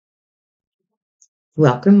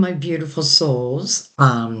Welcome, my beautiful souls.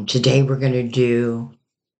 Today we're going to do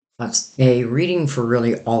a reading for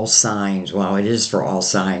really all signs. Well, it is for all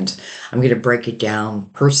signs. I'm going to break it down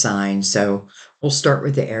per sign. So we'll start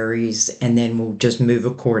with the Aries and then we'll just move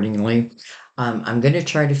accordingly. I'm going to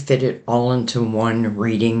try to fit it all into one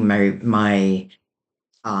reading. My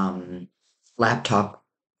laptop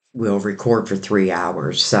will record for 3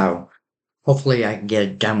 hours. So hopefully I can get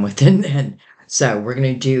it done within then. So we're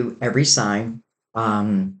going to do every sign.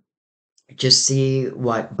 Just see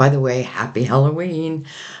what, by the way, happy Halloween.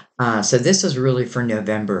 So this is really for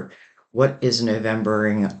November. What is November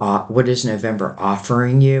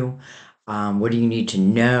offering you? What do you need to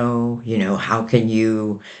know? How can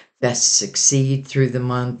you best succeed through the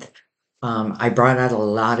month? I brought out a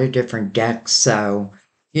lot of different decks, so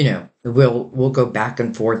we'll go back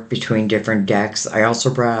and forth between different decks. I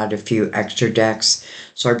also brought out a few extra decks.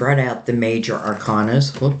 So I brought out the major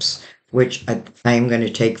arcanas, whoops, which I am going to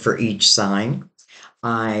take for each sign.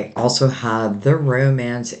 I also have the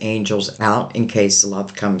romance angels out in case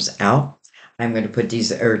love comes out. I'm going to put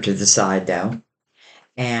these over to the side though.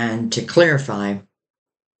 And to clarify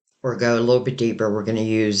or go a little bit deeper, we're going to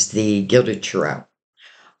use the Gilded Tarot.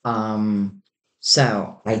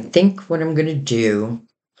 So I think what I'm going to do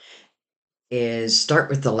is start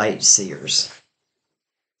with the Light Seers.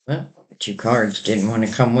 Well, the two cards didn't want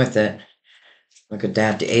to come with it. Look at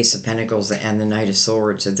that, the Ace of Pentacles and the Knight of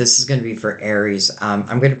Swords. So this is going to be for Aries.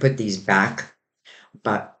 I'm going to put these back,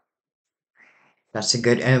 but that's a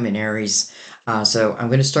good omen, Aries. So I'm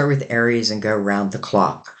going to start with Aries and go around the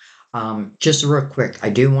clock. Just real quick, I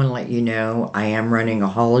do want to let you know I am running a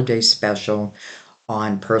holiday special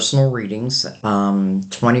on personal readings,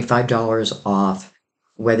 $25 off,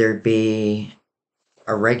 whether it be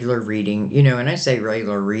a regular reading, and I say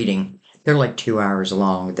regular reading, they're like 2 hours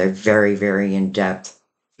long. They're very, very in depth.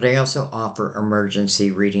 But I also offer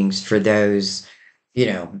emergency readings for those,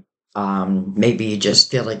 maybe you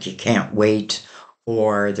just feel like you can't wait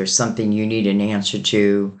or there's something you need an answer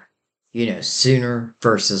to, sooner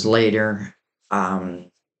versus later.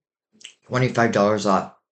 $25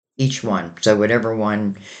 off each one. So whatever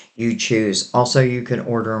one you choose. Also, you can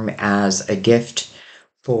order them as a gift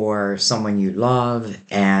for someone you love,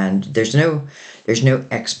 and there's no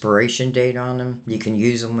expiration date on them. You can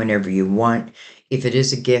use them whenever you want. If it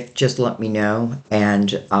is a gift, just let me know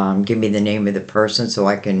and give me the name of the person so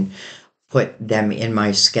I can put them in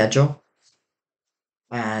my schedule.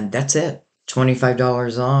 And that's it.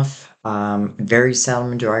 $25 off. Very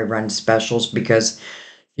seldom do I run specials because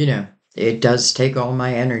you know, it does take all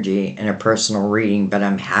my energy in a personal reading, but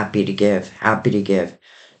I'm happy to give, happy to give.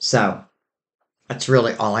 So that's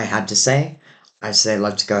really all I had to say. I say,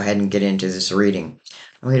 let's go ahead and get into this reading.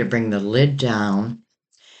 I'm going to bring the lid down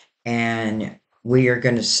and we are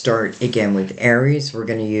going to start again with Aries. We're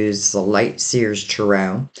going to use the Light Seers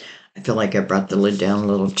Tarot. I feel like I brought the lid down a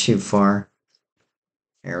little too far.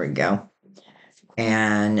 There we go.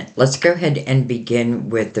 And let's go ahead and begin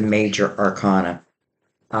with the major arcana.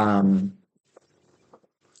 Um,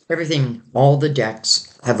 all the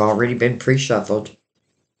decks have already been pre-shuffled,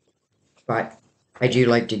 but I do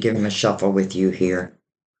like to give them a shuffle with you here.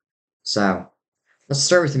 So let's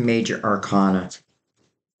start with the major arcana.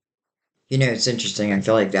 It's interesting. I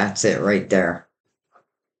feel like that's it right there.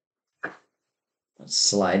 Let's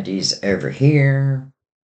slide these over here.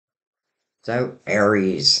 So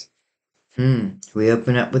Aries. We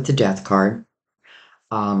open up with the Death card.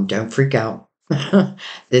 Don't freak out.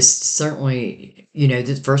 This certainly,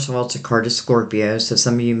 first of all, it's a card of Scorpio, so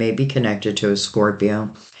some of you may be connected to a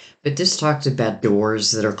Scorpio. But this talks about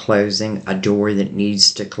doors that are closing, a door that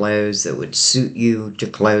needs to close, that would suit you to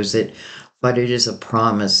close it. But it is a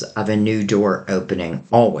promise of a new door opening.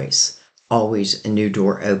 Always, always a new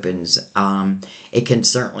door opens. It can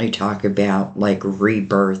certainly talk about like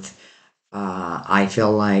rebirth. I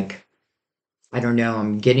feel like I don't know,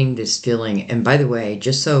 I'm getting this feeling. And by the way,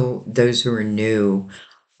 just so those who are new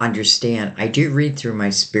understand, I do read through my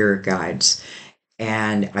spirit guides,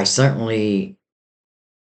 and I certainly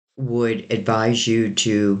would advise you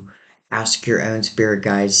to ask your own spirit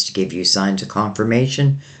guides to give you signs of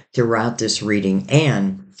confirmation throughout this reading.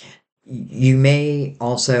 And you may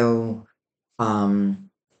also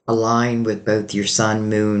align with both your sun,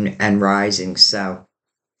 moon, and rising. So,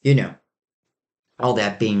 all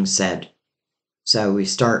that being said. So we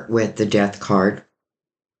start with the Death card.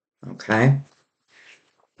 Okay.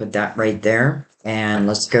 Put that right there. And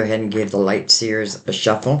let's go ahead and give the Light Seers a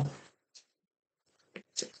shuffle.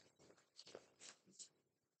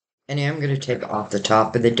 And I'm going to take off the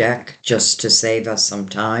top of the deck just to save us some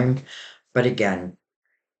time. But again,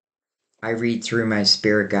 I read through my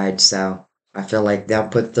spirit guide, so I feel like they'll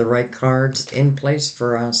put the right cards in place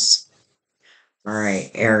for us. All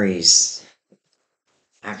right, Aries.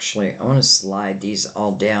 Actually, I want to slide these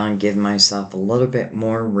all down, give myself a little bit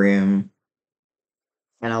more room.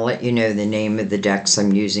 And I'll let you know the name of the decks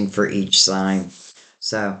I'm using for each sign.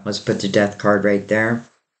 So let's put the death card right there.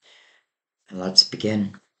 And let's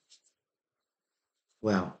begin.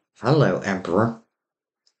 Well, hello, Emperor.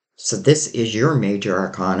 So this is your major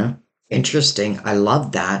arcana. Interesting. I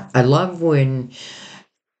love that. I love when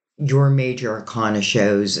your major arcana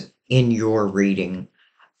shows in your reading.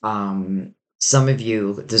 Some of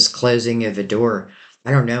you, this closing of a door,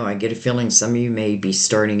 I don't know, I get a feeling some of you may be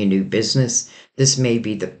starting a new business. This may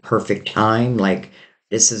be the perfect time, like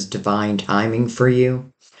this is divine timing for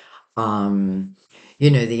you. Um,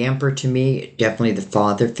 the emperor to me, definitely the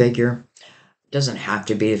father figure. Doesn't have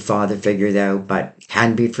to be a father figure though, but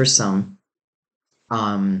can be for some.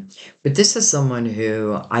 Um, but this is someone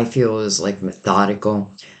who I feel is like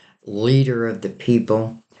methodical, leader of the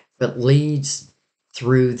people, but leads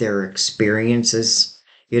through their experiences.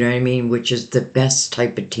 You know what I mean? Which is the best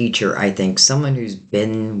type of teacher, I think. Someone who's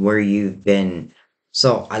been where you've been.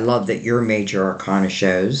 So I love that your major arcana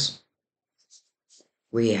shows.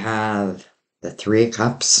 We have the Three of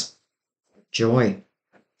Cups, joy,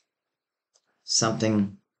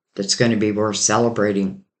 something that's going to be worth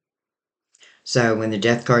celebrating. So when the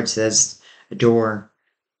death card says a door,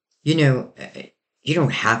 you know, you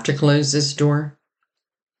don't have to close this door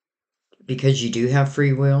because you do have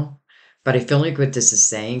free will. But I feel like what this is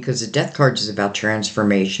saying, because the death card is about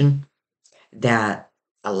transformation, that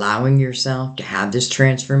allowing yourself to have this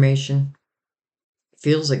transformation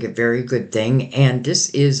feels like a very good thing. And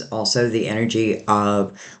this is also the energy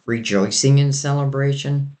of rejoicing and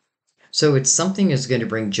celebration. So it's something that's going to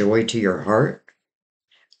bring joy to your heart.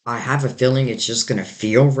 I have a feeling it's just going to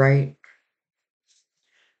feel right.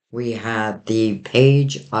 We have the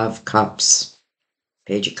Page of Cups.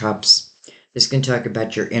 Page of Cups. This can talk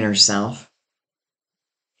about your inner self.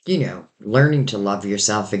 Learning to love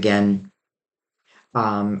yourself again.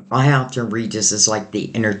 I often read this as like the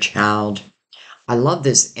inner child. I love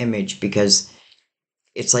this image because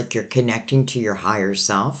it's like you're connecting to your higher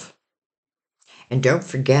self. And don't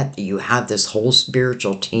forget that you have this whole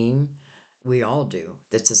spiritual team. We all do.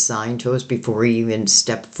 That's assigned to us before we even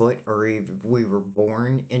step foot or even we were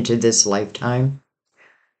born into this lifetime.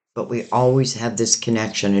 But we always have this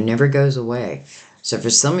connection. It never goes away. So for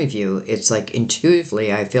some of you, it's like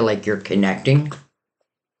intuitively, I feel like you're connecting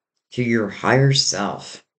to your higher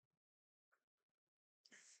self.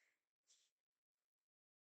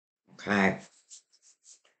 Okay.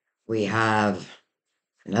 We have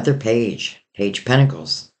another page, Page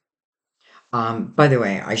Pentacles. By the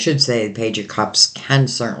way, I should say the Page of Cups can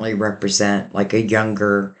certainly represent like a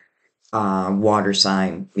younger water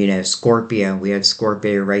sign. Scorpio. We have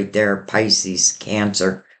Scorpio right there, Pisces,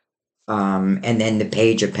 Cancer. And then the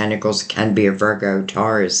Page of Pentacles can be a Virgo,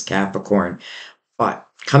 Taurus, Capricorn. But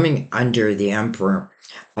coming under the Emperor,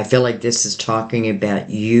 I feel like this is talking about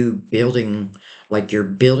you building, like you're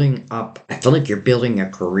building up. I feel like you're building a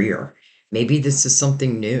career. Maybe this is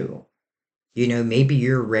something new. Maybe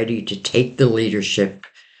you're ready to take the leadership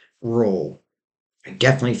role. I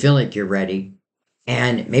definitely feel like you're ready.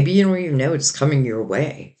 And maybe you don't even know it's coming your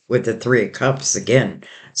way with the Three of Cups. Again,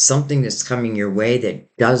 something that's coming your way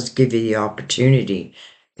that does give you the opportunity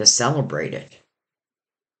to celebrate it.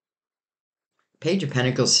 Page of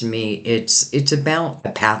Pentacles to me, it's about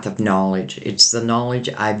a path of knowledge. It's the knowledge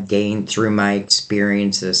I've gained through my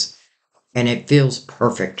experiences, and it feels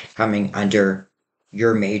perfect coming under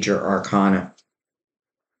your major arcana.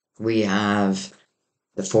 We have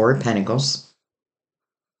the Four of Pentacles.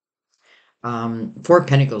 Four of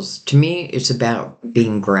Pentacles, to me, it's about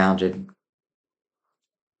being grounded.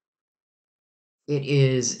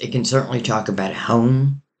 It can certainly talk about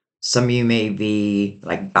home. Some of you may be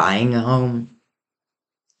like buying a home,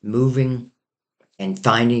 moving, and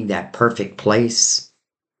finding that perfect place.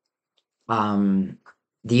 Um,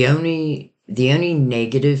 the only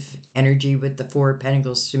negative energy with the Four of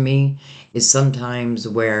Pentacles to me is sometimes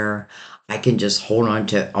where I can just hold on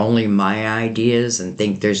to only my ideas and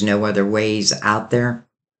think there's no other ways out there.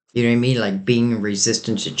 You know what I mean? Like being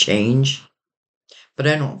resistant to change. But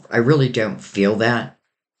I really don't feel that.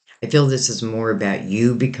 I feel this is more about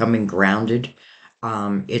you becoming grounded.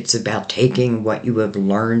 It's about taking what you have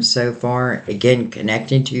learned so far, again,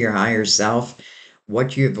 connecting to your higher self,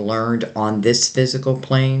 what you've learned on this physical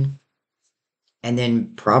plane, and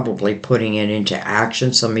then probably putting it into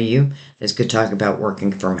action. Some of you, this could talk about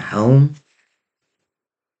working from home.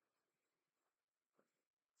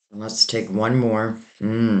 Let's take one more.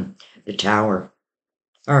 The Tower.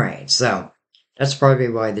 All right, so That's probably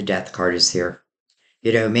why the death card is here.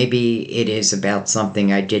 Maybe it is about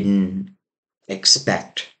something I didn't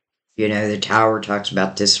expect. The tower talks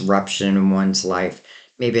about disruption in one's life.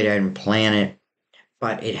 Maybe I didn't plan it,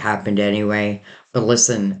 but it happened anyway. But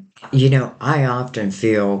listen, I often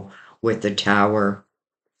feel with the tower,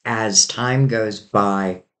 as time goes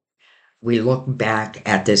by, we look back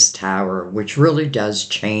at this tower, which really does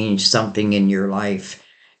change something in your life.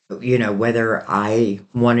 Whether I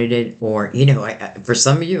wanted it or, for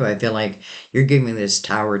some of you, I feel like you're giving this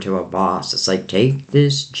tower to a boss. It's like, take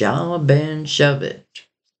this job and shove it.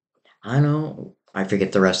 I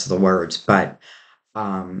forget the rest of the words, but,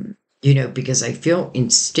 because I feel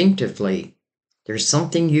instinctively there's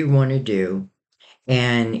something you want to do,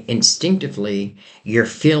 and instinctively you're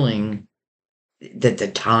feeling that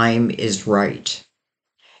the time is right.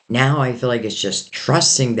 Now I feel like it's just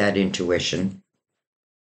trusting that intuition.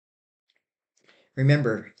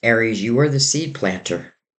 Remember, Aries, you are the seed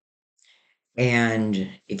planter. And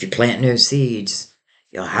if you plant no seeds,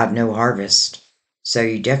 you'll have no harvest. So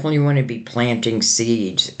you definitely want to be planting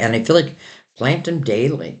seeds. And I feel like plant them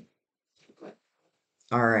daily.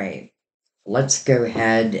 All right, let's go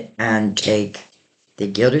ahead and take the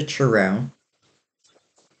Gilded Tarot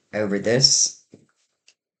over this.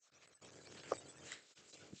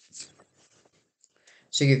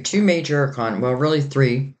 So you have two major arcana, well, really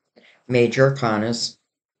three major arcanas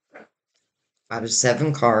out of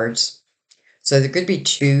 7 cards. So there could be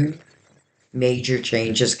two major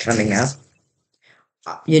changes coming up.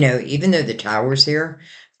 Even though the tower's here,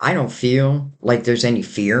 I don't feel like there's any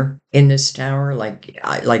fear in this tower. Like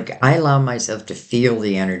I allow myself to feel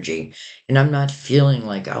the energy, and I'm not feeling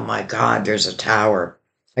like, oh my God, there's a tower.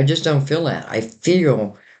 I just don't feel that. I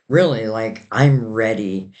feel really like I'm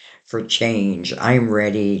ready for change. I'm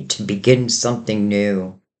ready to begin something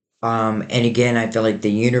new. And again, I feel like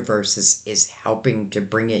the universe is helping to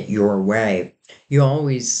bring it your way. You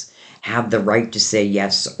always have the right to say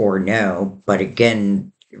yes or no, but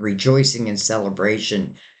again, rejoicing and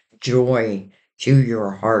celebration, joy to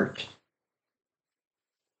your heart.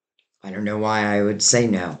 I don't know why I would say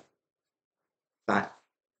no, but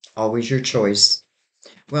always your choice.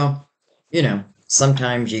 Well,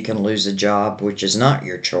 sometimes you can lose a job, which is not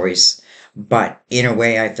your choice, but in a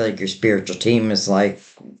way, I feel like your spiritual team is like,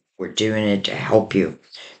 we're doing it to help you,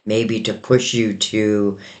 maybe to push you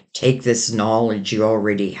to take this knowledge you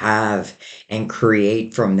already have and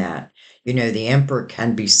create from that. The emperor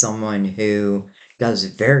can be someone who does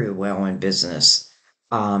very well in business.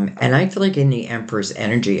 And I feel like in the emperor's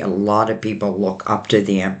energy, a lot of people look up to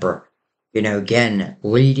the emperor, again,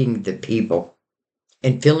 leading the people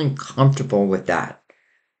and feeling comfortable with that.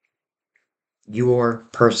 Your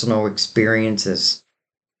personal experiences.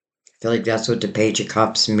 I feel like that's what the Page of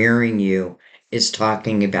Cups mirroring you is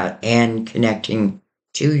talking about, and connecting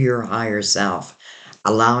to your higher self,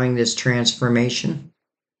 allowing this transformation.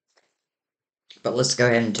 But let's go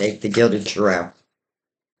ahead and take the Gilded Tarot.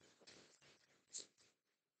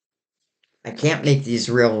 I can't make these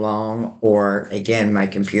real long, or again, my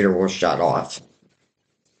computer will shut off.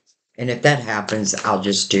 And if that happens, I'll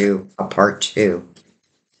just do a part 2.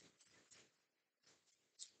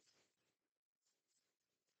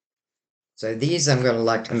 So these I'm going to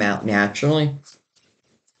let come out naturally.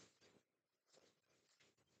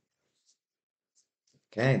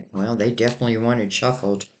 Okay, well, they definitely wanted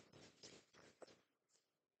shuffled.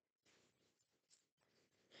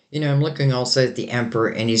 I'm looking also at the Emperor,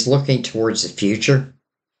 and he's looking towards the future,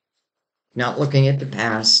 not looking at the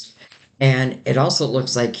past. And it also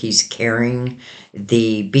looks like he's carrying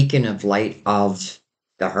the beacon of light of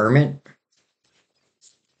the Hermit.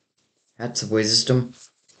 That's wisdom,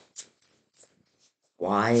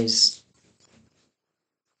 wise.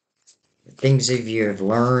 The things that you have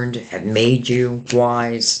learned have made you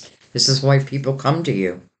wise. This is why people come to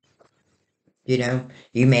you.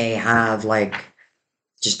 You may have, like,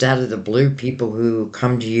 just out of the blue, people who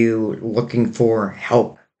come to you looking for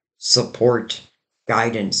help, support,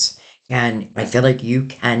 guidance. And I feel like you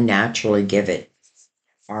can naturally give it.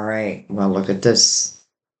 All right, well, look at this.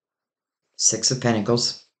 6 of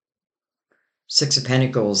Pentacles. 6 of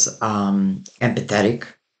Pentacles, empathetic,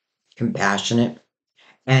 compassionate.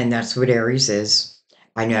 And that's what Aries is.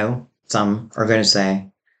 I know some are going to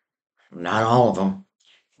say, not all of them.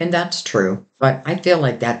 And that's true. But I feel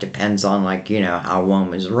like that depends on, like, how one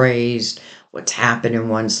was raised, what's happened in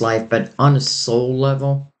one's life. But on a soul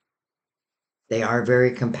level, they are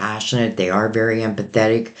very compassionate. They are very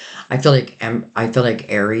empathetic. I feel like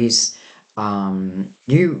Aries,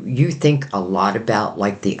 you think a lot about,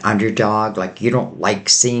 like, the underdog. Like, you don't like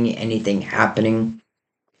seeing anything happening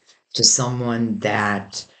to someone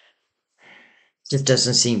that Just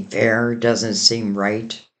doesn't seem fair, doesn't seem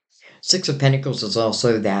right. Six of Pentacles is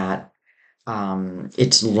also that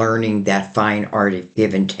it's learning that fine art of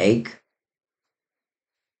give and take.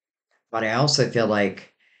 But I also feel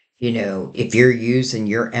like, if you're using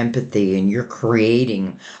your empathy and you're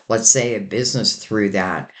creating, let's say, a business through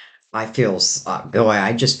that, boy,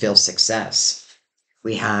 I just feel success.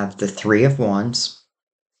 We have the Three of Wands.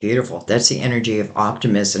 Beautiful. That's the energy of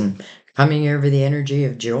optimism coming over the energy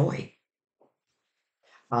of joy.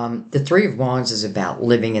 The Three of Wands is about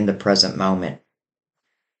living in the present moment,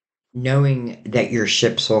 knowing that your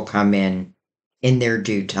ships will come in their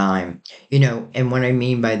due time. And what I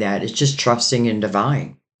mean by that is just trusting in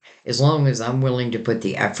divine. As long as I'm willing to put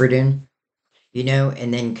the effort in,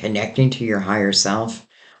 and then connecting to your higher self,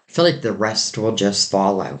 I feel like the rest will just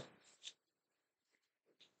follow.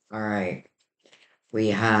 All right. We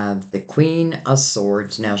have the Queen of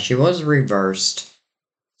Swords. Now, she was reversed,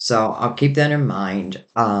 so I'll keep that in mind.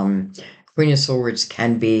 Queen of Swords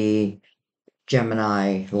can be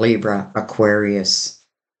Gemini, Libra, Aquarius.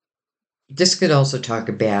 This could also talk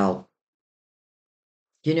about,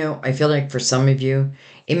 I feel like for some of you,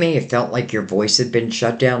 it may have felt like your voice had been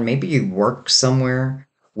shut down. Maybe you work somewhere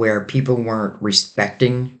where people weren't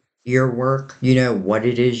respecting your work, what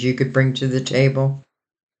it is you could bring to the table.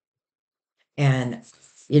 And,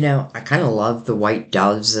 I kind of love the white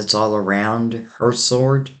doves that's all around her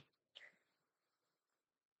sword.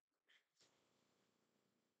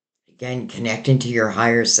 Again, connecting to your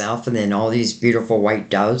higher self and then all these beautiful white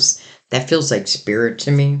doves. That feels like spirit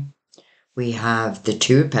to me. We have the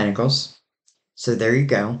Two of Pentacles. So there you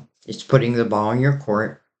go. It's putting the ball in your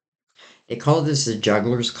court. They call this a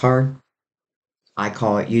juggler's card. I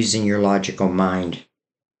call it using your logical mind.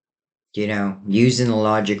 Using the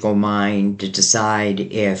logical mind to decide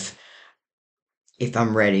if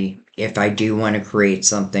I'm ready, if I do want to create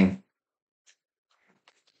something.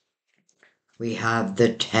 We have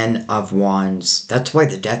the Ten of Wands. That's why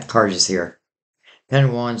the Death card is here. Ten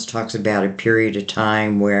of Wands talks about a period of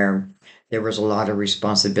time where there was a lot of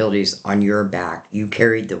responsibilities on your back. You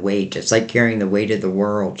carried the weight. It's like carrying the weight of the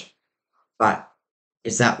world. But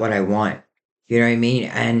is that what I want? You know what I mean?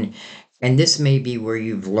 And this may be where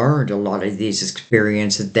you've learned a lot of these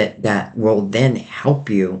experiences that will then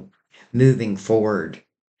help you moving forward.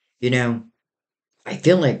 I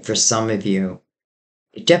feel like for some of you,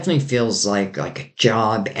 it definitely feels like a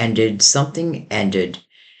job ended, something ended.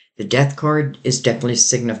 The Death card is definitely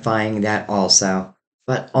signifying that also,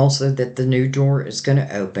 but also that the new door is going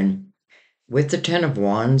to open. With the Ten of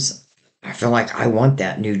Wands, I feel like I want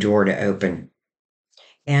that new door to open.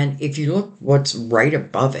 And if you look what's right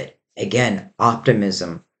above it, again,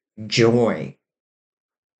 optimism, joy.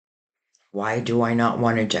 Why do I not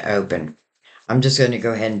want it to open? I'm just going to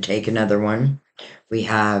go ahead and take another one. We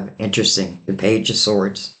have, interesting, the Page of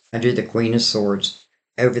Swords under the Queen of Swords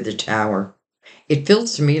over the Tower. It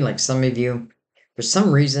feels to me like some of you, for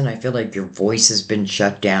some reason, I feel like your voice has been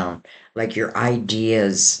shut down, like your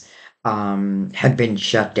ideas have been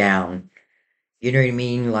shut down. You know what I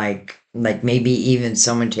mean? Like maybe even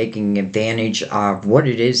someone taking advantage of what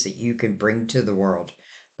it is that you can bring to the world.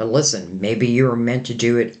 But listen, maybe you were meant to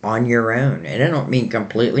do it on your own. And I don't mean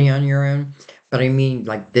completely on your own, but I mean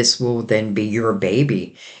like this will then be your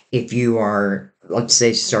baby if you are, let's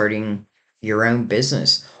say, starting your own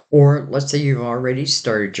business. Or let's say you've already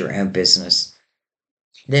started your own business.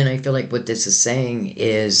 Then I feel like what this is saying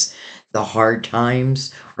is the hard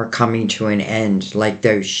times are coming to an end. Like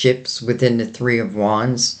those ships within the Three of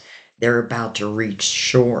Wands, they're about to reach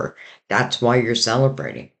shore. That's why you're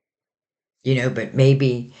celebrating. But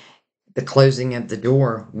maybe the closing of the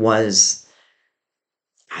door was,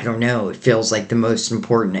 I don't know, it feels like the most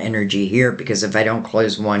important energy here because if I don't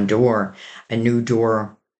close one door, a new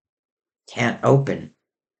door can't open.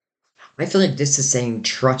 I feel like this is saying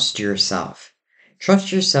trust yourself.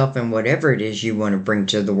 Trust yourself in whatever it is you want to bring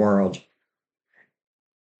to the world.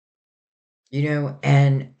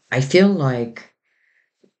 And I feel like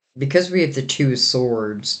because we have the Two of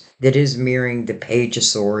Swords, that is mirroring the Page of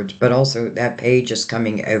Swords, but also that page is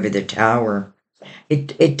coming over the Tower.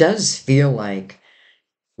 It does feel like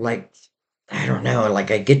I don't know,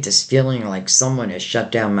 like I get this feeling like someone has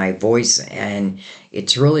shut down my voice and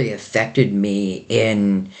it's really affected me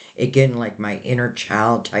in, again, like my inner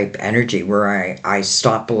child type energy where I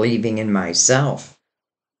stop believing in myself.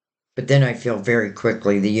 But then I feel very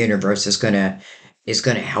quickly the universe is gonna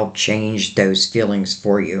help change those feelings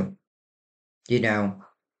for you. You know,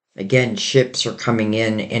 Again, ships are coming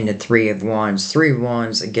in the Three of Wands. Three of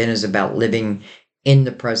Wands again is about living in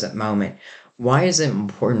the present moment. Why is it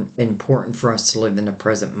important for us to live in the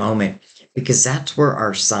present moment? Because that's where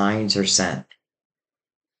our signs are sent.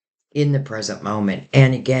 in the present moment.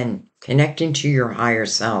 And again, connecting to your higher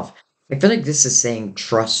self. I feel like this is saying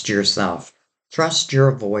trust yourself, trust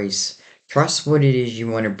your voice, trust what it is you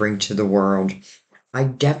want to bring to the world. I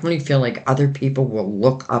definitely feel like other people will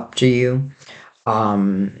look up to you,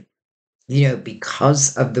 um,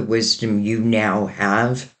 because of the wisdom you now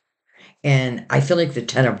have. And I feel like the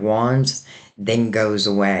Ten of Wands then goes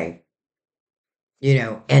away.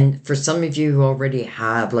 And for some of you who already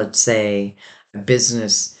have, let's say, a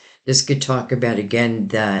business, this could talk about again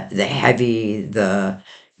the heavy,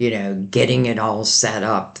 getting it all set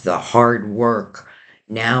up, the hard work.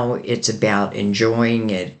 Now it's about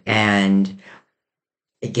enjoying it and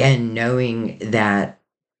again knowing that,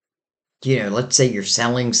 let's say you're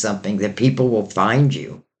selling something that people will find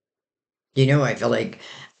you. I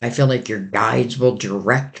feel like your guides will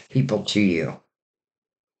direct people to you.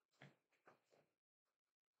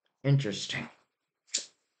 Interesting.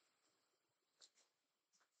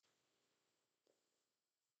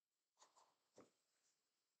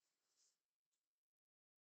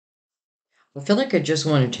 I feel like I just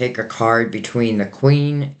want to take a card between the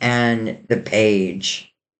Queen and the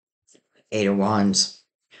Page. Eight of Wands.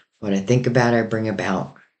 What I think about, I bring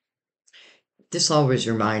about. This always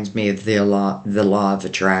reminds me of the law of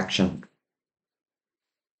attraction.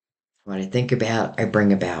 What I think about, I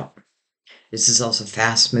bring about. This is also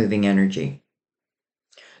fast moving energy.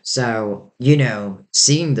 So,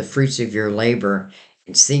 seeing the fruits of your labor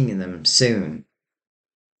and seeing them soon.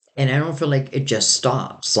 And I don't feel like it just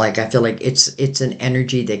stops. Like I feel like it's an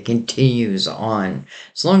energy that continues on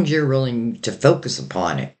as long as you're willing to focus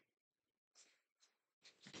upon it.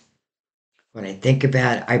 When I think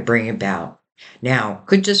about, I bring about. Now,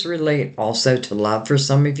 could this relate also to love for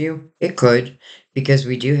some of you? It could, because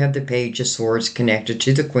we do have the Page of Swords connected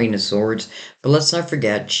to the Queen of Swords. But let's not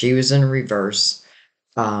forget, she was in reverse.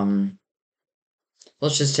 Um,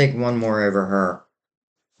 let's just take one more over her.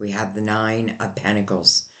 We have the Nine of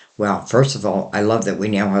Pentacles. Well, first of all, I love that we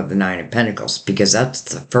now have the Nine of Pentacles because that's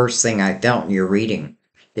the first thing I felt in your reading,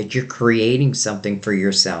 that you're creating something for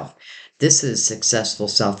yourself. This is successful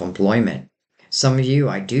self-employment. Some of you,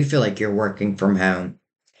 I do feel like you're working from home.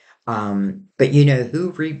 But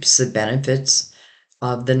who reaps the benefits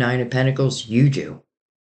of the Nine of Pentacles? You do.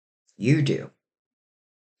 You do.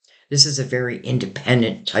 This is a very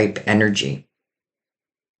independent type energy.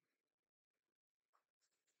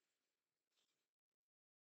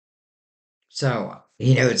 So,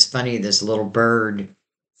 it's funny, this little bird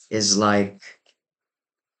is like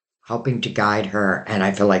helping to guide her. And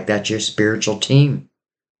I feel like that's your spiritual team.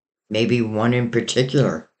 Maybe one in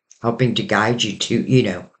particular, helping to guide you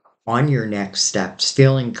to, on your next steps,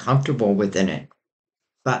 feeling comfortable within it.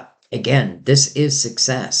 But again, this is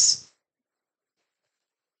success.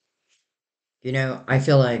 I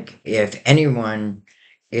feel like if anyone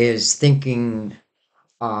is thinking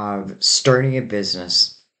of starting a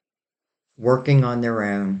business, working on their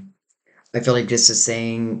own, I feel like this is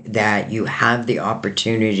saying that you have the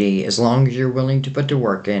opportunity, as long as you're willing to put the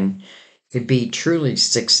work in, to be truly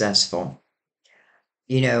successful.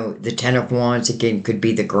 The Ten of Wands, again, could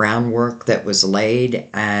be the groundwork that was laid,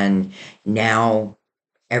 and now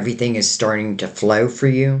everything is starting to flow for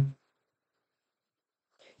you.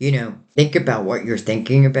 Think about what you're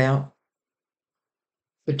thinking about,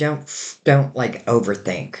 but don't like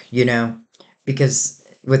overthink, because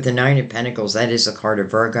with the Nine of Pentacles, that is a card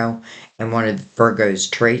of Virgo, and one of Virgo's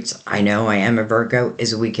traits, I know I am a Virgo,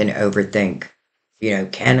 is we can overthink.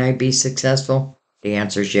 Can I be successful? The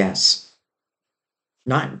answer is yes.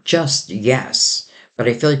 Not just yes, but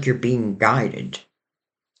I feel like you're being guided.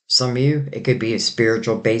 Some of you, it could be a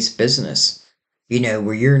spiritual based business,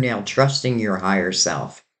 where you're now trusting your higher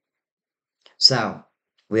self. So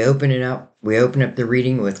we open up the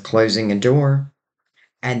reading with closing a door,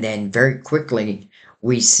 and then very quickly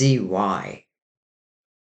we see why.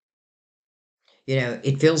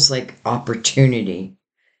 It feels like opportunity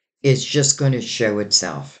is just going to show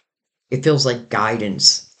itself. It feels like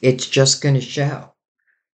guidance. It's just going to show.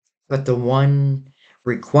 But the one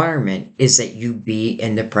requirement is that you be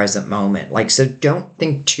in the present moment. Like, so don't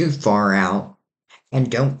think too far out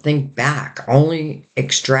and don't think back. Only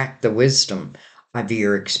extract the wisdom of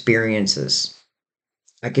your experiences.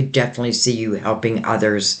 I could definitely see you helping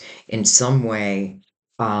others in some way,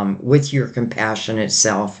 with your compassionate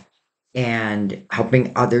self and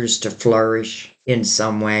helping others to flourish in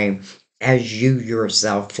some way as you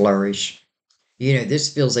yourself flourish.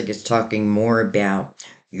 This feels like it's talking more about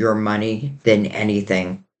your money than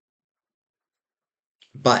anything,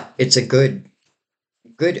 but it's a good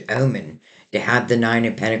omen to have the Nine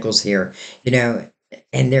of Pentacles here,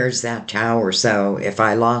 and there's that Tower. So if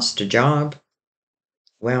I lost a job,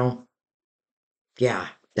 Well, yeah,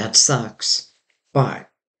 that sucks. But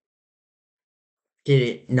did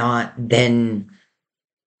it not then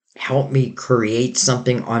help me create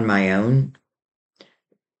something on my own?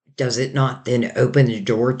 Does it not then open the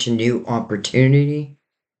door to new opportunity?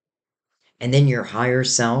 And then your higher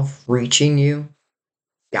self reaching you,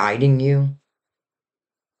 guiding you,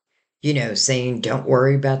 saying, don't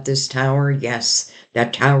worry about this tower. Yes,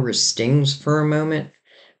 that tower stings for a moment,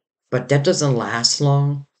 but that doesn't last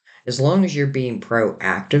long. As long as you're being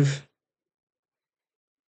proactive,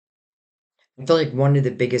 I feel like one of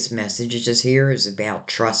the biggest messages here is about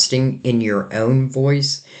trusting in your own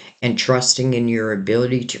voice and trusting in your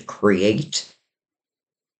ability to create.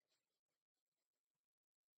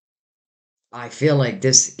 I feel like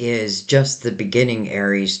this is just the beginning,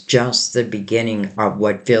 Aries, just the beginning of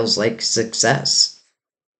what feels like success.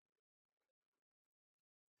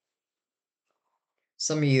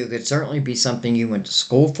 Some of you could certainly be something you went to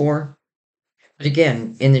school for. But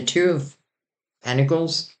again, in the Two of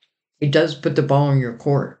Pentacles, it does put the ball in your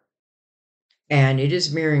court. And it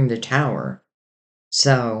is mirroring the tower.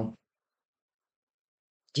 So,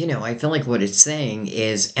 I feel like what it's saying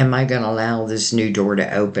is, am I going to allow this new door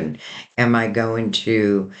to open? Am I going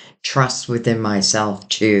to trust within myself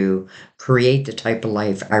to create the type of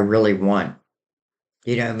life I really want?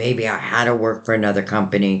 Maybe I had to work for another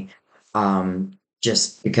company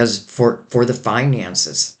just because for the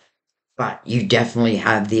finances. But you definitely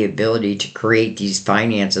have the ability to create these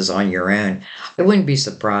finances on your own. I wouldn't be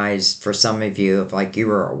surprised for some of you if like you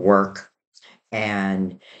were at work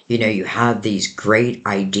and you have these great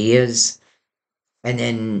ideas and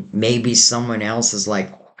then maybe someone else is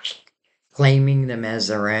like claiming them as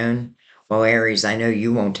their own. Well, Aries, I know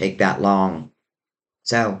you won't take that long.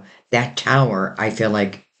 So that tower, I feel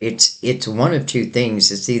like it's one of two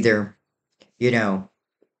things. It's either, you know,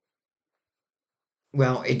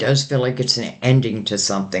 well, it does feel like it's an ending to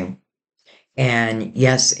something. And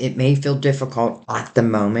yes, it may feel difficult at the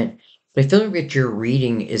moment, but I feel like what your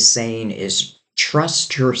reading is saying is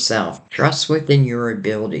trust yourself, trust within your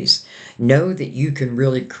abilities. Know that you can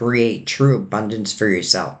really create true abundance for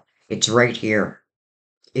yourself. It's right here.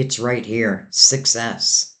 It's right here.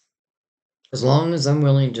 Success. As long as I'm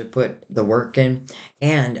willing to put the work in,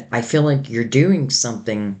 and I feel like you're doing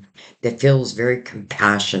something that feels very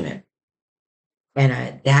compassionate.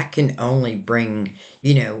 And that can only bring,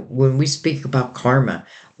 when we speak about karma,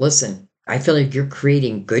 listen, I feel like you're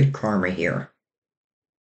creating good karma here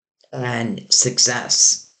and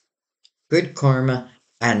success. Good karma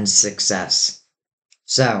and success.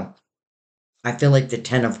 So I feel like the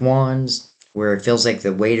Ten of Wands, where it feels like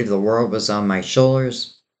the weight of the world was on my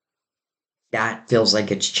shoulders, that feels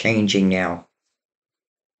like it's changing now.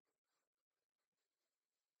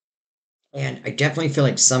 And I definitely feel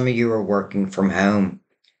like some of you are working from home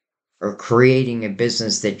or creating a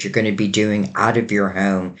business that you're going to be doing out of your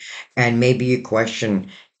home. And maybe you question,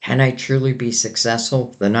 can I truly be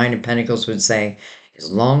successful? The Nine of Pentacles would say, as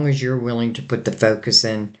long as you're willing to put the focus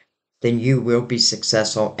in, then you will be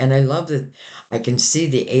successful. And I love that I can see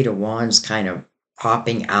the Eight of Wands kind of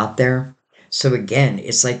popping out there. So again,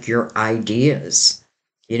 it's like your ideas.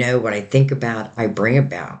 What I think about, I bring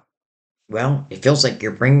about. Well, it feels like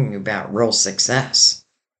you're bringing about real success.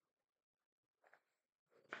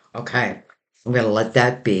 Okay, I'm going to let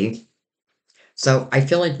that be. So I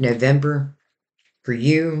feel like November for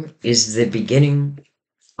you is the beginning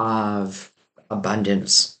of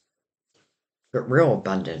abundance, but real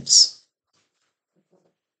abundance.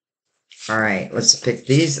 All right, let's pick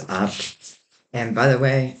these up. And by the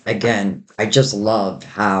way, again, I just love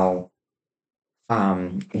how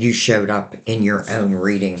you showed up in your own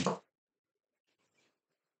reading.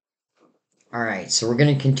 All right, so we're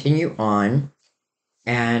going to continue on.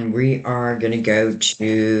 And we are going to go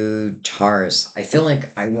to Taurus. I feel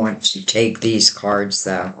like I want to take these cards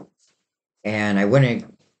though, and I want to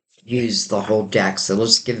use the whole deck. So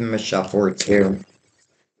let's give them a shuffle or two.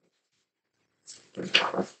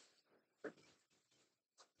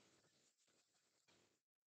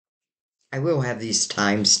 I will have these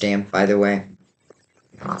time stamped, by the way.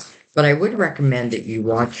 But I would recommend that you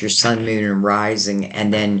watch your sun, moon, and rising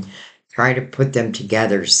and then try to put them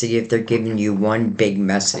together. See if they're giving you one big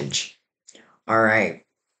message. All right.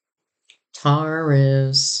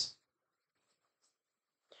 Taurus.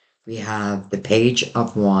 We have the Page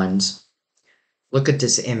of Wands. Look at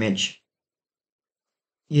this image.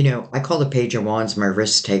 I call the Page of Wands my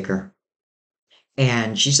risk taker.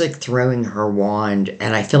 And she's like throwing her wand,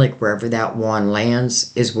 and I feel like wherever that wand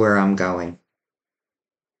lands is where I'm going.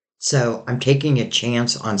 So I'm taking a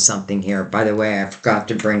chance on something here. By the way, I forgot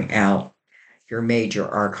to bring out your major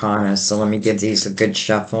arcana. So let me give these a good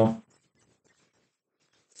shuffle.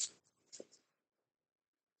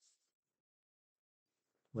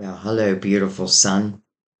 Well, hello, beautiful sun.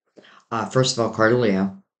 First of all, card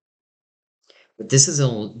Leo. But this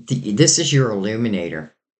is your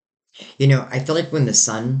illuminator. You know, I feel like when the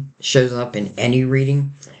sun shows up in any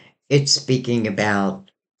reading, it's speaking about,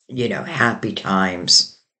 happy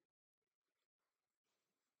times.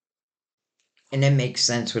 And that makes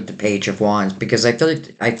sense with the Page of Wands because I feel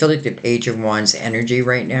like the Page of Wands energy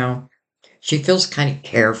right now, she feels kind of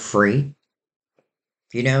carefree.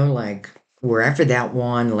 Like wherever that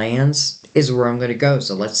wand lands is where I'm going to go.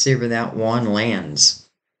 So let's see where that wand lands.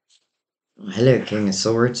 Hello, King of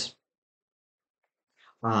Swords.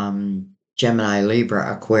 Gemini,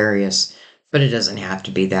 Libra, Aquarius, but it doesn't have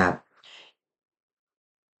to be that.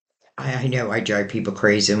 I know I drive people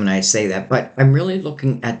crazy when I say that, but I'm really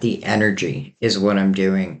looking at the energy, is what I'm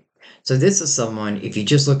doing. So, this is someone, if you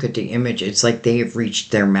just look at the image, it's like they have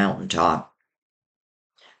reached their mountaintop.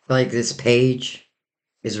 Like this page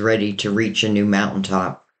is ready to reach a new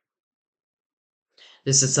mountaintop.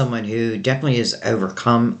 This is someone who definitely has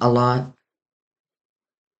overcome a lot,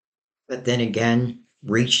 but then again,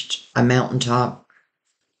 reached a mountaintop.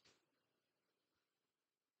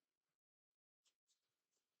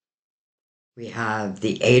 We have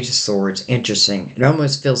the Eight of Swords. Interesting. It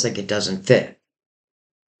almost feels like it doesn't fit.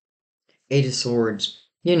 Eight of Swords,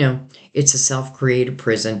 it's a self created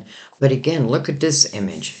prison. But again, look at this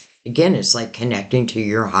image. Again, it's like connecting to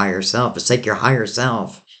your higher self. It's like your higher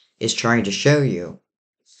self is trying to show you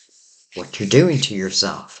what you're doing to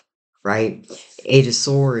yourself, right? Eight of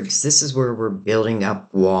Swords, this is where we're building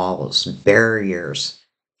up walls, barriers.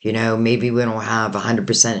 Maybe we don't have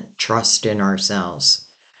 100% trust in ourselves.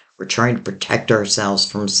 We're trying to protect ourselves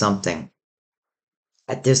from something.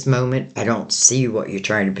 At this moment, I don't see what you're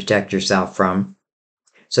trying to protect yourself from.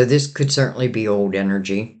 So this could certainly be old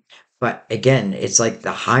energy. But again, it's like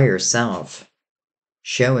the higher self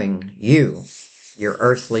showing you, your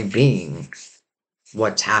earthly being,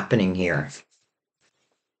 what's happening here.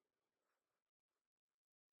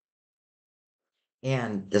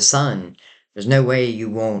 And the sun, there's no way you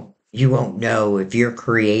won't know if you're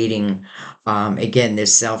creating again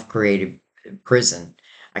this self-created prison.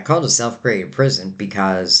 I call it a self-created prison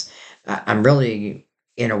because I'm really,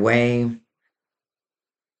 in a way,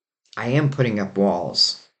 I am putting up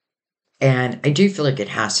walls. And I do feel like it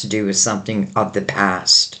has to do with something of the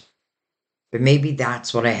past. But maybe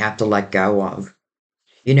that's what I have to let go of.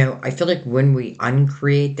 I feel like when we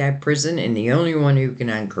uncreate that prison, and the only one who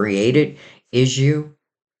can uncreate it is you,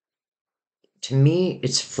 to me,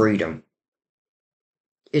 it's freedom.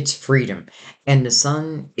 It's freedom. And the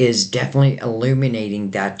sun is definitely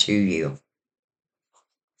illuminating that to you.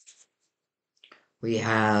 We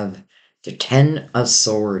have the Ten of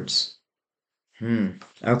Swords.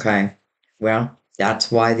 Okay. Well,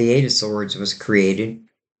 that's why the Eight of Swords was created.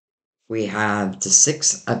 We have the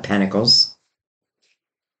Six of Pentacles.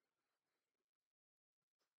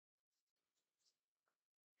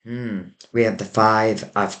 We have the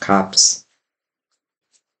Five of Cups.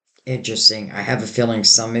 Interesting. I have a feeling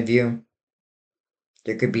some of you,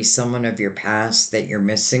 there could be someone of your past that you're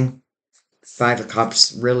missing. Five of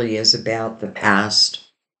Cups really is about the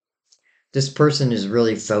past. This person is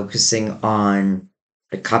really focusing on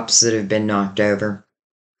the cups that have been knocked over.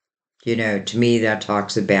 To me, that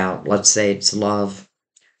talks about, let's say it's love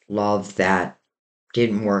that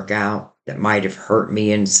didn't work out, that might have hurt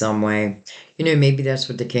me in some way. Maybe that's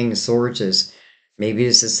what the King of Swords is. Maybe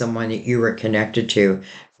this is someone that you were connected to.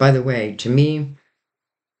 By the way, to me,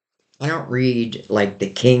 I don't read like the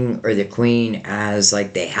king or the queen as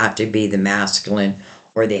like they have to be the masculine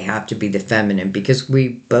or they have to be the feminine because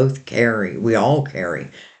we all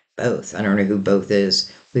carry both. I don't know who both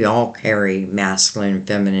is. We all carry masculine and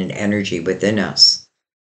feminine energy within us.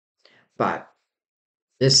 But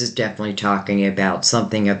this is definitely talking about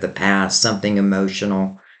something of the past, something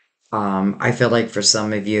emotional. I feel like for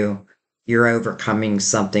some of you, you're overcoming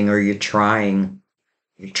something or you're trying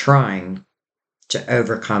to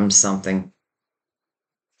overcome something,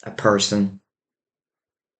 a person.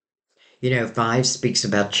 Five speaks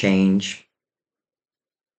about change.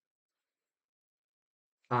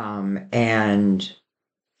 And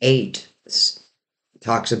eight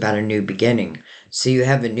talks about a new beginning. So you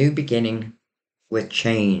have a new beginning with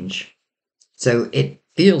change. So it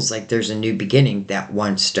feels like there's a new beginning that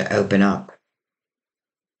wants to open up.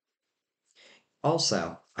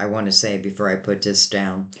 Also, I want to say before I put this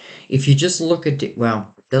down, if you just look at it,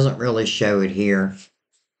 well, it doesn't really show it here.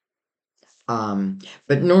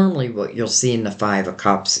 But normally what you'll see in the Five of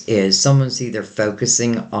Cups is someone's either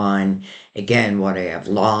focusing on, again, what I have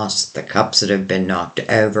lost, the cups that have been knocked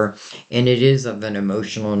over, and it is of an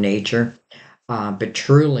emotional nature. But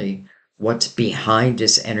truly, what's behind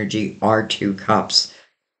this energy are two cups.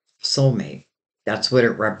 Soulmate. That's what it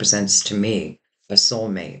represents to me, a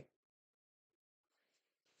soulmate.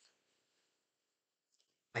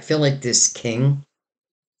 I feel like this king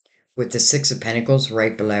with the Six of Pentacles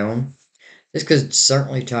right below him, this could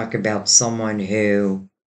certainly talk about someone who,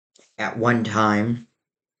 at one time,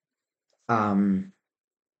 um,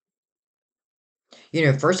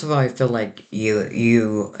 first of all, I feel like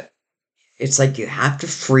it's like you have to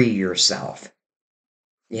free yourself.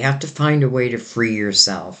 You have to find a way to free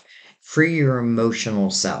yourself, free your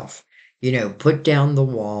emotional self. Put down the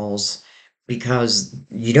walls because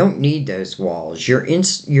you don't need those walls. Your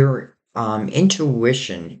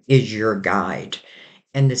intuition is your guide.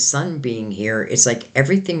 And the sun being here, it's like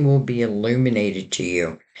everything will be illuminated to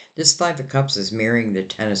you. This Five of Cups is mirroring the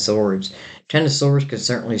Ten of Swords. Ten of Swords could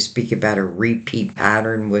certainly speak about a repeat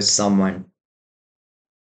pattern with someone.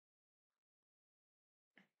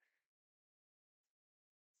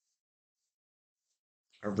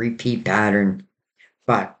 A repeat pattern,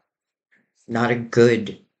 but not a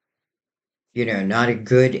good, not a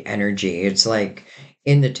good energy. It's like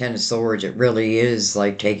in the Ten of Swords, it really is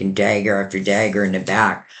like taking dagger after dagger in the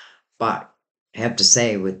back. But I have to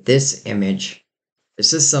say, with this image,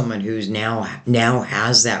 this is someone who's now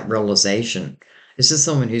has that realization. This is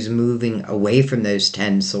someone who's moving away from those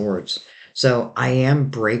 10 swords. So I am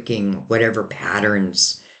breaking whatever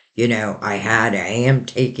patterns, I had. I am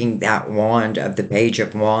taking that wand of the Page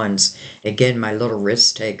of Wands, again, my little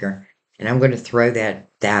risk taker, and I'm going to throw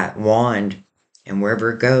that wand, and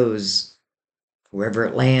wherever it goes, wherever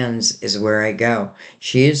it lands is where I go.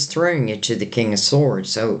 She is throwing it to the King of Swords.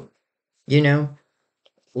 So, you know,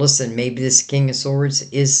 listen, maybe this King of Swords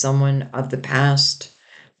is someone of the past,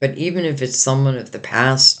 but even if it's someone of the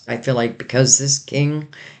past, I feel like because this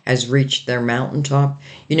king has reached their mountaintop,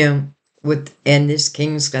 and this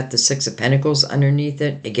king's got the Six of Pentacles underneath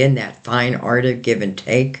it, again, that fine art of give and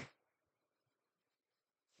take.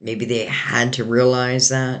 Maybe they had to realize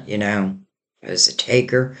that, as a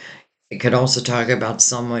taker. It could also talk about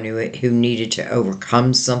someone who needed to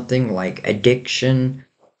overcome something like addiction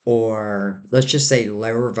or let's just say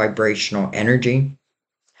lower vibrational energy.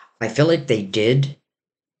 I feel like they did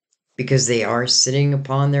because they are sitting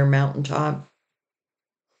upon their mountaintop.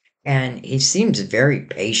 And he seems very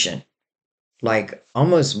patient, like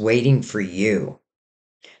almost waiting for you.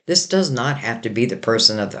 This does not have to be the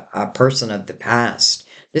person of a person of the past.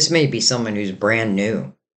 This may be someone who's brand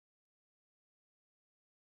new.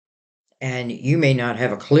 And you may not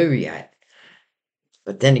have a clue yet.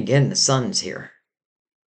 But then again, the sun's here.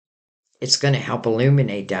 It's going to help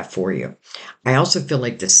illuminate that for you. I also feel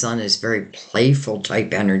like the sun is very playful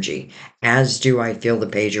type energy, as do I feel the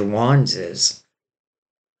Page of Wands is.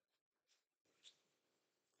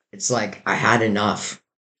 It's like I had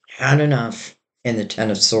enough in the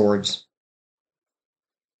Ten of Swords.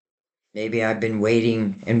 Maybe I've been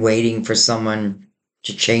waiting and waiting for someone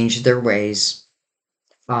to change their ways.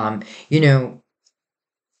 Um, you know,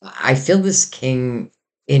 I feel this king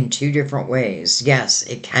in two different ways. Yes,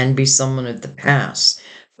 it can be someone of the past,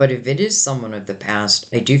 but if it is someone of the past,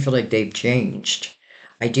 I do feel like they've changed.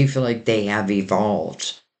 I do feel like they have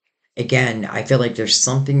evolved. Again, I feel like there's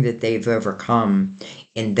something that they've overcome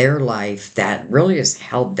in their life that really has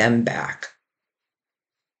held them back.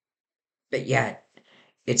 But yet,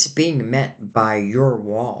 it's being met by your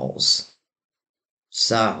walls.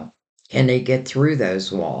 So, can they get through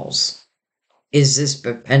those walls? Is this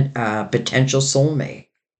potential soulmate?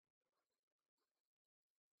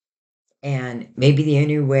 And maybe the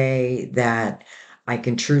only way that I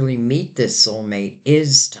can truly meet this soulmate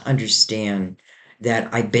is to understand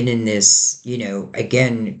that I've been in this,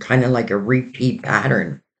 again, kind of like a repeat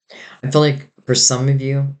pattern. I feel like for some of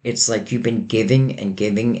you, it's like you've been giving and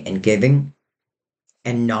giving and giving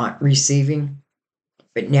and not receiving.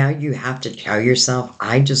 But now you have to tell yourself,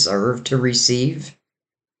 I deserve to receive.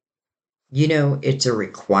 It's a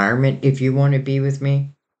requirement if you want to be with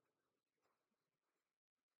me.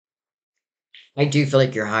 I do feel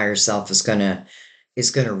like your higher self is gonna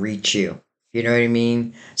reach you. You know what I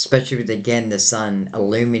mean? Especially with again the sun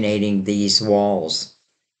illuminating these walls.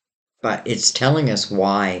 But it's telling us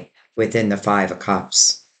why within the Five of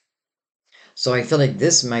Cups. So I feel like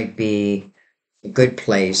this might be a good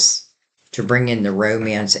place to bring in the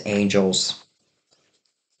romance angels.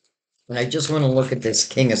 And I just want to look at this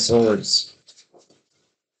King of Swords.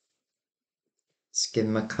 Let's give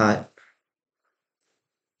him a cut.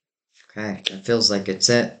 Okay, that feels like it's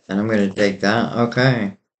it. And I'm going to take that.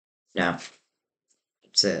 Okay. No,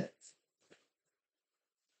 it's it.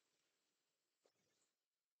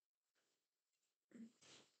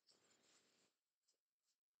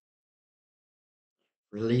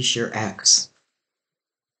 Release your ex.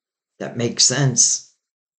 That makes sense.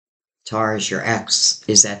 Taurus, your ex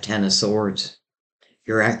is that Ten of Swords.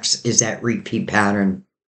 Your ex is that repeat pattern.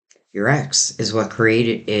 Your ex is what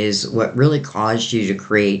really caused you to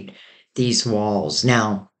create these walls.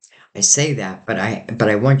 Now, I say that, but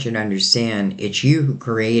I want you to understand it's you who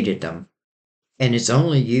created them, and it's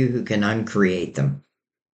only you who can uncreate them.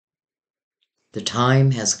 The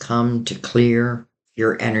time has come to clear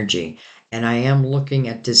your energy. And I am looking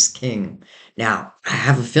at this king. Now, I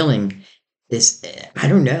have a feeling I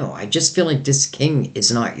don't know. I just feel like this king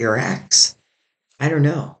is not your ex. I don't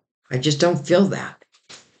know. I just don't feel that.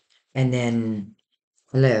 And then,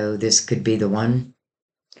 hello, this could be the one.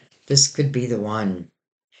 This could be the one.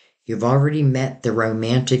 You've already met the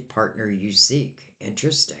romantic partner you seek.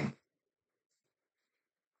 Interesting.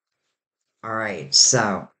 All right,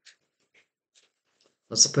 so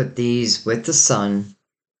let's put these with the sun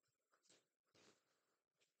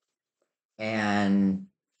and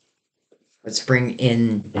let's bring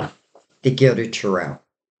in the Gilded Tarot.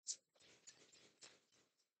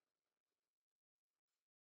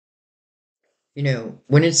 You know,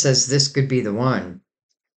 when it says this could be the one,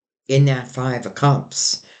 in that Five of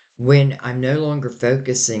Cups, when I'm no longer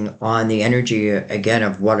focusing on the energy again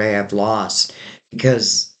of what I have lost,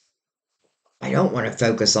 because I don't want to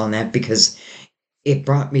focus on that because it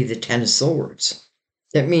brought me the Ten of Swords.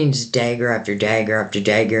 That means dagger after dagger after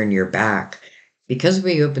dagger in your back. Because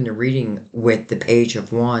we open the reading with the Page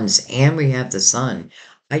of Wands and we have the Sun,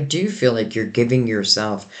 I do feel like you're giving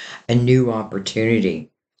yourself a new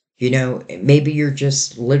opportunity. You know, maybe you're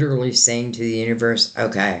just literally saying to the universe,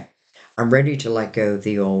 okay, I'm ready to let go of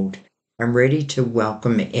the old. I'm ready to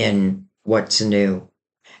welcome in what's new.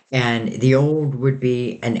 And the old would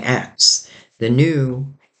be an X. The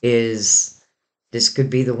new is this could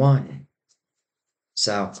be the one.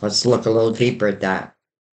 So let's look a little deeper at that.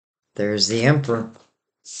 There's the Emperor,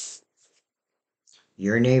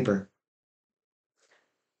 your neighbor,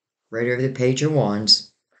 right over the Page of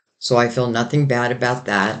Wands. So I feel nothing bad about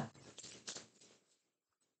that.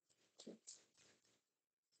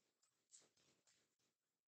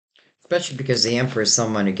 Especially because the Emperor is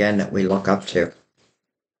someone, again, that we look up to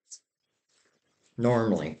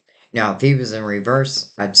normally. Now, if he was in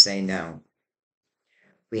reverse, I'd say no.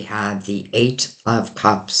 We have the Eight of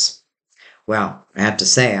Cups. Well, I have to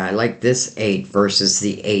say, I like this eight versus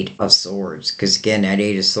the Eight of Swords, because again, that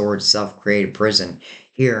Eight of Swords, self-created prison.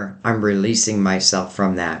 Here, I'm releasing myself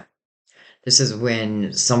from that. This is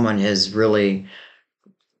when someone has really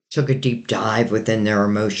took a deep dive within their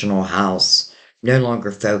emotional house, no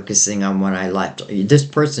longer focusing on what I left. This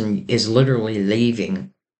person is literally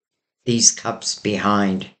leaving these cups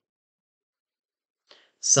behind.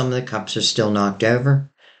 Some of the cups are still knocked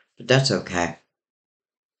over, but that's okay.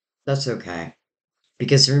 That's okay.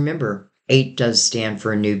 Because remember, eight does stand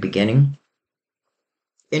for a new beginning.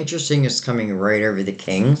 Interesting is coming right over the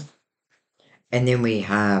king. And then we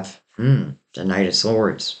have, the Knight of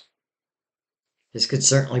Swords. This could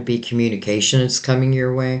certainly be communication that's coming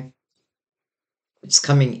your way. It's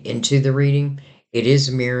coming into the reading. It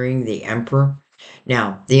is mirroring the Emperor.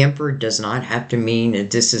 Now, the Emperor does not have to mean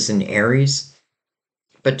that this is an Aries,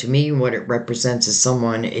 but to me, what it represents is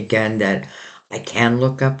someone, again, that I can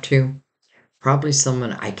look up to, probably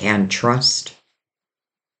someone I can trust.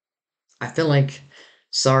 I feel like,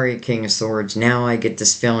 sorry, King of Swords, now I get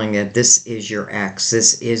this feeling that this is your ex.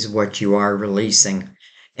 This is what you are releasing.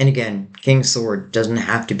 And again, King of Swords doesn't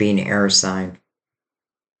have to be an air sign.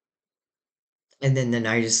 And then the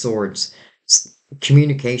Knight of Swords,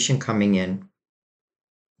 communication coming in,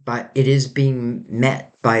 but it is being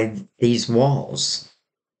met by these walls.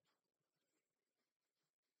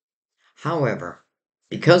 However,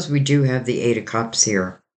 because we do have the Eight of Cups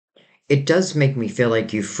here, it does make me feel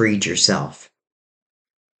like you freed yourself.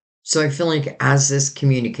 So I feel like as this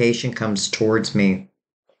communication comes towards me,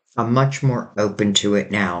 I'm much more open to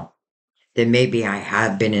it now than maybe I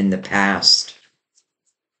have been in the past.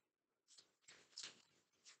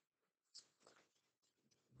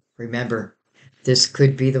 Remember, this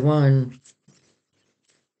could be the one.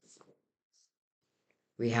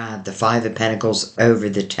 We have the Five of Pentacles over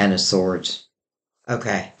the Ten of Swords.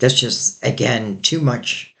 Okay, that's just, again, too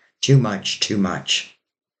much, too much, too much.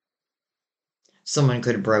 Someone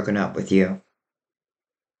could have broken up with you.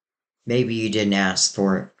 Maybe you didn't ask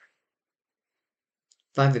for it.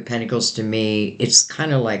 Five of Pentacles to me, it's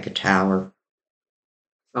kind of like a tower.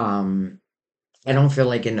 Um, I don't feel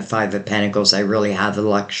like in the Five of Pentacles I really have the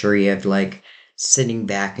luxury of like sitting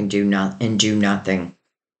back and do nothing.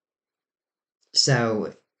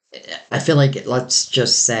 So I feel like let's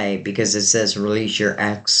just say, because it says release your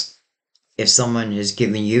ex, if someone has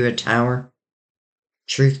given you a tower,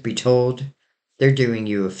 truth be told, they're doing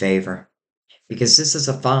you a favor. Because this is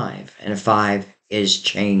a five, and a five is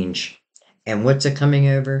change. And what's it coming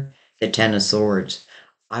over? The Ten of Swords.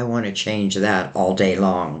 I want to change that all day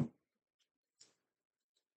long.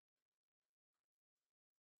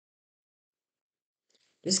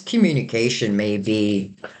 This communication may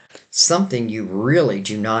be something you really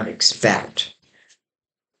do not expect.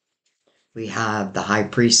 We have the High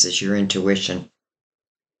Priestess, your intuition.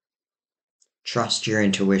 Trust your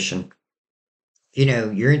intuition. You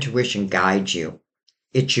know, your intuition guides you.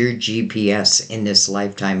 It's your GPS in this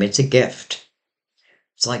lifetime. It's a gift.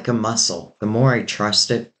 It's like a muscle. The more I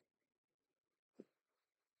trust it,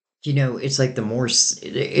 you know, it's like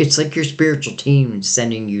it's like your spiritual team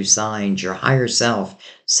sending you signs, your higher self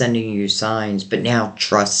sending you signs, but now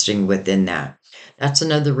trusting within that. That's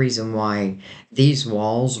another reason why these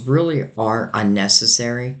walls really are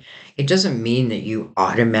unnecessary. It doesn't mean that you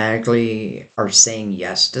automatically are saying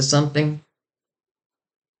yes to something,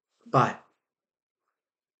 but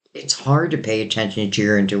it's hard to pay attention to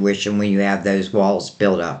your intuition when you have those walls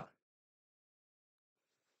built up.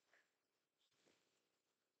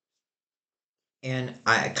 And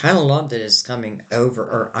I kind of love that it's coming over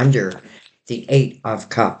or under the Eight of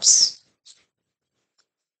Cups.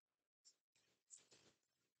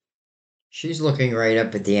 She's looking right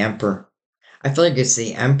up at the Emperor. I feel like it's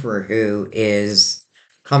the Emperor who is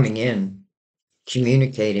coming in,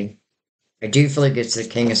 communicating. I do feel like it's the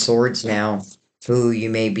King of Swords now, who you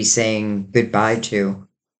may be saying goodbye to,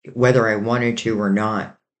 whether I wanted to or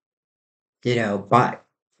not. You know, but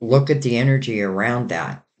look at the energy around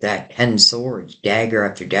that 10 swords, dagger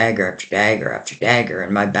after dagger after dagger after dagger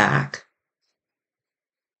in my back.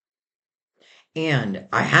 And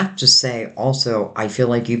I have to say also, I feel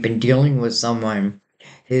like you've been dealing with someone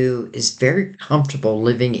who is very comfortable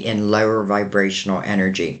living in lower vibrational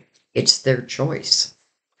energy. It's their choice,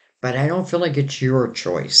 but I don't feel like it's your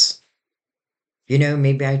choice. You know,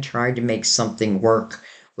 maybe I tried to make something work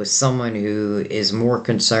with someone who is more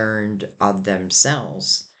concerned of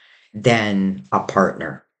themselves than a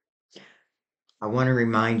partner. I want to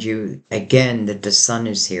remind you again that the sun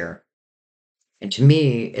is here. And to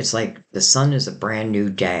me, it's like the sun is a brand new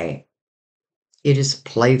day. It is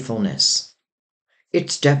playfulness.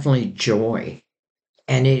 It's definitely joy.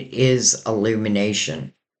 And it is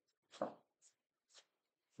illumination.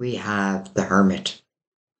 We have the Hermit.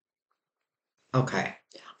 Okay.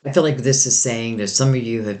 I feel like this is saying that some of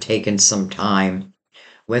you have taken some time,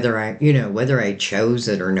 whether I chose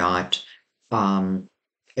it or not.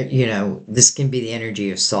 This can be the energy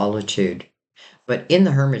of solitude. But in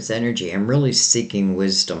the Hermit's energy, I'm really seeking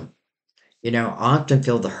wisdom. You know, I often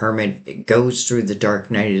feel the Hermit goes through the dark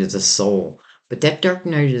night of the soul, but that dark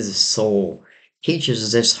night of the soul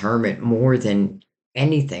teaches this Hermit more than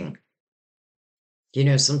anything. You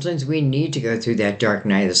know, sometimes we need to go through that dark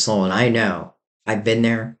night of the soul, and I know I've been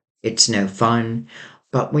there. It's no fun.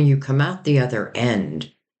 But when you come out the other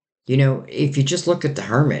end, you know, if you just look at the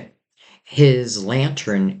Hermit, his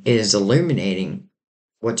lantern is illuminating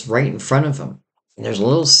what's right in front of him. And there's a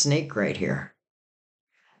little snake right here.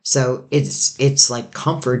 So it's like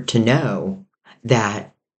comfort to know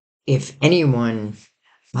that if anyone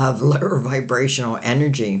of lower vibrational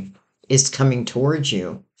energy is coming towards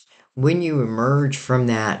you, when you emerge from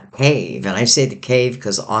that cave, and I say the cave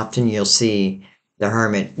because often you'll see the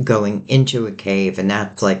hermit going into a cave, and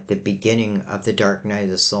that's like the beginning of the dark night of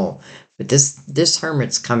the soul. But this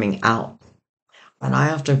hermit's coming out. And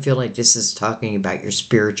I often feel like this is talking about your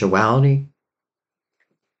spirituality,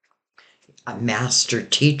 a master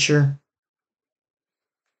teacher.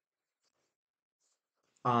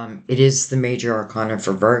 It is the major arcana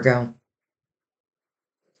for Virgo.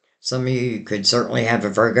 Some of you could certainly have a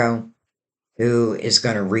Virgo who is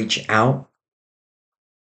going to reach out.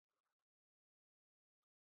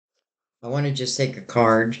 I want to just take a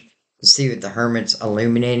card to see what the Hermit's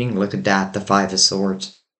illuminating. Look at that, the Five of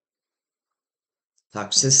Swords.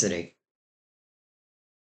 Toxicity.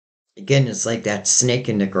 Again, it's like that snake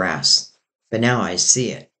in the grass. But now I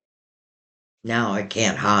see it. Now I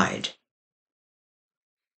can't hide.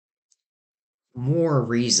 More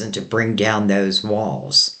reason to bring down those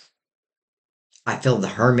walls. I feel the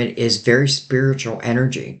Hermit is very spiritual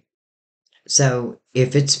energy. So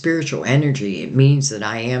if it's spiritual energy, it means that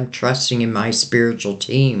I am trusting in my spiritual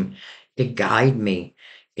team to guide me,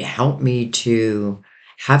 to help me to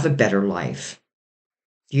have a better life.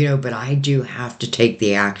 But I do have to take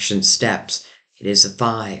the action steps. It is a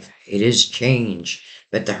five. It is change.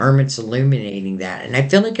 But the Hermit's illuminating that. And I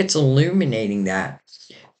feel like it's illuminating that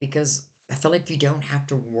because I feel like you don't have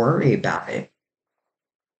to worry about it.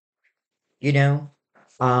 You know,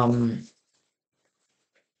 um,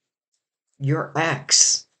 your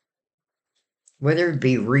ex, whether it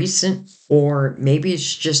be recent or maybe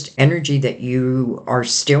it's just energy that you are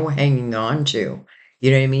still hanging on to. You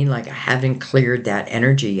know what I mean? Like I haven't cleared that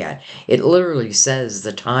energy yet. It literally says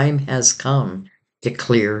the time has come to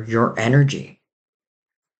clear your energy.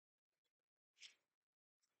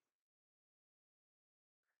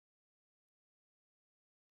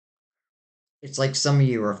 It's like some of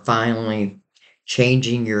you are finally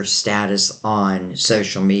changing your status on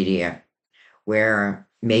social media, where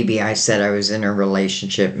maybe I said I was in a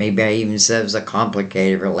relationship, maybe I even said it was a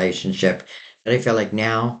complicated relationship, but I feel like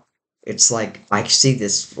now it's like I see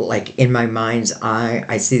this, like in my mind's eye,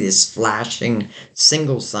 I see this flashing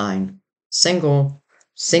single sign, single,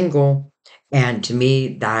 single. And to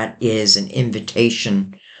me, that is an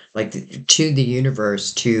invitation, like to the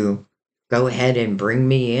universe to go ahead and bring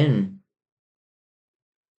me in.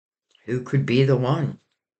 Who could be the one?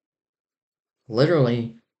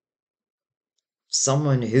 Literally,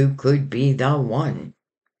 someone who could be the one.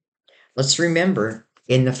 Let's remember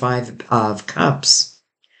in the Five of Cups,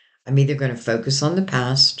 I'm either going to focus on the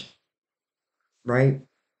past, right?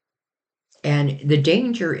 And the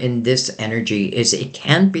danger in this energy is it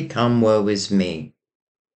can become woe is me.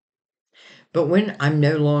 But when I'm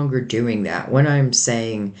no longer doing that, when I'm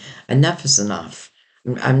saying enough is enough,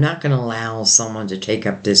 I'm not going to allow someone to take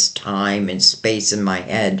up this time and space in my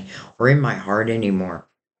head or in my heart anymore.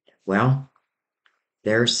 Well,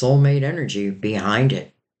 there's soulmate energy behind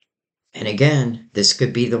it. And again, this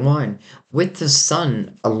could be the one with the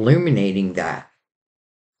sun illuminating that.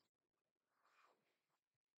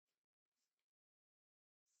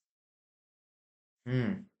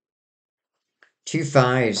 Hmm. Two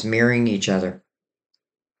fives mirroring each other.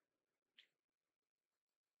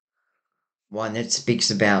 One that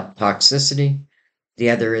speaks about toxicity, the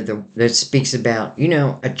other that speaks about,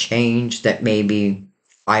 a change that maybe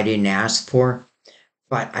I didn't ask for.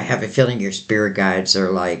 But I have a feeling your spirit guides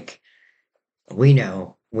are like, we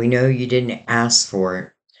know you didn't ask for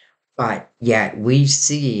it, but yet we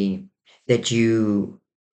see that you,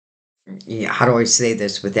 yeah, how do I say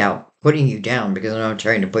this without putting you down? Because I'm not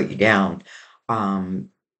trying to put you down. Um,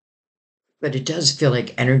 but it does feel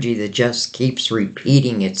like energy that just keeps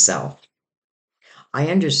repeating itself. I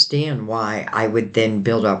understand why I would then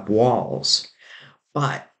build up walls,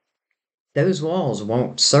 but those walls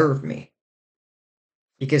won't serve me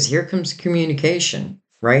because here comes communication,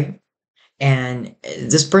 right? And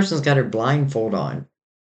this person's got her blindfold on,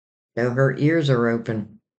 though her ears are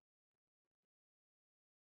open.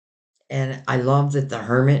 And I love that the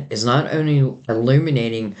hermit is not only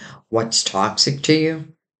illuminating what's toxic to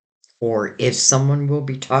you or if someone will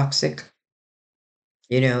be toxic,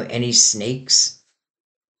 any snakes.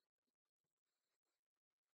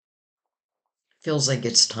 Feels like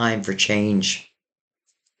it's time for change.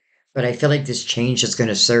 But I feel like this change is going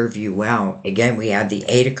to serve you well. Again, we have the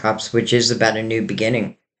Eight of Cups, which is about a new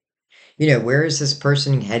beginning. Where is this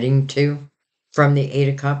person heading to from the Eight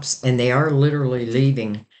of Cups? And they are literally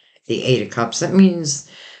leaving the Eight of Cups. That means,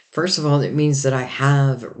 first of all, it means that I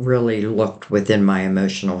have really looked within my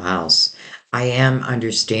emotional house. I am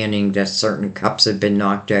understanding that certain cups have been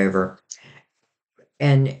knocked over.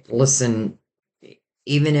 And listen,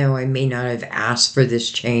 even though I may not have asked for this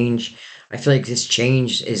change, I feel like this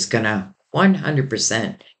change is going to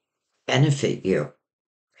 100% benefit you.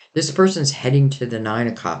 This person's heading to the Nine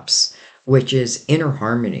of Cups, which is inner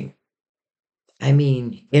harmony. I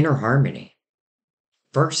mean, inner harmony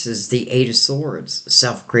versus the Eight of Swords,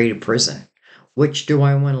 self created prison. Which do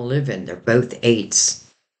I want to live in? They're both eights.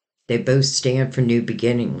 They both stand for new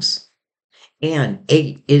beginnings. And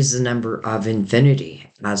eight is the number of infinity,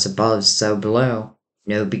 as above, so below.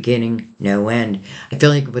 No beginning, no end. I feel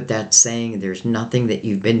like with that saying, there's nothing that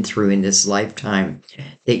you've been through in this lifetime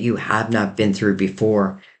that you have not been through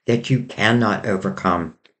before that you cannot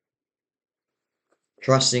overcome.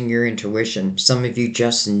 Trusting your intuition. Some of you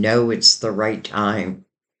just know it's the right time.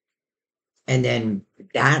 And then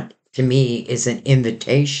that to me is an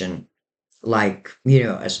invitation, like,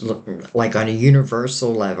 as like on a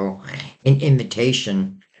universal level, an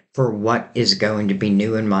invitation for what is going to be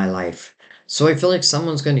new in my life. So I feel like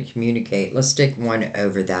someone's going to communicate. Let's take one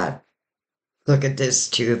over that. Look at this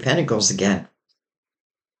Two of Pentacles again.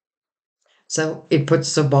 So it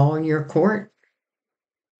puts the ball in your court.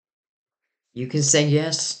 You can say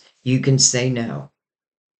yes, you can say no.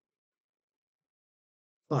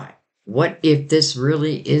 But what if this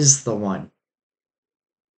really is the one?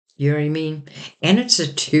 You know what I mean? And it's a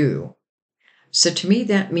two. So to me,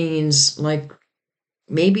 that means like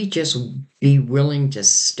maybe just be willing to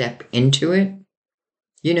step into it.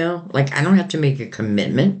 Like I don't have to make a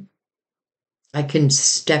commitment. I can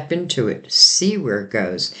step into it, see where it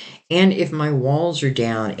goes. And if my walls are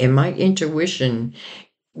down and my intuition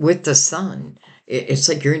with the sun, it's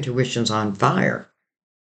like your intuition's on fire.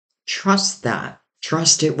 Trust that.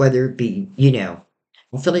 Trust it, whether it be,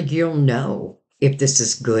 I feel like you'll know if this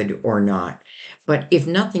is good or not. But if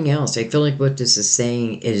nothing else, I feel like what this is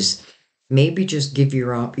saying is maybe just give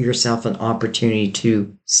yourself an opportunity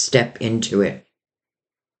to step into it.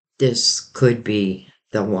 This could be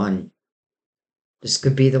the one. This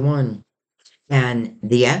could be the one. And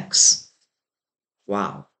the ex,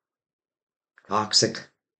 wow, toxic,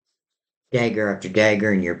 dagger after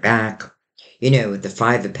dagger in your back. With the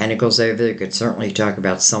Five of Pentacles over there, could certainly talk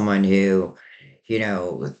about someone who, you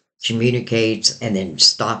know, communicates and then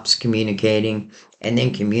stops communicating and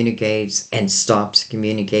then communicates and stops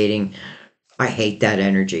communicating. I hate that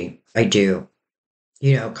energy. I do.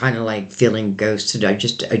 Kind of like feeling ghosted. I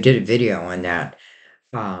did a video on that.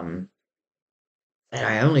 Um, and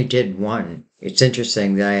I only did one. It's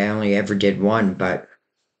interesting that I only ever did one, but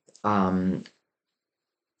um,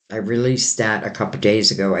 I released that a couple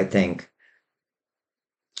days ago, I think.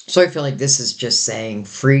 So I feel like this is just saying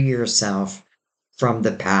free yourself from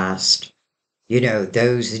the past.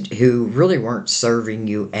 Those who really weren't serving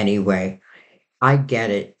you anyway. I get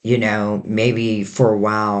it, maybe for a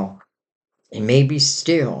while, and maybe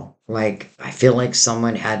still, like, I feel like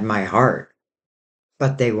someone had my heart,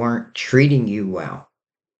 but they weren't treating you well.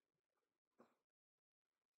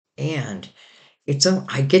 And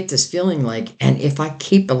I get this feeling like, and if I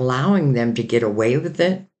keep allowing them to get away with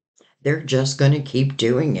it, they're just going to keep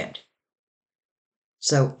doing it.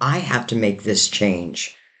 So I have to make this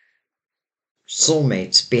change.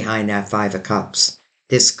 Soulmates behind that Five of Cups.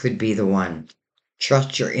 This could be the one.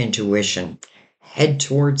 Trust your intuition. Head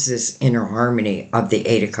towards this inner harmony of the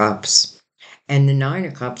Eight of Cups. And the Nine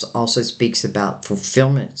of Cups also speaks about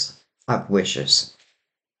fulfillment of wishes.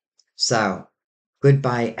 So,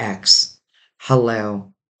 goodbye, ex.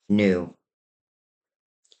 Hello, new.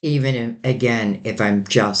 Even again, if I'm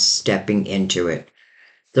just stepping into it,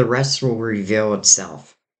 the rest will reveal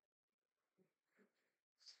itself.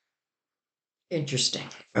 Interesting.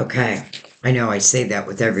 Okay. I know I say that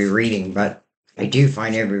with every reading, but I do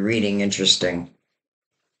find every reading interesting.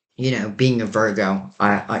 Being a Virgo,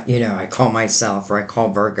 I call myself, or I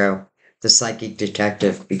call Virgo the psychic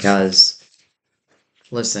detective because,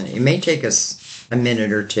 listen, it may take us a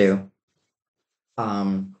minute or two.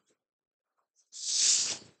 Um,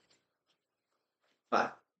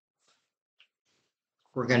 but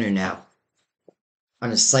we're going to know.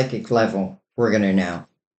 On a psychic level, we're going to know.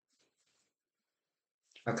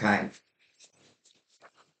 Okay.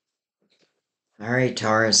 All right,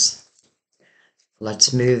 Taurus.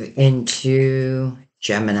 Let's move into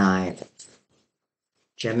Gemini.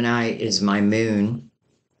 Gemini is my moon.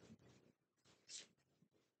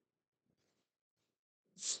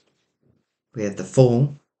 We have the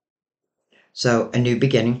Fool. So, a new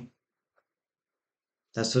beginning.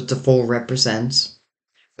 That's what the Fool represents.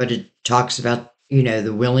 But it talks about,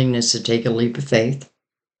 the willingness to take a leap of faith.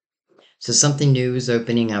 So, something new is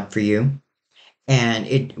opening up for you, and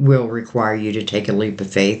it will require you to take a leap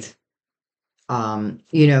of faith.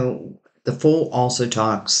 The Fool also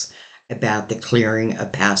talks about the clearing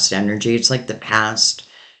of past energy. It's like the past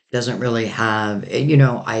doesn't really have,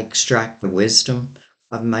 I extract the wisdom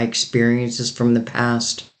of my experiences from the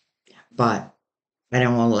past, but I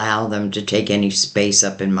don't allow them to take any space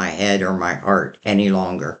up in my head or my heart any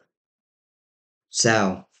longer.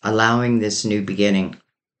 So, allowing this new beginning.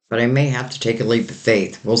 But I may have to take a leap of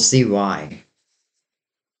faith. We'll see why.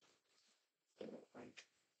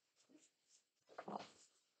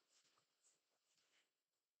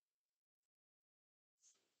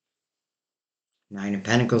 Nine of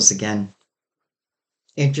Pentacles again.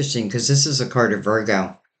 Interesting, because this is a card of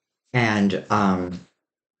Virgo. And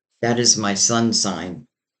that is my sun sign.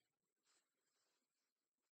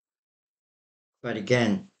 But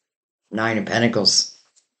again, Nine of Pentacles.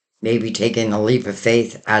 Maybe taking a leap of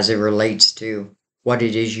faith as it relates to what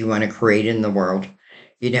it is you want to create in the world.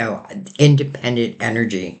 Independent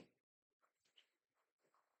energy.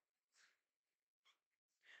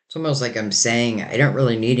 It's almost like I'm saying I don't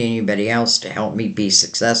really need anybody else to help me be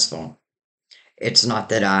successful. It's not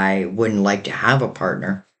that I wouldn't like to have a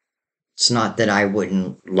partner. It's not that I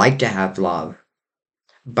wouldn't like to have love.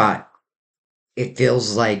 But it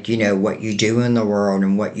feels like, what you do in the world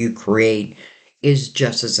and what you create is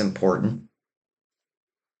just as important.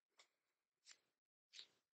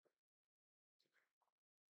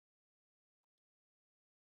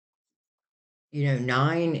 You know,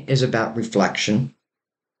 9 is about reflection,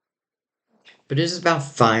 but it is about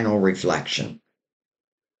final reflection.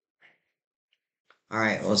 All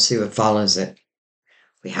right, let's see what follows it.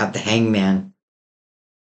 We have the Hangman.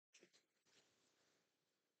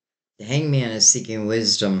 The Hangman is seeking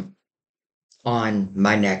wisdom on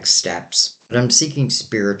my next steps, but I'm seeking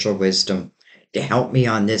spiritual wisdom to help me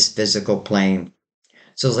on this physical plane.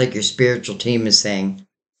 So it's like your spiritual team is saying,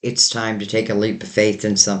 it's time to take a leap of faith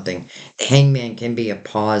in something. The Hangman can be a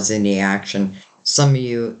pause in the action. Some of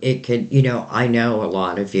you, it could, I know a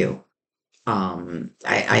lot of you.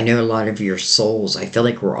 I know a lot of your souls. I feel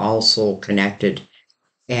like we're all soul connected.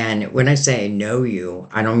 And when I say I know you,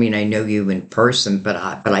 I don't mean I know you in person, but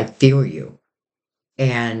I feel you.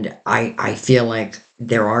 And I feel like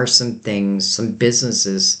there are some things, some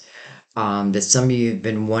businesses that some of you have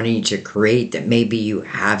been wanting to create that maybe you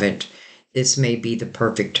haven't. This may be the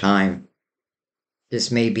perfect time.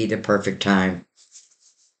 This may be the perfect time.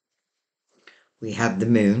 We have the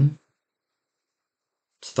moon.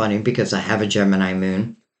 It's funny because I have a Gemini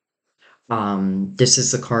moon. This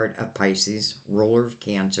is the card of Pisces, ruler of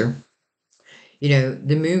Cancer. You know,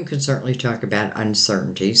 the moon can certainly talk about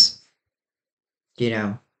uncertainties. You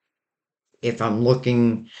know, if I'm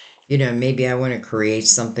looking, maybe I want to create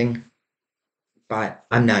something, but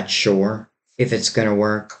I'm not sure if it's going to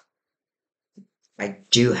work. I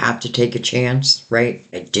do have to take a chance, right?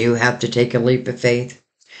 I do have to take a leap of faith,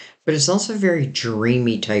 but it's also very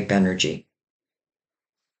dreamy type energy.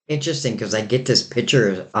 Interesting because I get this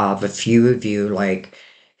picture of a few of you like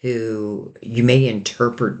who you may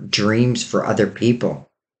interpret dreams for other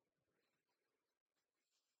people.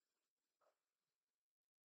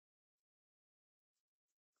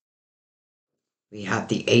 We have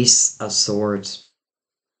the Ace of Swords.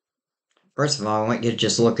 First of all, I want you to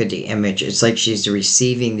just look at the image. It's like she's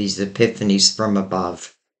receiving these epiphanies from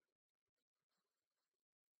above.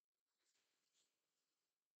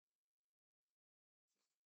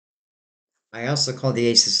 I also call the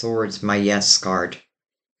Ace of Swords my yes card.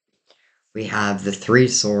 We have the Three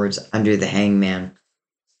Swords under the Hangman.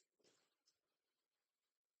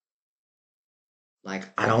 Like,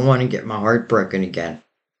 I don't want to get my heart broken again.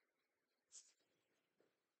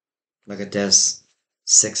 Look at this.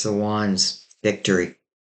 Six of Wands. Victory.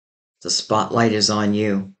 The spotlight is on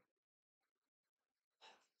you.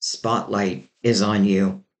 Spotlight is on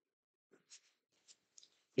you.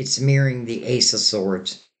 It's mirroring the Ace of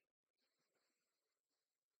Swords.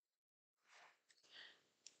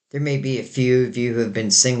 There may be a few of you who have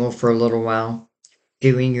been single for a little while,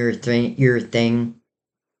 doing your thing.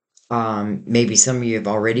 Maybe some of you have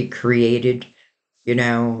already created,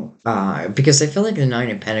 because I feel like the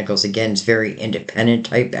Nine of Pentacles, again, is very independent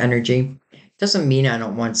type energy. Doesn't mean I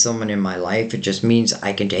don't want someone in my life. It just means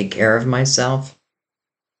I can take care of myself.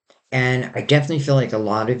 And I definitely feel like a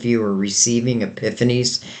lot of you are receiving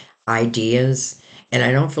epiphanies, ideas, and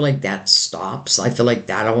I don't feel like that stops. I feel like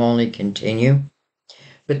that'll only continue.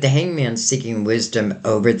 But the Hangman's seeking wisdom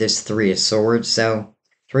over this Three of Swords. So,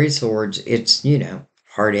 Three of Swords, it's,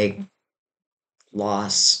 heartache,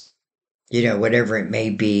 loss, whatever it may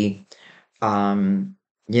be.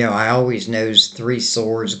 I always knows Three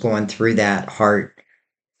Swords going through that heart.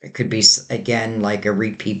 It could be, again, like a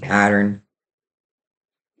repeat pattern.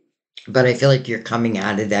 But I feel like you're coming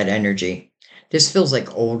out of that energy. This feels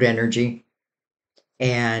like old energy.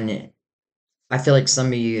 And I feel like some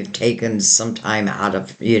of you have taken some time out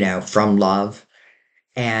of, from love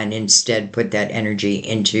and instead put that energy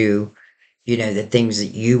into, the things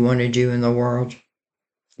that you want to do in the world,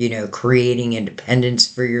 creating independence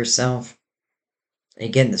for yourself.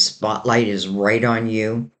 Again, the spotlight is right on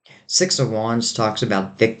you. Six of Wands talks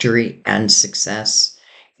about victory and success,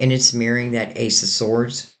 and it's mirroring that Ace of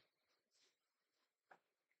Swords.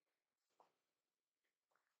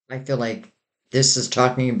 I feel like this is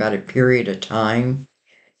talking about a period of time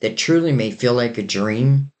that truly may feel like a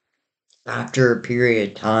dream after a period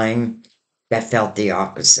of time that felt the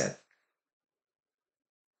opposite.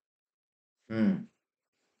 Hmm.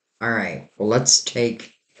 All right. Well, let's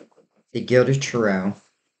take the Gilded Tarot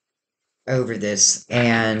over this,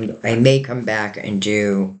 and I may come back and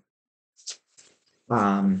do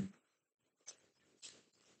um,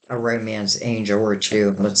 a romance angel or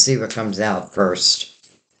two. Let's see what comes out first.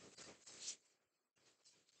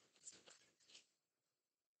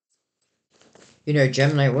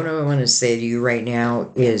 Gemini, what I want to say to you right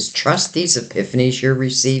now is trust these epiphanies you're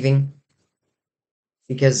receiving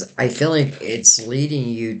because I feel like it's leading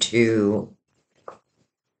you to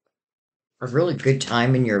a really good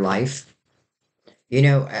time in your life. You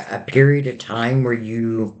know, a period of time where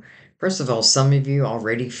you, first of all, some of you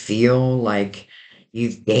already feel like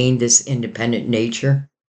you've gained this independent nature,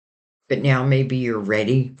 but now maybe you're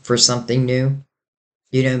ready for something new.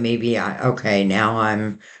 You know, maybe okay, now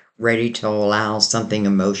I'm ready to allow something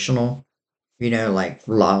emotional, like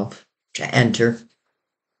love to enter.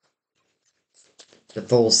 The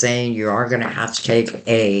full saying you are going to have to take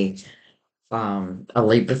a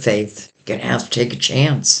leap of faith. You're going to have to take a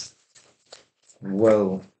chance.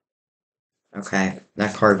 Whoa. Okay,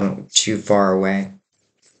 that card went too far away.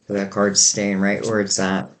 So that card's staying right where it's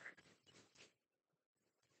at.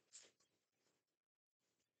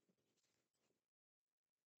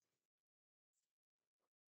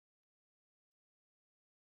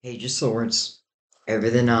 Page of Swords. Over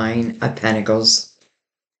the Nine of Pentacles.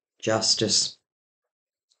 Justice.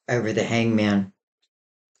 Over the Hangman.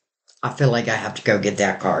 I feel like I have to go get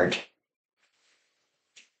that card.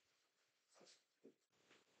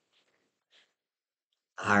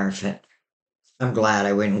 Hierophant. I'm glad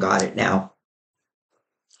I went and got it now.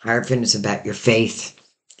 Hierophant is about your faith,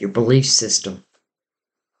 your belief system.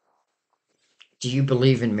 Do you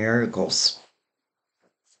believe in miracles?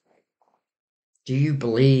 Do you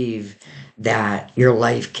believe that your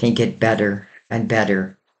life can get better and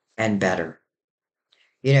better and better?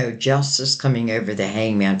 You know, justice coming over the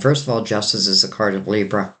hangman. First of all, justice is a card of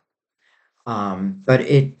Libra. But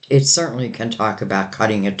it certainly can talk about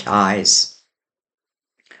cutting of ties.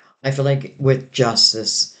 I feel like with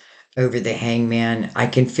justice over the hangman, I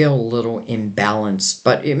can feel a little imbalanced,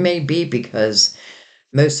 but it may be because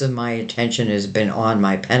most of my attention has been on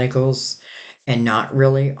my pentacles and not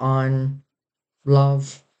really on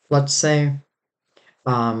love, let's say.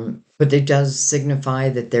 But it does signify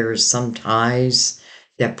that there are some ties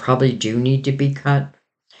that probably do need to be cut.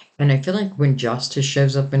 And I feel like when justice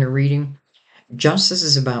shows up in a reading, justice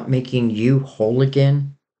is about making you whole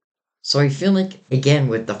again. So I feel like, again,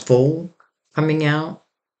 with the Fool coming out,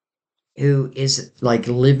 who is like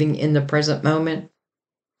living in the present moment,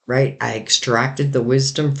 right? I extracted the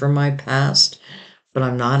wisdom from my past, but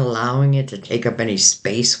I'm not allowing it to take up any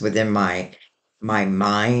space within my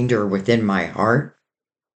mind or within my heart.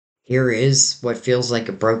 Here is what feels like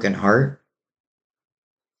a broken heart.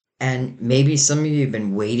 And maybe some of you have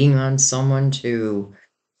been waiting on someone to,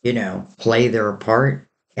 play their part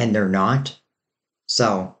and they're not.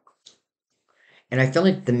 So, and I feel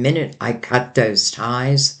like the minute I cut those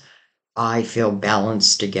ties, I feel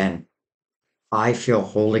balanced again. I feel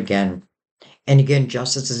whole again. And again,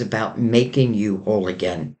 justice is about making you whole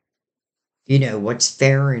again. You know, what's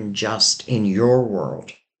fair and just in your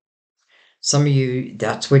world. Some of you,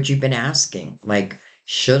 that's what you've been asking. Like,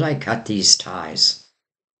 should I cut these ties?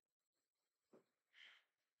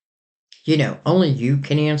 You know, only you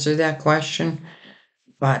can answer that question.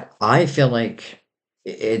 But I feel like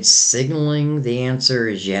it's signaling the answer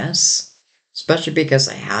is yes, especially because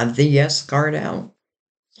I have the yes card out.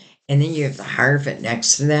 And then you have the Hierophant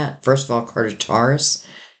next to that. First of all, card of Taurus.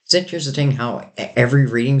 It's interesting how every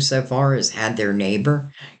reading so far has had their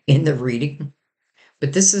neighbor in the reading.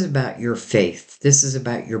 But this is about your faith. This is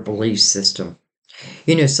about your belief system.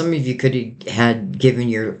 You know, some of you could have had given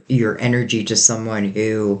your energy to someone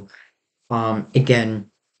who, again,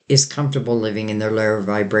 is comfortable living in their lower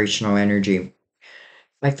vibrational energy.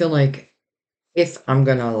 I feel like if I'm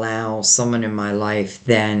going to allow someone in my life,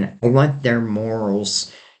 then I want their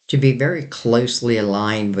morals to be very closely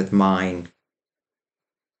aligned with mine.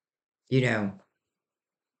 You know,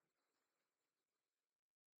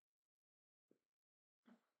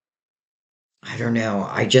 I don't know.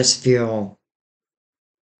 I just feel,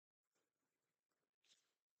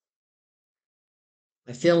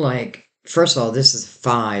 I feel like, first of all, this is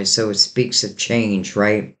five, so it speaks of change,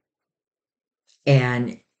 right?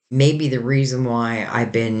 And maybe the reason why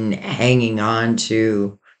I've been hanging on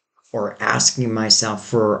to or asking myself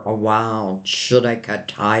for a while, should I cut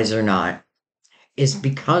ties or not, is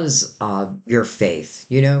because of your faith.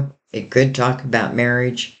 You know, it could talk about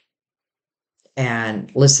marriage.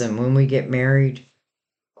 And listen, when we get married,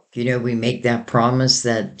 we make that promise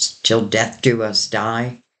that till death do us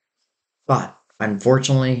die. But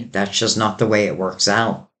unfortunately, that's just not the way it works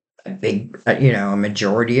out. A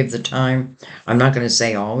majority of the time. I'm not going to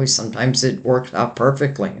say always, sometimes it works out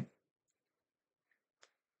perfectly.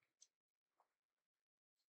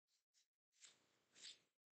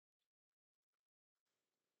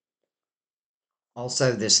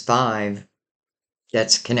 Also, this five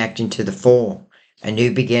that's connecting to the Fool, a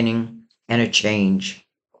new beginning and a change.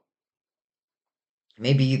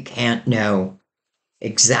 Maybe you can't know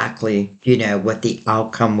exactly, what the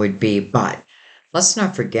outcome would be, but let's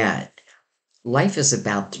not forget, Life is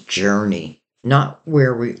about the journey, not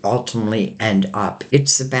where we ultimately end up.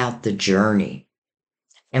 It's about the journey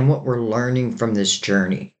and what we're learning from this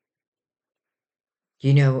journey,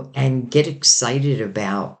 and get excited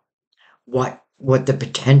about what the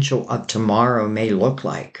potential of tomorrow may look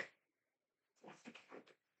like.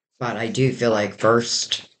 But I do feel like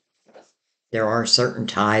first there are certain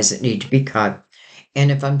ties that need to be cut.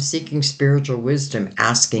 And if I'm seeking spiritual wisdom,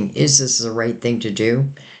 asking, is this the right thing to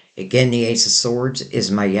do? Again, the Ace of Swords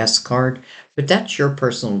is my yes card, but that's your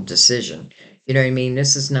personal decision. You know what I mean?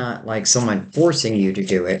 This is not like someone forcing you to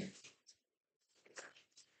do it.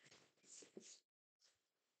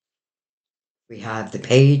 We have the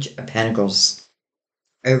Page of Pentacles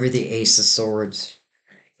over the Ace of Swords.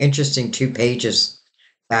 Interesting, two pages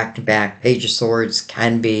back to back. Page of Swords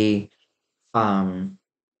um,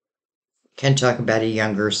 can talk about a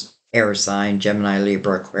younger air sign, Gemini,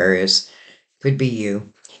 Libra, Aquarius. Could be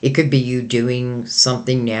you. It could be you doing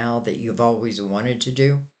something now that you've always wanted to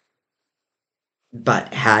do,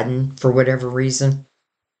 but hadn't for whatever reason.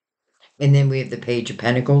 And then we have the Page of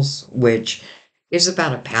Pentacles, which is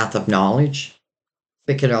about a path of knowledge.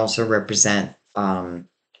 It could also represent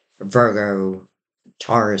Virgo,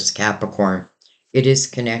 Taurus, Capricorn. It is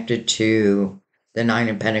connected to the Nine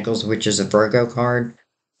of Pentacles, which is a Virgo card.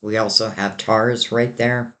 We also have Taurus right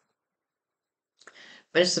there.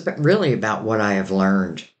 But it's really about what I have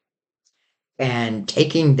learned and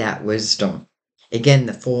taking that wisdom. Again,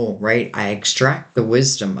 the Fool, right? I extract the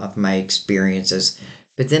wisdom of my experiences,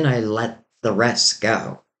 but then I let the rest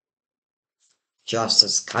go.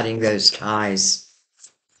 Justice, cutting those ties,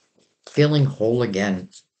 feeling whole again.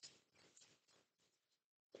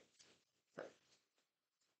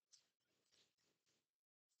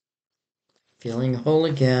 Feeling whole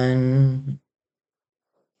again.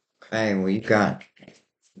 Okay, well, you got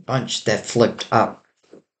a bunch that flipped up.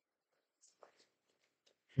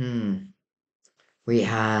 We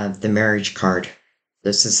have the marriage card.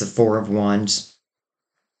 This is the Four of Wands.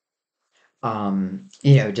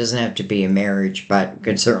 It doesn't have to be a marriage, but we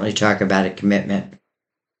can certainly talk about a commitment.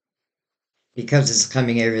 Because it's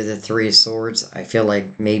coming over the Three of Swords, I feel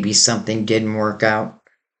like maybe something didn't work out.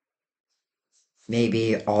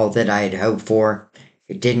 Maybe all that I had hoped for,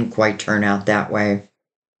 it didn't quite turn out that way.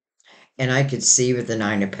 And I could see with the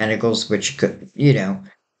Nine of Pentacles, which could,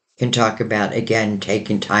 can talk about, again,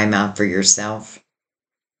 taking time out for yourself,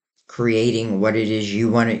 creating what it is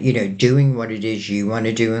you want to, doing what it is you want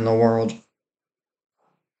to do in the world.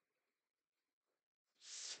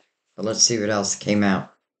 But let's see what else came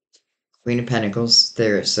out. Queen of Pentacles.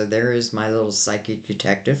 So there is my little psychic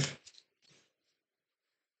detective.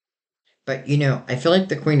 But I feel like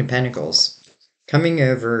the Queen of Pentacles coming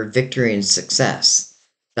over victory and success.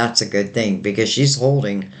 That's a good thing because she's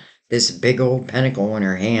holding this big old pentacle in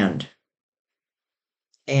her hand.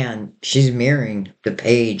 And she's mirroring the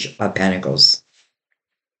Page of Pentacles.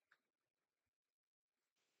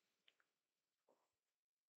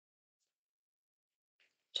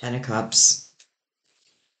 Ten of Cups.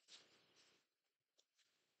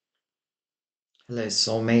 Hello,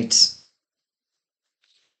 soulmates.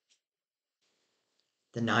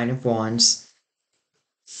 The Nine of Wands.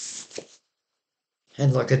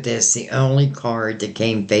 And look at this. The only card that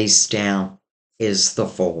came face down is the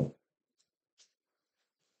Fool.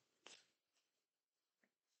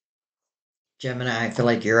 Gemini, I feel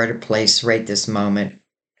like you're at a place right this moment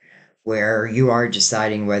where you are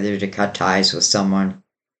deciding whether to cut ties with someone.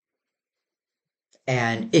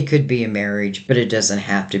 And it could be a marriage, but it doesn't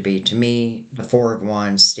have to be. To me, the Four of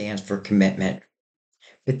Wands stands for commitment.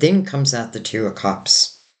 But then comes out the Two of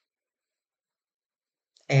Cups.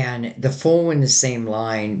 And the Fool in the same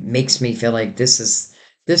line makes me feel like this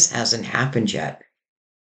hasn't happened yet.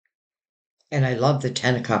 And I love the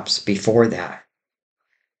Ten of Cups before that.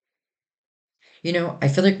 I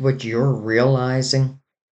feel like what you're realizing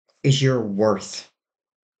is your worth.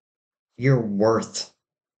 Your worth.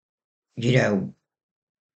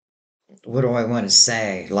 What do I want to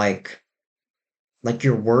say? Like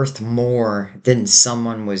you're worth more than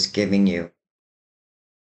someone was giving you.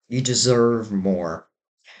 You deserve more.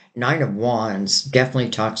 Nine of Wands definitely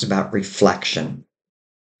talks about reflection.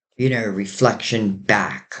 Reflection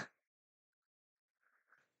back.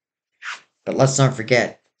 But let's not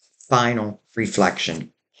forget final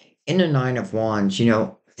reflection. In the Nine of Wands,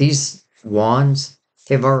 these wands,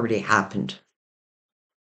 they've already happened.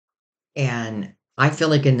 And I feel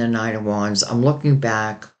like in the Nine of Wands, I'm looking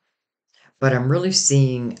back, but I'm really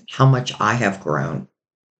seeing how much I have grown.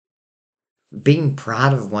 Being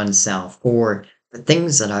proud of oneself for the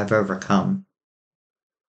things that I've overcome.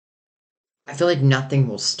 I feel like nothing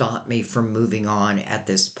will stop me from moving on at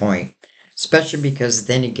this point. especially because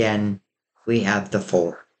then again, we have the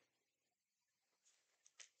Fool.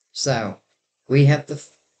 So we have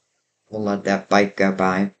we'll let that bite go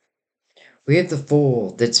by. We have the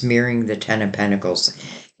Fool that's mirroring the Ten of Pentacles.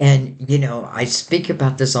 And, I speak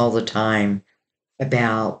about this all the time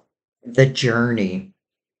about the journey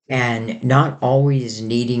and not always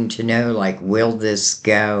needing to know, like, will this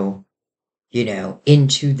go,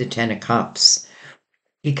 into the Ten of Cups?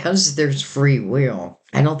 Because there's free will,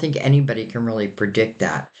 I don't think anybody can really predict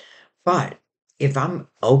that. But if I'm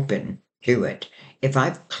open to it, if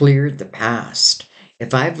I've cleared the past,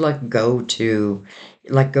 if I've let go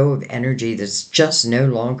of energy that's just no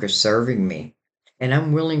longer serving me, and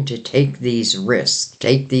I'm willing to take these risks,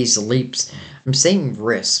 take these leaps. I'm saying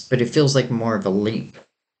risks, but it feels like more of a leap.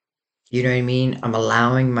 You know what I mean? I'm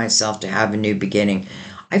allowing myself to have a new beginning.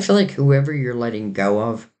 I feel like whoever you're letting go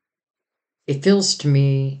of, it feels to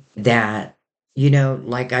me that,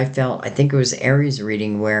 like I think it was Aries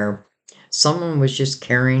reading where someone was just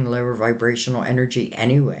carrying lower vibrational energy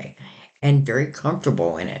anyway and very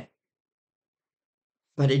comfortable in it,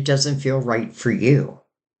 but it doesn't feel right for you.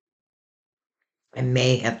 I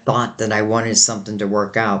may have thought that I wanted something to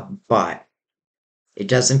work out, but it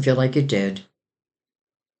doesn't feel like it did.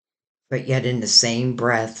 But yet, in the same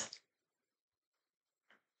breath,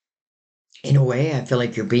 in a way, I feel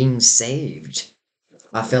like you're being saved.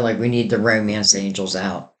 I feel like we need the romance angels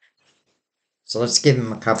out. So let's give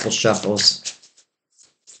them a couple shuffles.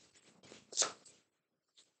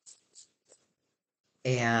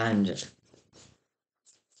 And,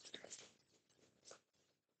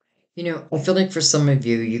 I feel like for some of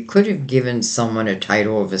you, you could have given someone a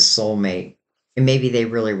title of a soulmate, and maybe they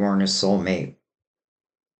really weren't a soulmate.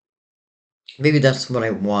 Maybe that's what I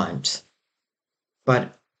want.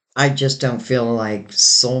 But I just don't feel like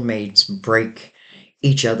soulmates break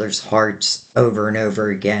each other's hearts over and over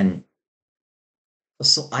again.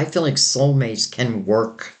 So I feel like soulmates can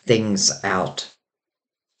work things out.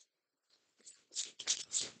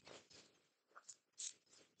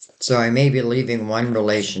 So I may be leaving one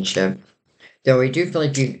relationship, though I do feel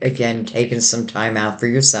like you, again, taken some time out for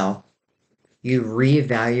yourself. You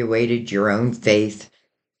reevaluated your own faith.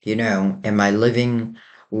 Am I living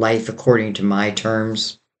life according to my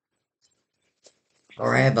terms?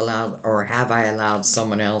 Or have I allowed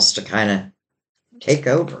someone else to kind of take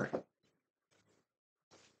over?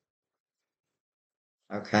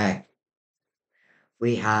 Okay.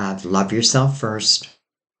 We have love yourself first.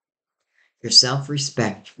 Your self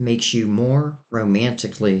respect makes you more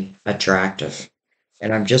romantically attractive.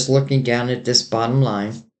 And I'm just looking down at this bottom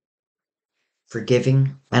line,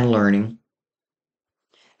 forgiving and learning.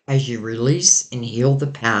 As you release and heal the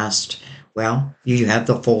past, well, you have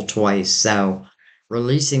the Fool twice. So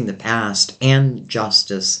releasing the past and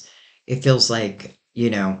justice, it feels like,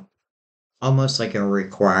 almost like a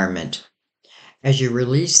requirement. As you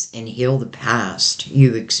release and heal the past,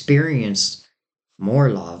 you experience more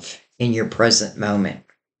love in your present moment.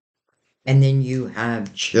 And then you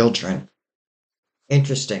have children.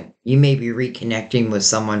 Interesting. You may be reconnecting with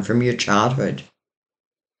someone from your childhood.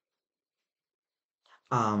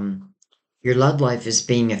 Um, your love life is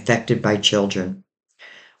being affected by children.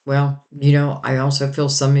 Well, I also feel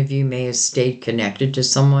some of you may have stayed connected to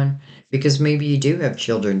someone because maybe you do have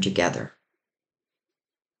children together.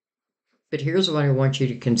 But here's what I want you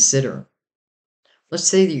to consider. Let's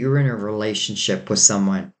say that you're in a relationship with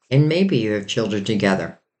someone and maybe you have children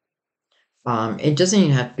together. It doesn't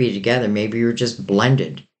even have to be together. Maybe you're just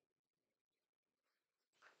blended.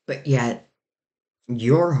 But yet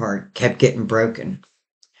your heart kept getting broken,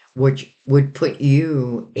 which would put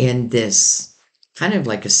you in this kind of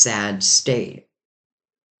like a sad state.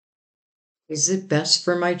 Is it best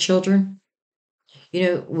for my children?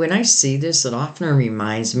 When I see this, it often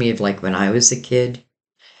reminds me of like when I was a kid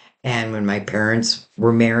and when my parents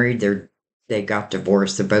were married, they got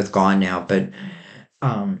divorced. They're both gone now, but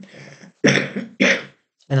um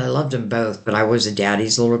and I loved them both, but I was a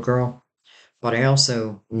daddy's little girl. But I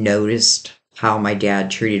also noticed how my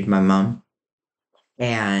dad treated my mom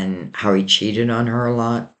and how he cheated on her a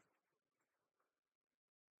lot.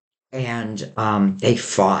 And they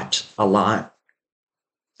fought a lot.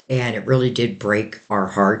 And it really did break our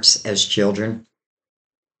hearts as children.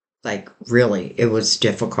 Like, really, it was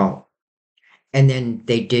difficult. And then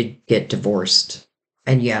they did get divorced.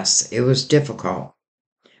 And yes, it was difficult.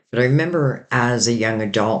 But I remember as a young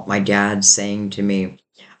adult, my dad saying to me,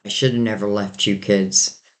 I should have never left you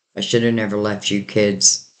kids. I should have never left you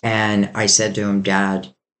kids. And I said to him,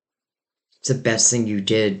 Dad, it's the best thing you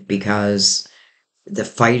did because the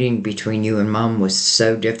fighting between you and mom was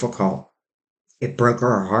so difficult. It broke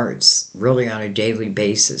our hearts really on a daily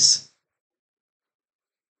basis.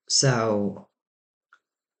 So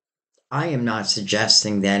I am not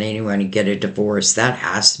suggesting that anyone get a divorce. That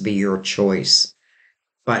has to be your choice.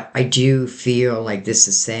 But I do feel like this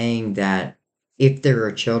is saying that if there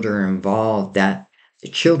are children involved, that the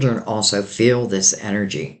children also feel this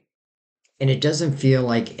energy. And it doesn't feel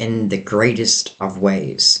like in the greatest of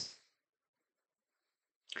ways.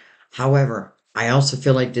 However, I also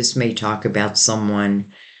feel like this may talk about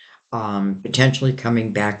someone potentially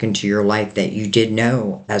coming back into your life that you did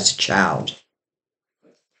know as a child.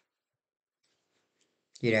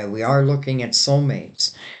 You know, we are looking at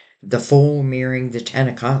soulmates, the Fool mirroring the Ten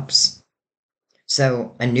of Cups.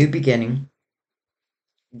 So, a new beginning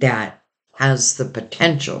that has the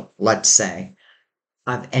potential, let's say,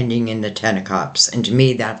 of ending in the Ten of Cups. And to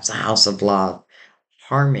me, that's a house of love.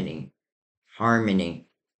 Harmony. Harmony.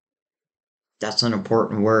 That's an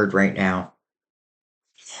important word right now.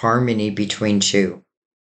 Harmony between two.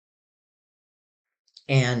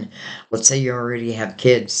 And let's say you already have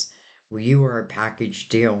kids. Well, you are a package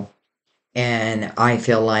deal. And I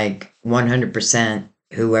feel like 100%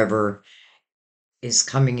 whoever is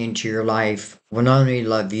coming into your life will not only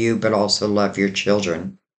love you, but also love your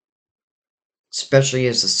children, especially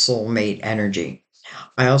as a soulmate energy.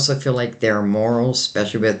 I also feel like there are morals,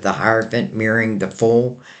 especially with the Hierophant mirroring the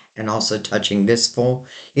Fool and also touching this Fool.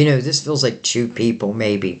 You know, this feels like two people,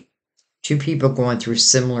 maybe. Two people going through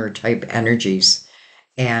similar type energies.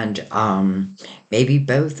 And maybe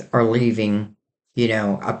both are leaving, you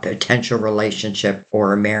know, a potential relationship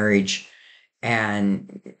or a marriage,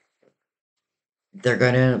 and they're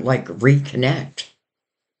going to like reconnect.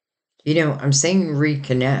 You know, I'm saying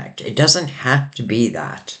reconnect. It doesn't have to be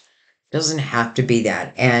that. It doesn't have to be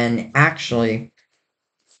that. And actually,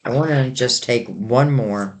 I want to just take one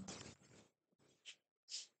more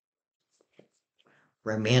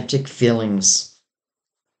romantic feelings.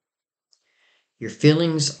 Your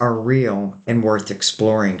feelings are real and worth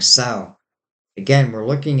exploring. So, again, we're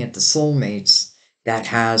looking at the soulmates that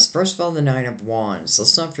has, first of all, the Nine of Wands.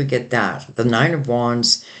 Let's not forget that. The Nine of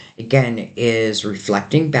Wands, again, is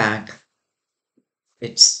reflecting back.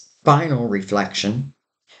 It's final reflection,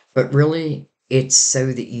 but really it's so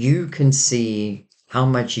that you can see how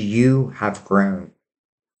much you have grown,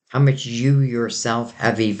 how much you yourself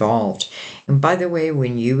have evolved. And by the way,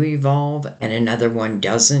 when you evolve and another one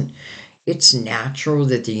doesn't, it's natural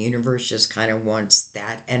that the universe just kind of wants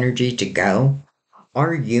that energy to go.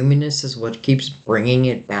 Our humanness is what keeps bringing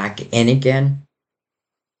it back in again.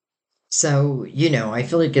 So, you know, I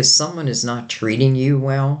feel like if someone is not treating you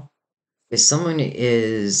well, if someone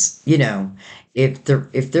is, you know, if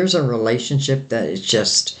there's a relationship that is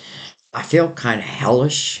just, I feel kind of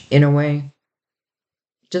hellish in a way,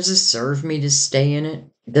 does it serve me to stay in it?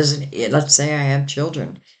 Doesn't it, let's say I have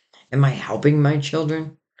children. Am I helping my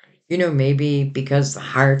children? You know, maybe because the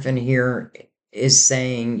Hierophant here is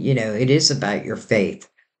saying, you know, it is about your faith.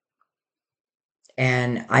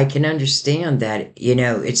 And I can understand that, you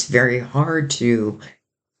know, it's very hard to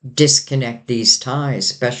disconnect these ties,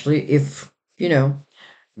 especially if, you know,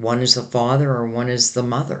 one is the father or one is the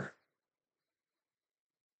mother.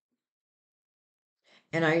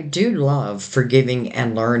 And I do love forgiving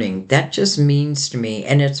and learning. That just means to me,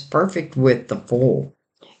 and it's perfect with the Fool.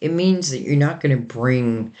 It means that you're not going to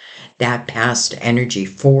bring that past energy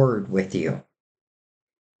forward with you.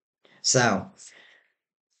 So,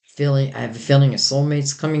 I have a feeling a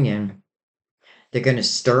soulmate's coming in. They're going to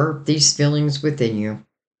stir up these feelings within you.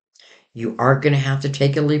 You are going to have to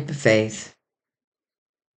take a leap of faith.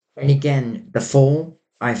 And again, the Fool,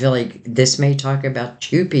 I feel like this may talk about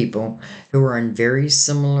two people who are in very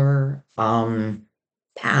similar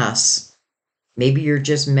paths. Maybe you're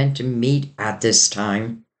just meant to meet at this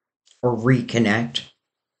time or reconnect.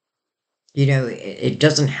 You know, it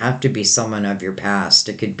doesn't have to be someone of your past.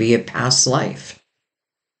 It could be a past life.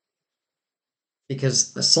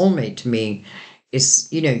 Because a soulmate to me is,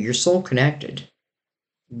 you know, you're soul connected.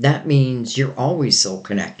 That means you're always soul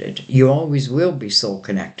connected. You always will be soul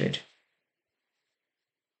connected.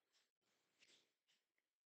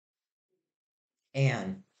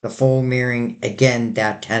 And the Fool mirroring again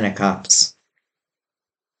that Ten of Cups.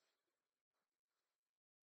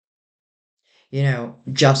 You know,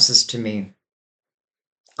 justice to me.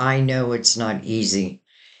 I know it's not easy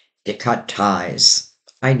to cut ties.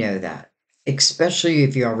 I know that. Especially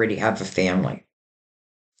if you already have a family.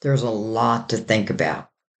 There's a lot to think about.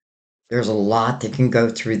 There's a lot that can go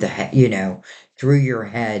through the head, you know, through your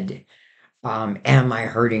head. Am I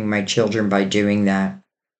hurting my children by doing that?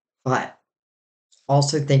 But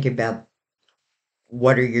also think about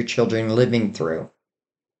what are your children living through?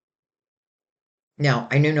 Now,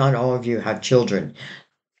 I know not all of you have children.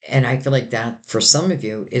 And I feel like that for some of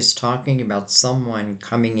you is talking about someone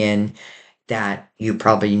coming in that you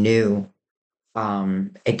probably knew,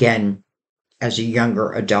 again, as a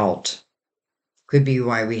younger adult. Could be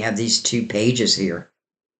why we have these two pages here.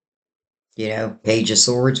 You know, Page of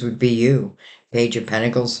Swords would be you. Page of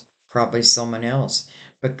Pentacles, probably someone else.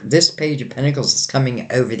 But this Page of Pentacles is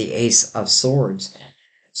coming over the Ace of Swords.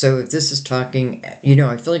 So if this is talking,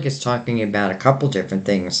 I feel like it's talking about a couple different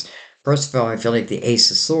things. First of all, I feel like the Ace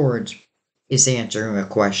of Swords is answering a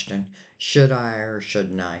question. Should I or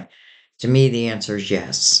shouldn't I? To me, the answer is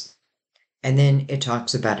yes. And then it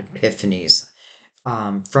talks about epiphanies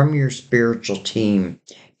from your spiritual team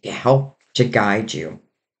to help to guide you.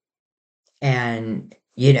 And,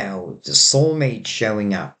 the soulmate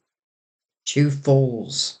showing up, two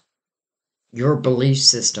fools, your belief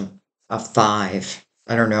system, a five.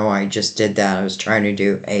 I don't know why I just did that. I was trying to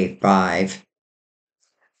do a five.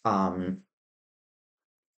 Um,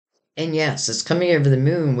 and yes, it's coming over the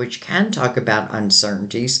moon, which can talk about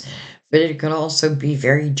uncertainties, but it could also be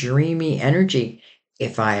very dreamy energy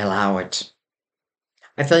if I allow it.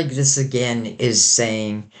 I feel like this again is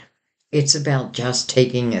saying it's about just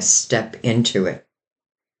taking a step into it.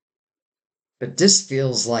 But this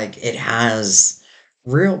feels like it has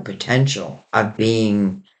real potential of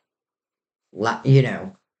being,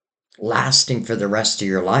 lasting for the rest of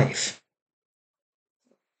your life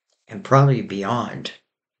and probably beyond.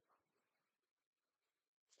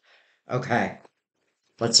 Okay,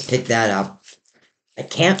 let's pick that up.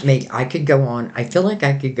 I could go on. I feel like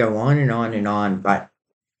I could go on and on and on, but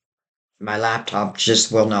my laptop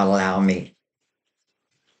just will not allow me.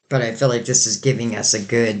 But I feel like this is giving us a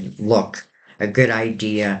good look, a good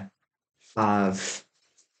idea of,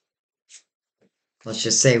 let's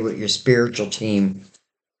just say, what your spiritual team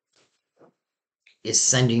is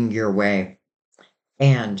sending your way.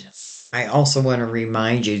 And I also want to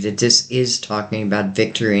remind you that this is talking about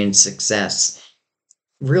victory and success,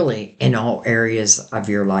 really, in all areas of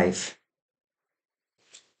your life.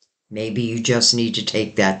 Maybe you just need to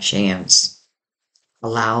take that chance.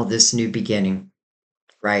 Allow this new beginning,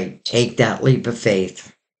 right? Take that leap of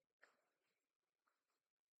faith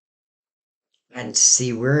and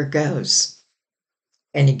see where it goes.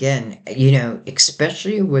 And again,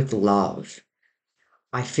 especially with love,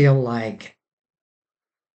 I feel like,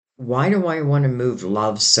 why do I want to move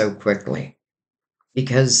love so quickly?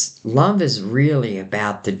 Because love is really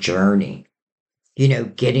about the journey,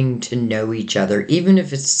 getting to know each other, even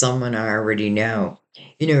if it's someone I already know.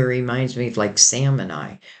 It reminds me of like Sam and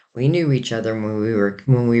I. We knew each other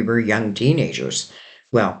when we were young teenagers.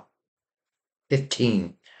 Well,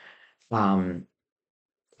 15. Um,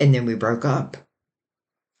 and then we broke up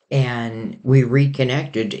and we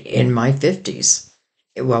reconnected in my 50s.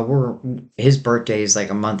 Well, his birthday is like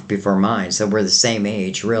a month before mine, so we're the same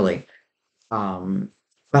age, really. Um,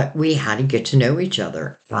 but we had to get to know each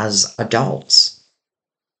other as adults.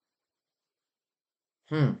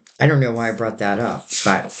 I don't know why I brought that up,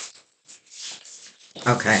 but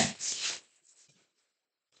okay.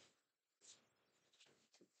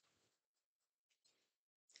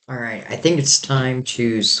 All right. I think it's time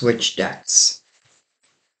to switch decks.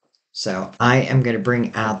 So I am going to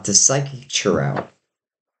bring out the Psychic Tarot,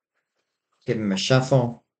 give him a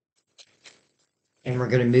shuffle, and we're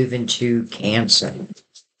going to move into Cancer.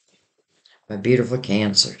 My beautiful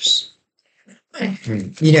Cancers.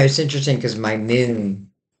 It's interesting because my moon,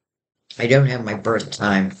 I don't have my birth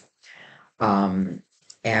time. Um,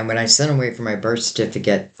 and when I sent away for my birth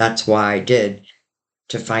certificate, that's why I did,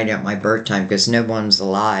 to find out my birth time, because no one's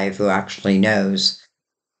alive who actually knows.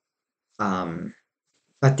 Um,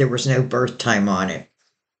 but there was no birth time on it.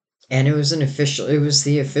 And it was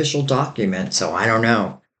the official document, so I don't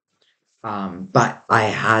know. But I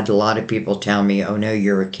had a lot of people tell me, oh no,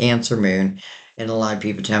 you're a Cancer moon, and a lot of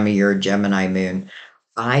people tell me you're a Gemini moon.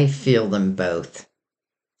 I feel them both.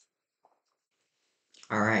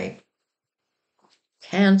 All right.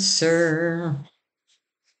 Cancer.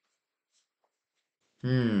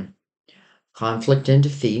 Conflict and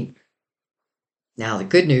defeat. Now the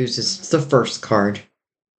good news is it's the first card.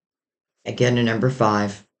 Again, a number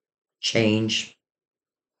 5. Change.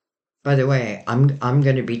 By the way, I'm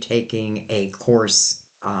going to be taking a course.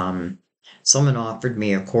 Someone offered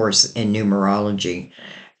me a course in numerology,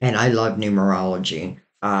 and I love numerology.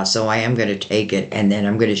 So I am going to take it, and then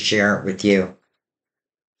I'm going to share it with you.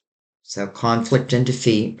 So conflict and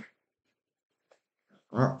defeat.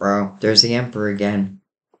 Uh-oh, there's the Emperor again.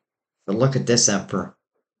 But look at this Emperor.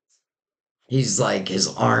 He's like,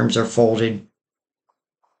 his arms are folded.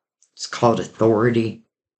 It's called authority.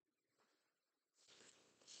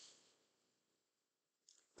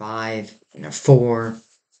 5 and a 4.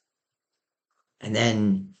 And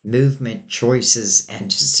then movement, choices, and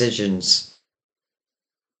decisions.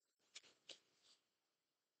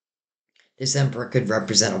 This Emperor could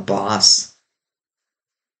represent a boss,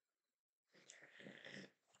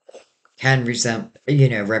 can represent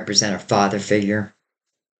a father figure.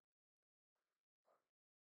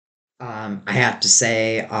 I have to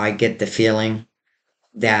say, I get the feeling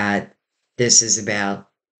that this is about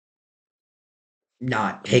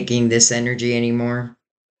not taking this energy anymore,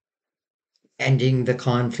 ending the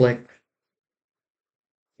conflict.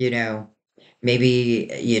 You know,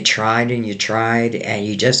 maybe you tried and you tried and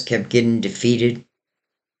you just kept getting defeated.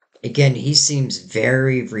 Again, he seems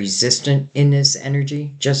very resistant in this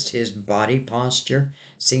energy. Just his body posture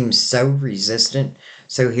seems so resistant.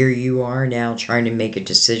 So here you are now trying to make a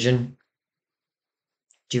decision.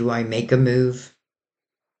 Do I make a move?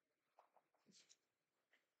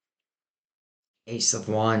 Ace of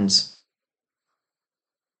Wands.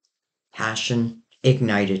 Passion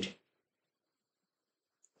ignited.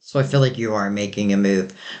 So I feel like you are making a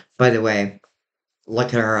move. By the way,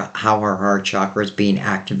 look at how her heart chakra is being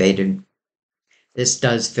activated. This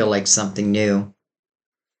does feel like something new.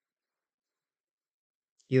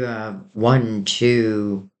 You have 1,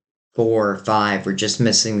 2, 4, 5. We're just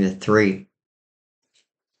missing the 3.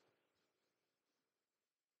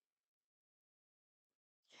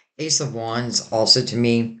 Ace of Wands also to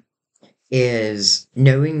me is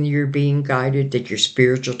knowing you're being guided, that your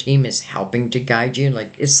spiritual team is helping to guide you.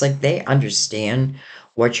 Like it's like they understand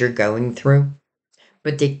what you're going through,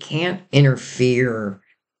 but they can't interfere.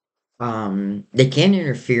 They can't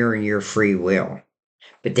interfere in your free will,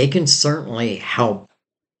 but they can certainly help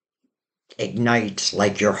ignite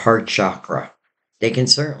like your heart chakra. They can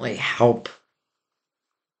certainly help,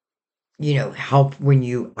 help when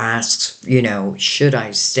you ask, should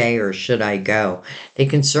I stay or should I go? They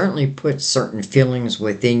can certainly put certain feelings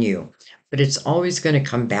within you, but it's always going to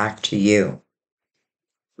come back to you.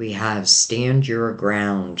 We have stand your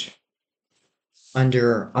ground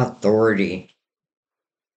under authority.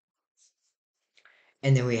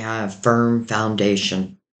 And then we have firm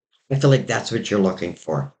foundation. I feel like that's what you're looking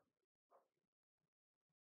for.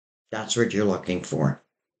 That's what you're looking for.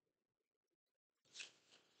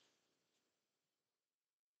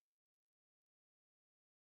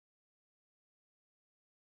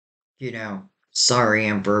 Sorry,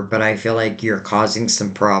 Emperor, but I feel like you're causing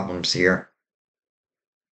some problems here.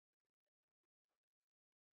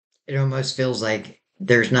 It almost feels like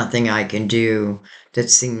there's nothing I can do that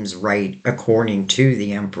seems right according to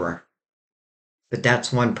the Emperor. But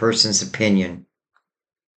that's one person's opinion.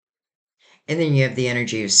 And then you have the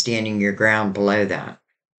energy of standing your ground below that.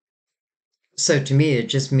 So to me, it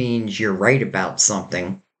just means you're right about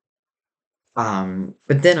something.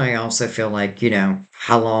 But then I also feel like,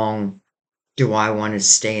 how long do I want to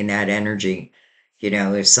stay in that energy?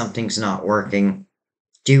 If something's not working,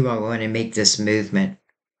 do I want to make this movement?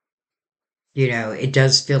 It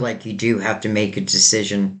does feel like you do have to make a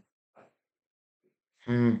decision.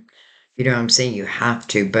 Hmm. I'm saying you have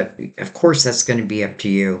to, but of course that's going to be up to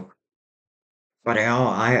you. But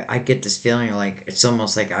I get this feeling like it's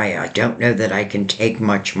almost like I don't know that I can take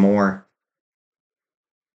much more.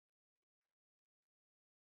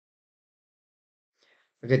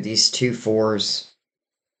 Look at these 2 4s.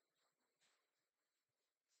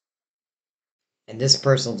 And this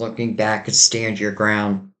person looking back at stand your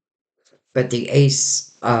ground. But the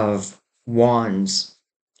Ace of Wands,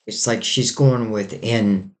 it's like she's going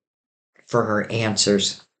within for her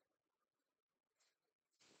answers.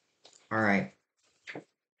 All right.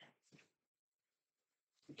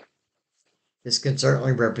 This could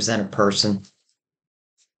certainly represent a person,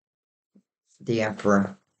 the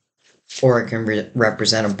Emperor, or it can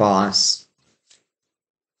represent a boss.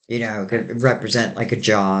 It could represent like a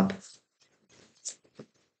job.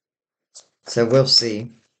 So we'll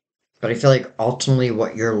see. But I feel like ultimately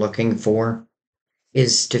what you're looking for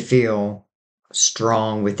is to feel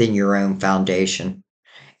strong within your own foundation.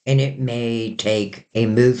 And it may take a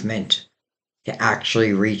movement to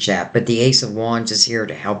actually reach that. But the Ace of Wands is here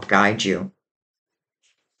to help guide you.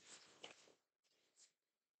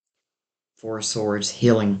 4 Swords,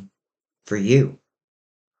 healing for you.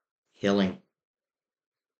 Healing.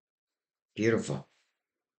 Beautiful.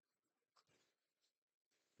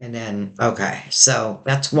 And then, okay, so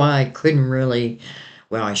that's why I couldn't really,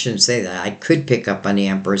 well, I shouldn't say that. I could pick up on the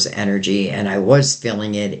Emperor's energy, and I was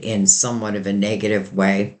feeling it in somewhat of a negative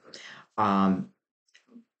way. Um,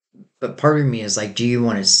 but part of me is like, do you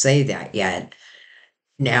want to say that yet?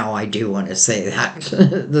 Now I do want to say that.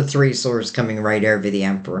 The 3 swords coming right over the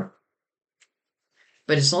Emperor.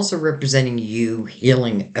 But it's also representing you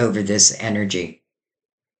healing over this energy.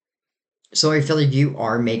 So I feel like you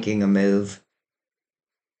are making a move.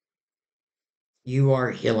 You are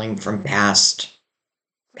healing from past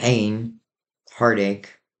pain,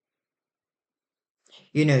 heartache.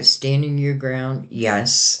 Standing your ground,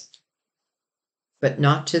 yes, but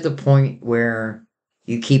not to the point where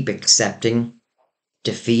you keep accepting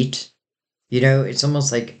defeat. It's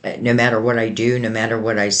almost like no matter what I do, no matter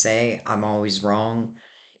what I say, I'm always wrong,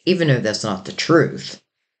 even though that's not the truth.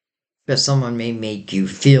 But someone may make you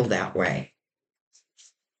feel that way.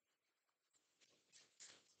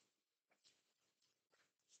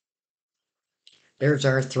 There's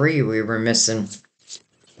our three we were missing.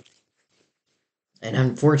 And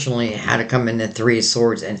unfortunately, it had to come in the Three of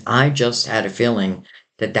Swords. And I just had a feeling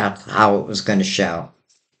that that's how it was going to show.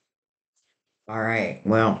 All right.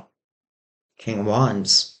 Well, King of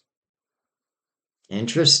Wands.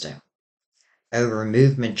 Interesting. Over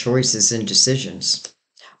movement, choices, and decisions.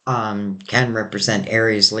 Can represent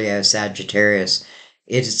Aries, Leo, Sagittarius.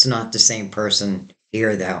 It's not the same person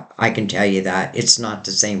here, though. I can tell you that. It's not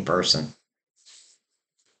the same person.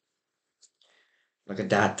 Look at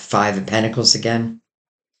that. The Five of Pentacles again.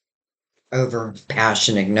 Over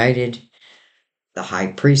passion ignited. The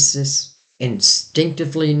High Priestess.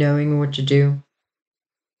 Instinctively knowing what to do.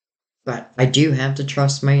 But I do have to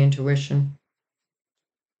trust my intuition.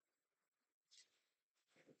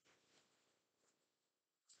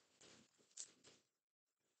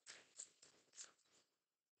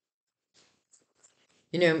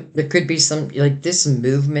 There could be some, like this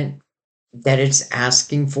movement that it's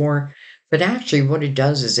asking for, but actually what it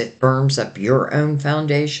does is it firms up your own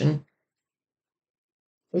foundation.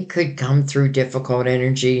 It could come through difficult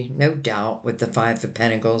energy, no doubt, with the Five of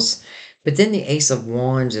Pentacles. But then the Ace of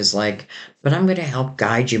Wands is like, but I'm going to help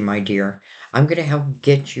guide you, my dear. I'm going to help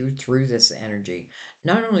get you through this energy.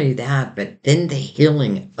 Not only that, but then the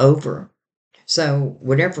healing over. So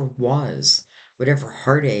whatever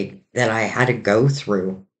heartache that I had to go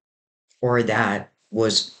through or that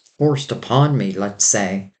was forced upon me, let's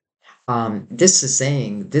say, this is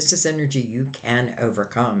saying this is energy you can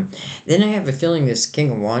overcome. Then I have a feeling this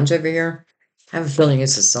King of Wands over here, I have a feeling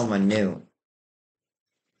this is someone new.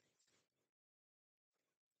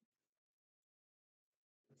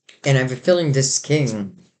 And I have a feeling this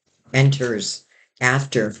king enters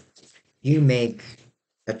after you make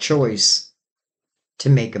a choice to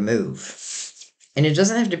make a move. And it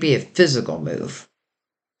doesn't have to be a physical move.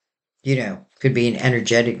 Could be an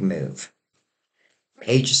energetic move.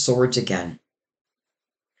 Page of Swords again.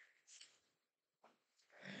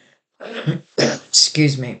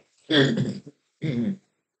 Excuse me. Page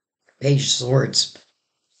of Swords.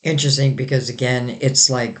 Interesting because again, it's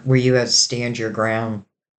like where you have to stand your ground,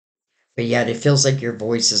 but yet it feels like your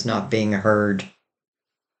voice is not being heard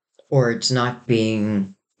or it's not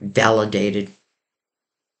being validated.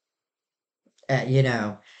 You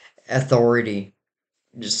know, authority.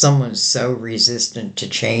 Someone's so resistant to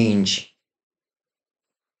change.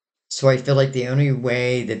 So I feel like the only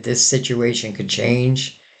way that this situation could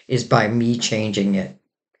change is by me changing it.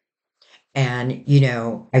 And,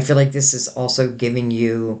 I feel like this is also giving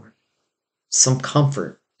you some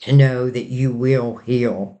comfort to know that you will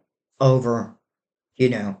heal over, you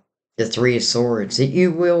know, the Three of Swords, that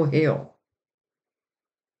you will heal.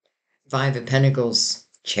 Five of Pentacles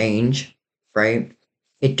change, right?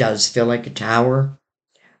 It does feel like a tower,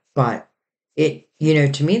 but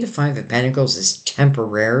to me, the Five of Pentacles is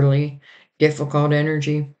temporarily difficult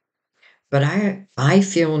energy. But I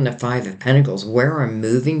feel in the Five of Pentacles where I'm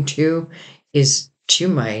moving to is to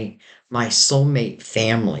my soulmate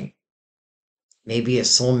family, maybe a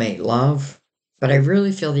soulmate love. But I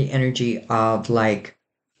really feel the energy of like,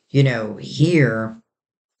 here,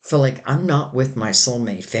 feel like I'm not with my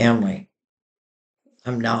soulmate family.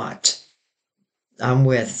 I'm not. I'm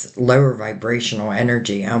with lower vibrational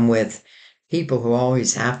energy. I'm with people who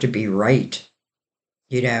always have to be right.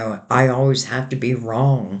 I always have to be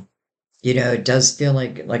wrong. It does feel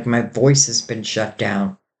like my voice has been shut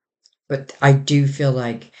down. But I do feel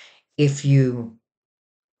like if you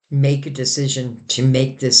make a decision to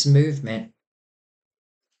make this movement,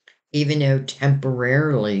 even though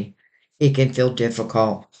temporarily it can feel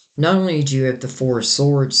difficult, not only do you have the Four of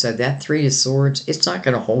Swords, so that Three of Swords, it's not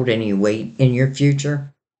going to hold any weight in your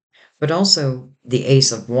future, but also the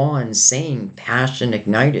Ace of Wands saying passion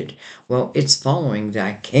ignited. Well, it's following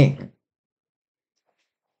that king.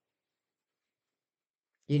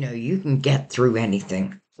 You can get through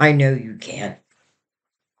anything. I know you can.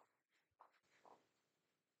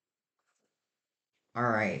 All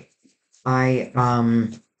right. I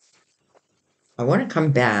want to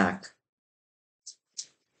come back.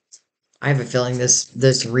 I have a feeling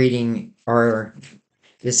this reading or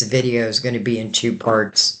This video is going to be in two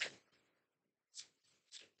parts.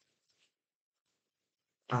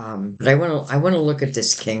 But I want to look at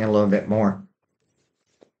this king a little bit more.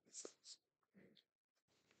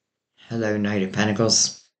 Hello, Knight of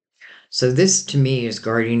Pentacles. So this to me is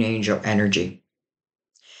guardian angel energy.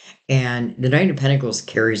 And the Knight of Pentacles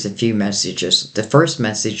carries a few messages. The first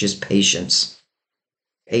message is patience.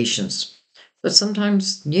 Patience. But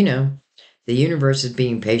sometimes, the universe is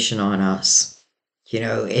being patient on us.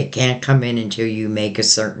 It can't come in until you make a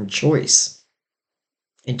certain choice,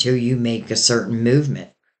 until you make a certain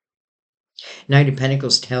movement. Knight of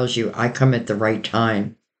Pentacles tells you, I come at the right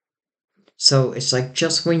time. So it's like,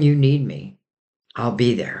 just when you need me, I'll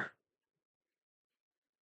be there.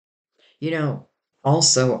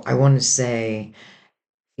 Also, I want to say,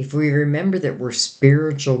 if we remember that we're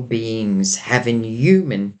spiritual beings having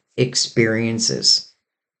human experiences,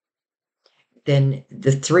 then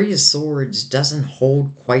the Three of Swords doesn't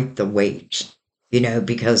hold quite the weight,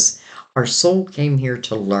 because our soul came here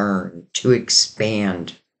to learn, to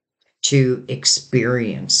expand, to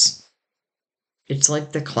experience. It's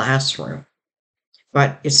like the classroom,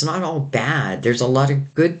 but it's not all bad. There's a lot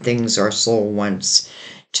of good things our soul wants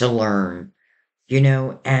to learn,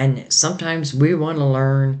 and sometimes we want to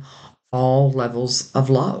learn all levels of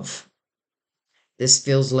love. This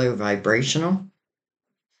feels low vibrational.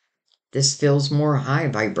 This feels more high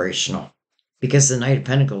vibrational because the Knight of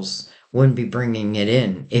Pentacles wouldn't be bringing it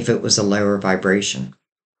in if it was a lower vibration.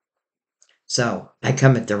 So I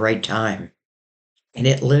come at the right time, and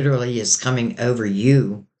it literally is coming over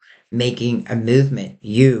you, making a movement,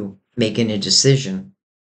 you making a decision,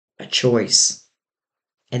 a choice.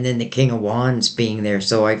 And then the King of Wands being there.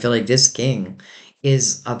 So I feel like this king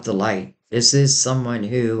is of the light. This is someone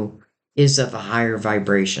who is of a higher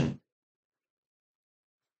vibration.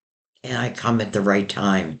 And I come at the right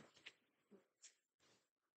time.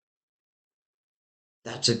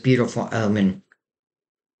 That's a beautiful omen.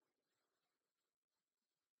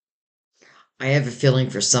 I have a feeling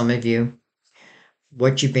for some of you,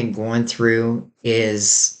 what you've been going through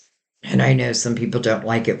is, and I know some people don't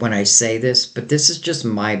like it when I say this, but this is just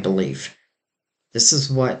my belief. This is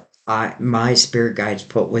what my spirit guides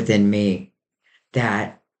put within me,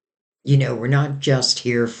 that, we're not just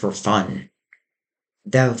here for fun,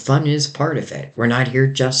 though fun is part of it. We're not here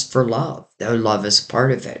just for love, though love is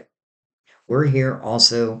part of it. We're here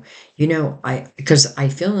also, because I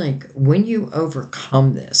feel like when you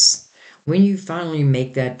overcome this, when you finally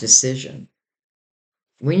make that decision,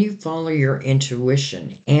 when you follow your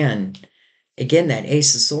intuition, and again, that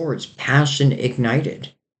Ace of Swords, passion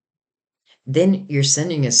ignited, then you're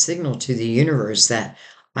sending a signal to the universe that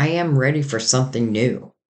I am ready for something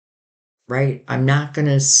new, right? I'm not going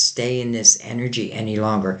to stay in this energy any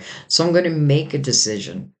longer. So I'm going to make a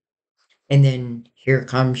decision. And then here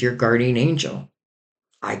comes your guardian angel.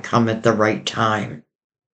 I come at the right time.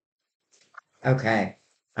 Okay.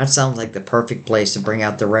 That sounds like the perfect place to bring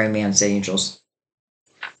out the romance angels.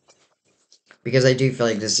 Because I do feel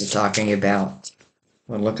like this is talking about,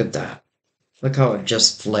 well, look at that. Look how it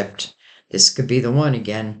just flipped. This could be the one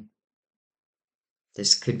again.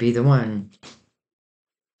 This could be the one.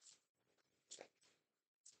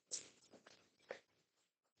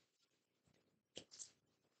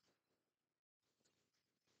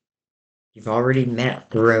 You've already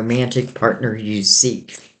met the romantic partner you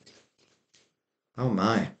seek. Oh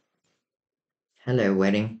my. Hello,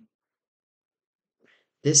 wedding.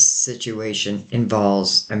 This situation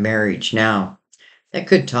involves a marriage. Now, that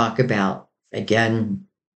could talk about, again,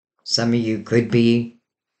 some of you could be,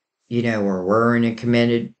 or were in a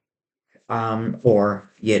committed,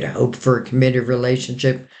 or you'd hope for a committed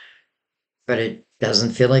relationship, but it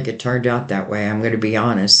doesn't feel like it turned out that way. I'm going to be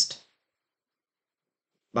honest.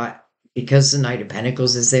 But because the Knight of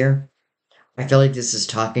Pentacles is there, I feel like this is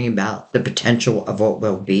talking about the potential of what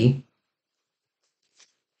will be.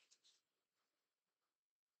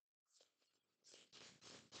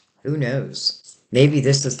 Who knows? Maybe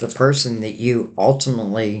this is the person that you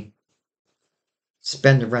ultimately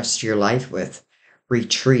spend the rest of your life with.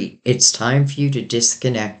 Retreat. It's time for you to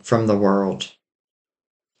disconnect from the world.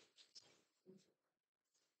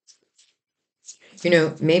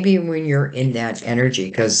 Maybe when you're in that energy,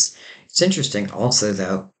 because it's interesting also,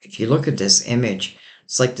 though, if you look at this image,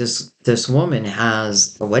 it's like this woman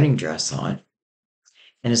has a wedding dress on,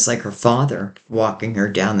 and it's like her father walking her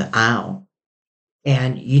down the aisle.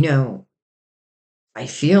 And, I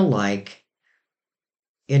feel like,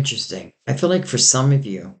 interesting. I feel like for some of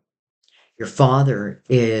you, your father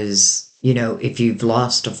is, if you've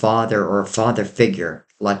lost a father or a father figure,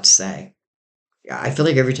 let's say. Yeah, I feel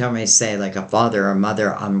like every time I say like a father or a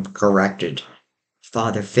mother, I'm corrected.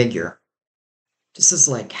 father figure. This is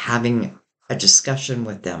like having a discussion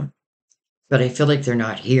with them, but I feel like they're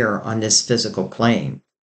not here on this physical plane,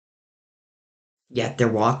 yet they're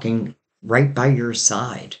walking right by your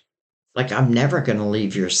side. Like, I'm never going to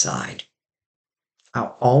leave your side.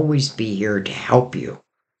 I'll always be here to help you,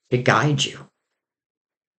 to guide you.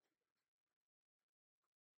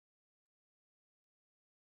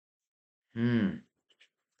 Hmm.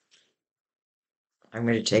 I'm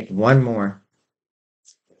going to take one more.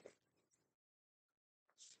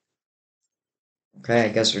 Okay, I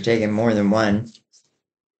guess we're taking more than one.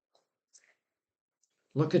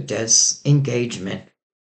 Look at this engagement.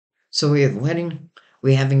 So we have wedding,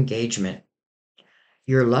 we have engagement.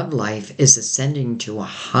 Your love life is ascending to a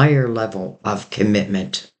higher level of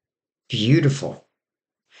commitment. Beautiful.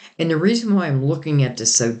 And the reason why I'm looking at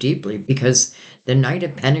this so deeply, because the Knight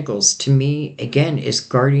of Pentacles to me, again, is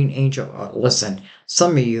guardian angel. Listen,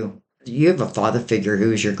 some of you have a father figure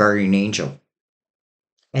who is your guardian angel,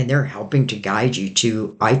 and they're helping to guide you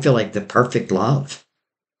to, I feel like, the perfect love.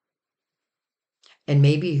 And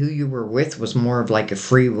maybe who you were with was more of like a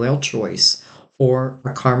free will choice or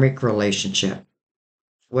a karmic relationship,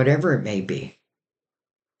 whatever it may be.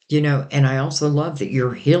 And I also love that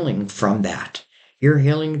you're healing from that. You're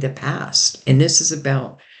healing the past. And this is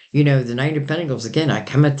about, the Knight of Pentacles. Again, I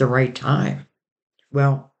come at the right time.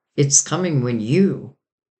 Well, it's coming when you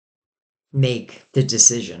make the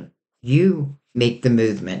decision, you make the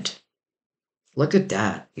movement. Look at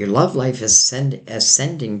that. Your love life is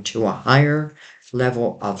ascending to a higher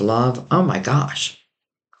level of love. Oh my gosh.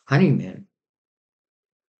 Honeymoon.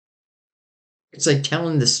 It's like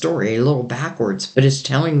telling the story a little backwards, but it's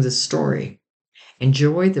telling the story.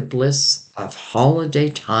 Enjoy the bliss of holiday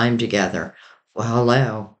time together. Well,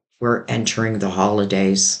 hello, we're entering the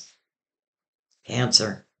holidays.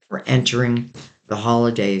 Cancer, we're entering the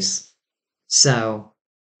holidays. So,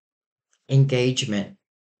 engagement,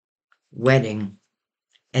 wedding,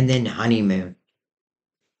 and then honeymoon.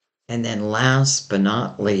 And then last but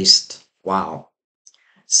not least, wow,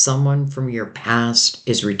 someone from your past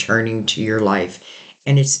is returning to your life.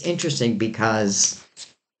 And it's interesting because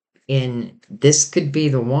this could be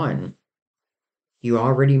the one. You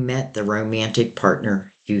already met the romantic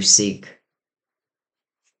partner you seek.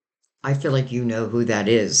 I feel like you know who that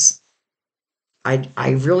is. I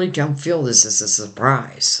really don't feel this as a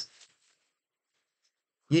surprise.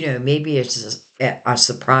 Maybe it's a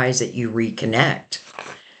surprise that you reconnect.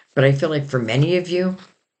 But I feel like for many of you,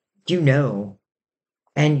 you know,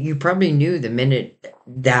 and you probably knew the minute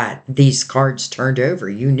that these cards turned over,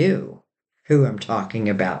 you knew who I'm talking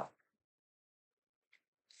about.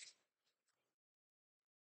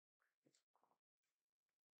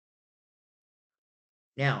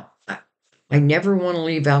 Now, I never want to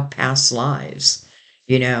leave out past lives,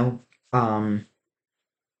 you know, um,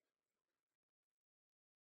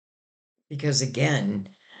 because again,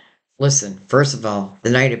 listen, first of all, the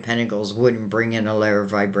Knight of Pentacles wouldn't bring in a lower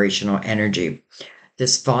vibrational energy.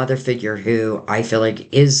 This father figure who I feel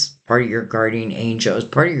like is part of your guardian angel, is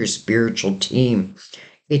part of your spiritual team.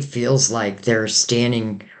 It feels like they're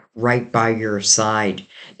standing right by your side.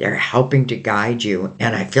 They're helping to guide you.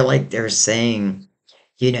 And I feel like they're saying,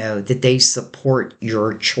 that they support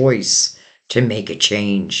your choice to make a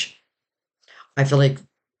change. I feel like,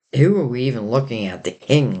 who are we even looking at? The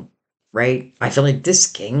king, right? I feel like this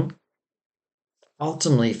king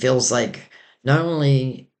ultimately feels like not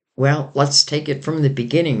only, well, let's take it from the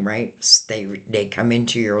beginning, right? They come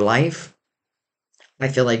into your life. I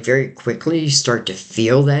feel like very quickly you start to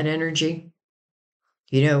feel that energy,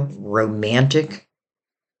 romantic.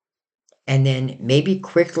 And then maybe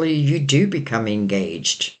quickly you do become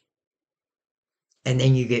engaged. And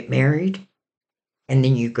then you get married. And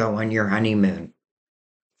then you go on your honeymoon.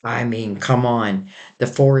 I mean, come on. The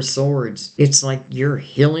Four of Swords. It's like you're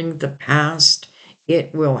healing the past.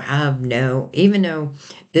 It will have even though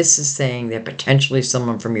this is saying that potentially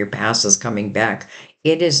someone from your past is coming back,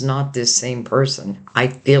 it is not this same person. I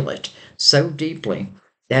feel it so deeply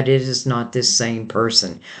that it is not this same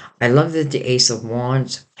person. I love that the Ace of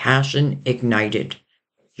Wands, passion ignited.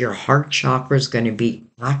 Your heart chakra is going to be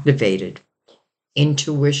activated.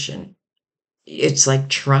 Intuition. It's like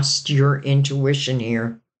trust your intuition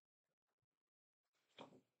here.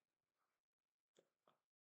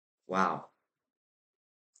 Wow.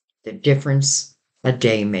 The difference a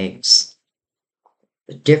day makes,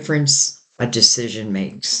 the difference a decision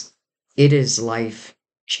makes. It is life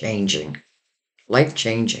changing, life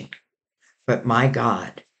changing. But my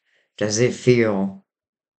God, does it feel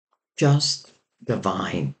just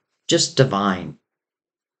divine, just divine.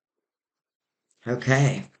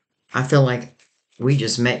 Okay. I feel like we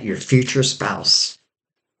just met your future spouse.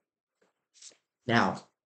 Now,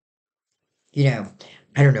 you know,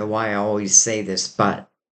 I don't know why I always say this, but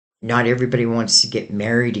not everybody wants to get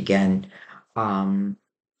married again. Um,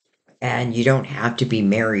 and you don't have to be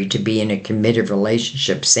married to be in a committed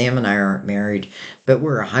relationship. Sam and I aren't married, but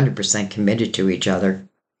we're 100% committed to each other.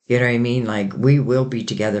 You know what I mean? Like, we will be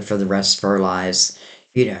together for the rest of our lives,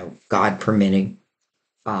 God permitting.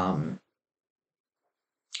 Um,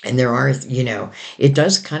 and there are, it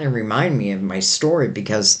does kind of remind me of my story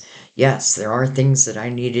because, yes, there are things that I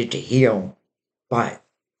needed to heal, but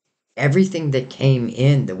everything that came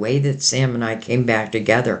in, the way that Sam and I came back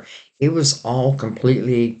together, it was all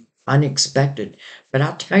completely unexpected. But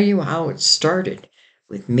I'll tell you how it started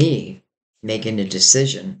with me making a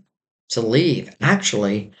decision to leave,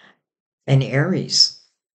 actually, an Aries,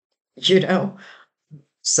 you know?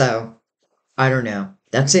 So I don't know.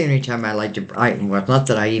 That's the only time I like to, well, not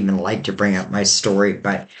that I even like to bring up my story,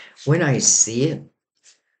 but when I see it,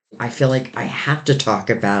 I feel like I have to talk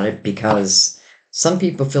about it because some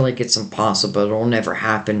people feel like it's impossible. It'll never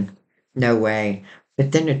happen. No way.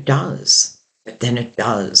 But then it does. But then it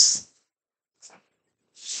does.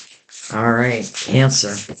 All right.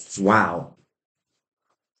 Cancer. Wow.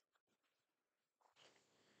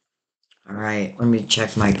 All right. Let me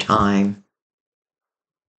check my time.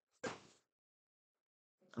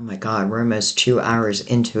 Oh my God. We're almost 2 hours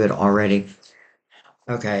into it already.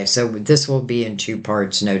 Okay. So this will be in two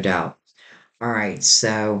parts, no doubt. All right.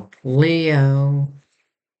 So, Leo.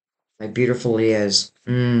 My beautiful Leos.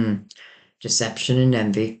 Deception and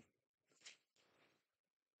envy.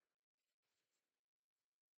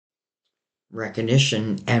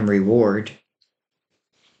 Recognition and reward.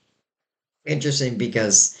 Interesting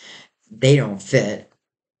because they don't fit.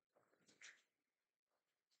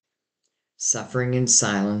 Suffering in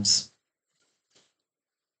silence.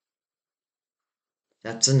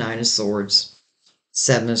 That's a Nine of Swords.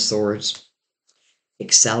 Seven of Swords.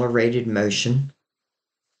 Accelerated motion.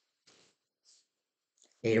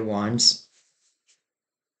 Eight of Wands.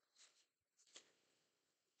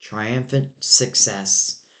 Triumphant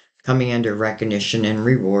success. Coming under recognition and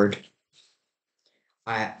reward.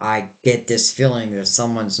 I get this feeling that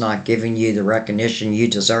someone's not giving you the recognition you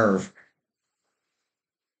deserve.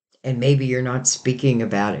 And maybe you're not speaking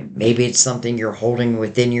about it. Maybe it's something you're holding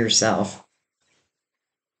within yourself.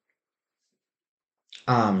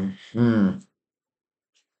 Um, hmm.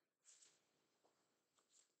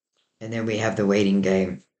 And then we have the waiting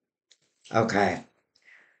game. Okay.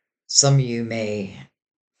 Some of you may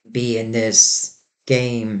be in this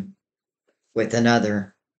game with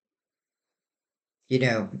another.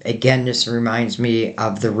 Again, this reminds me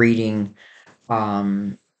of the reading.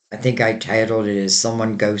 I think I titled it as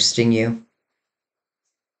Someone Ghosting You.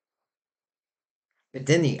 But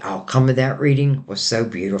then the outcome of that reading was so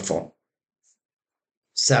beautiful.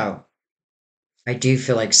 So I do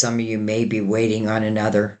feel like some of you may be waiting on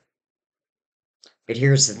another. But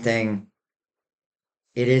here's the thing.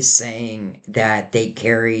 It is saying that they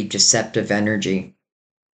carry deceptive energy.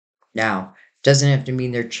 Now, doesn't have to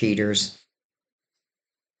mean they're cheaters,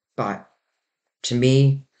 but to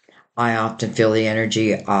me, I often feel the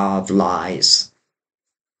energy of lies.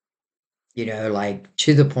 Like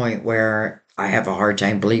to the point where I have a hard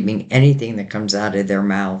time believing anything that comes out of their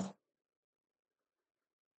mouth.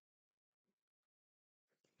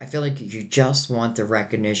 I feel like you just want the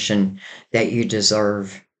recognition that you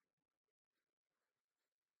deserve.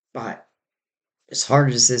 But as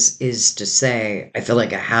hard as this is to say, I feel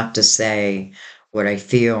like I have to say what I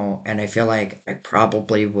feel, and I feel like I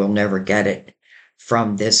probably will never get it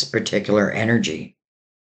from this particular energy.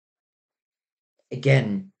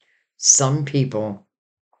 Again, some people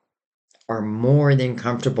are more than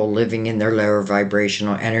comfortable living in their lower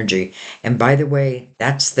vibrational energy. And by the way,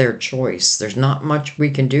 that's their choice. There's not much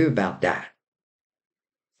we can do about that.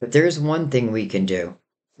 But there's one thing we can do.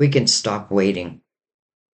 We can stop waiting.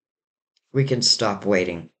 We can stop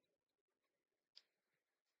waiting.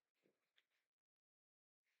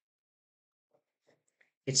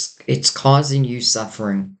 It's causing you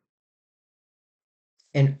suffering.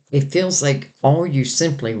 And it feels like all you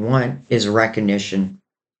simply want is recognition.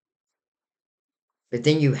 But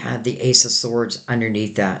then you have the Ace of Swords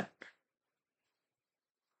underneath that,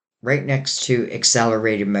 right next to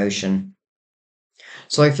accelerated motion.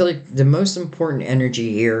 So I feel like the most important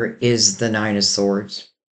energy here is the Nine of Swords,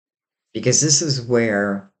 because this is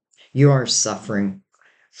where you are suffering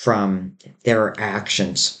from their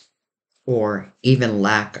actions or even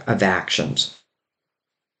lack of actions.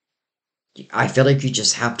 I feel like you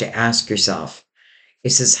just have to ask yourself,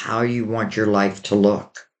 is this how you want your life to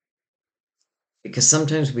look? Because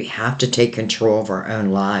sometimes we have to take control of our own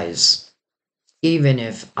lives. Even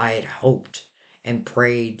if I had hoped and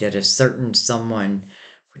prayed that a certain someone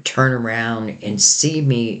would turn around and see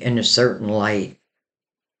me in a certain light.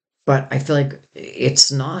 But I feel like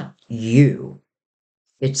it's not you,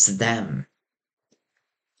 it's them.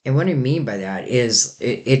 And what I mean by that is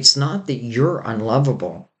it's not that you're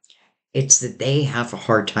unlovable, it's that they have a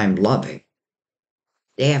hard time loving.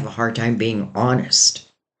 They have a hard time being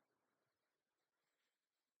honest.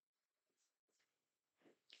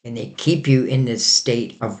 And they keep you in this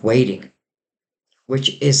state of waiting,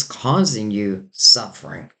 which is causing you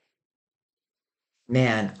suffering.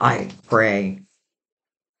 Man, I pray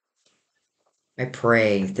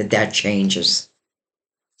that that changes.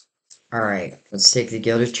 All right, let's take the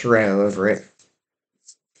Gilded Tarot over it.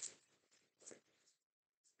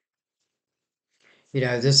 You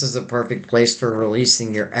know, this is a perfect place for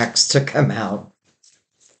releasing your ex to come out.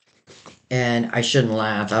 And I shouldn't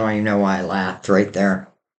laugh. I don't even know why I laughed right there.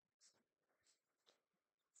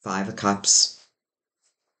 Five of Cups,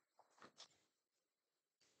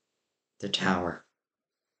 the Tower.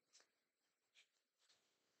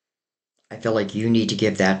 I feel like you need to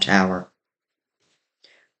give that Tower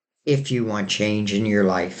if you want change in your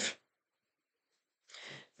life.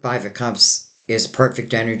 Five of Cups is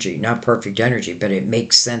perfect energy. Not perfect energy, but it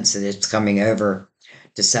makes sense that it's coming over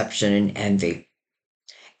deception and envy.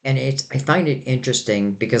 And I find it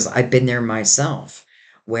interesting because I've been there myself,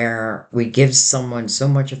 where we give someone so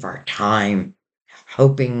much of our time,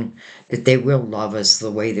 hoping that they will love us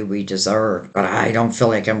the way that we deserve. But I don't feel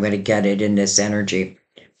like I'm going to get it in this energy.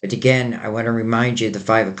 But again, I want to remind you the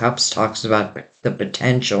Five of Cups talks about the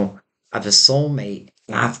potential of a soulmate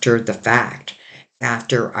after the fact,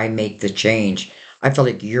 after I make the change. I feel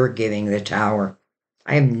like you're giving the Tower.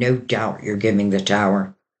 I have no doubt you're giving the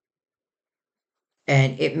Tower.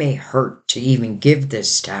 And it may hurt to even give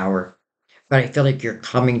this Tower, but I feel like you're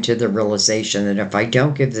coming to the realization that if I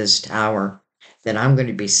don't give this Tower, then I'm going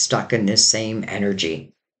to be stuck in this same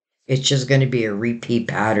energy. It's just going to be a repeat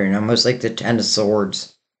pattern, almost like the Ten of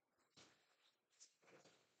Swords.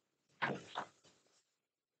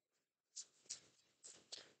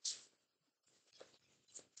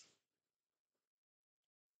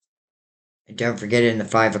 And don't forget in the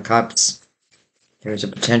Five of Cups, there's a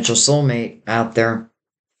potential soulmate out there.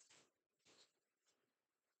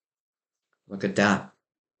 Look at that.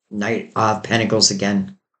 Knight of Pentacles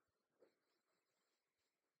again.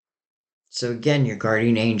 So again, your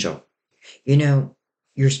guardian angel. You know,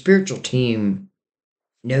 your spiritual team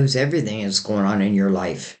knows everything that's going on in your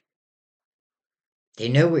life. They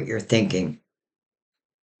know what you're thinking.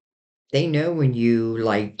 They know when you,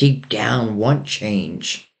 like, deep down want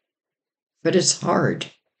change. But it's hard.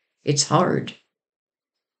 It's hard,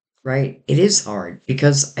 right? It is hard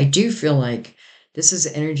because I do feel like this is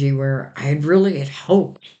energy where I really had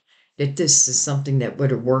hoped that this is something that would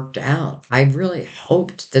have worked out. I really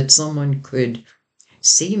hoped that someone could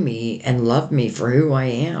see me and love me for who I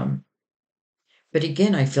am. But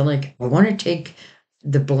again, I feel like I want to take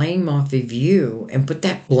the blame off of you and put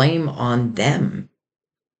that blame on them.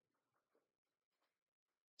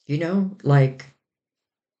 You know, like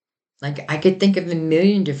I could think of a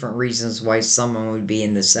million different reasons why someone would be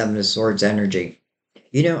in the Seven of Swords energy.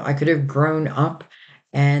 You know, I could have grown up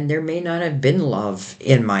and there may not have been love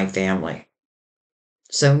in my family.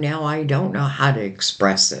 So now I don't know how to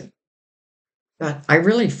express it. But I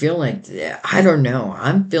really feel like, I don't know,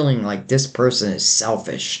 I'm feeling like this person is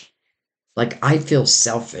selfish. Like I feel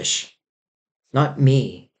selfish. Not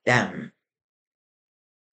me, them.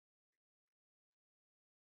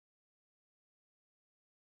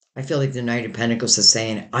 I feel like the Knight of Pentacles is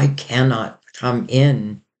saying, I cannot come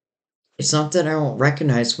in. It's not that I don't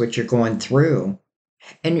recognize what you're going through.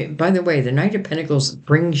 And by the way, the Knight of Pentacles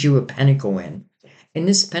brings you a pentacle in. And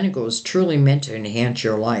this pentacle is truly meant to enhance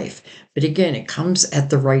your life. But again, it comes at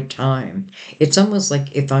the right time. It's almost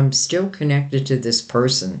like if I'm still connected to this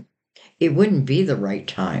person, it wouldn't be the right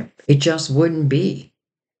time. It just wouldn't be.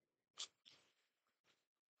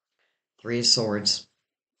 Three of Swords.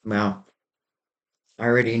 Well, I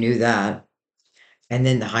already knew that. And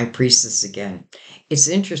then the High Priestess again. It's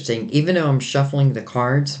interesting, even though I'm shuffling the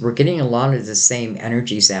cards, we're getting a lot of the same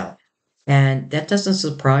energies out. And that doesn't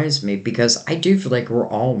surprise me because I do feel like we're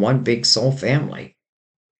all one big soul family.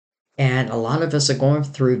 And a lot of us are going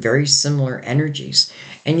through very similar energies.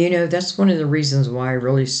 And you know, that's one of the reasons why I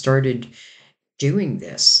really started doing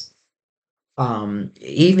this.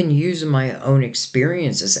 Even using my own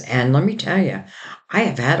experiences. And let me tell you, I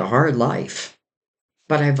have had a hard life,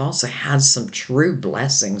 but I've also had some true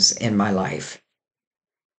blessings in my life.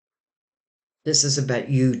 This is about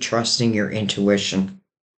you trusting your intuition.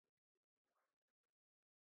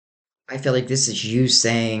 I feel like this is you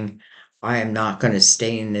saying, I am not going to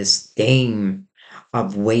stay in this game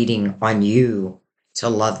of waiting on you to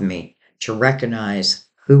love me, to recognize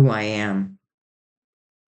who I am.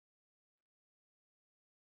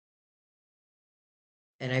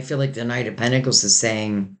 And I feel like the Knight of Pentacles is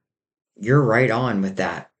saying, you're right on with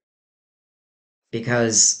that.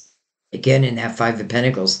 Because, again, in that Five of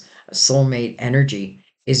Pentacles, a soulmate energy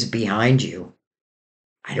is behind you.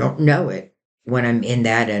 I don't know it when I'm in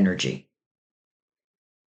that energy.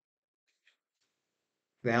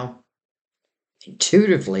 Well,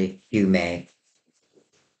 intuitively, you may.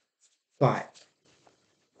 But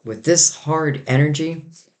with this hard energy,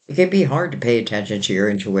 it can be hard to pay attention to your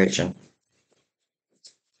intuition.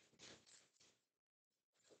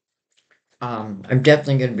 I'm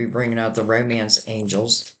definitely going to be bringing out the romance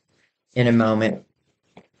angels in a moment,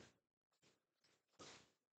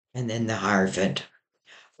 and then the Hierophant.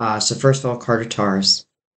 So first of all, card of Taurus.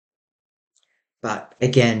 But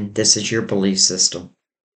again, this is your belief system.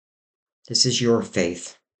 This is your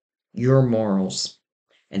faith, your morals,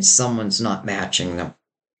 and someone's not matching them.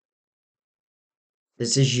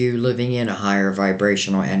 This is you living in a higher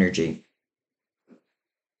vibrational energy.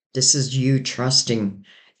 This is you trusting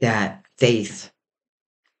that faith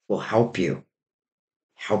will help you,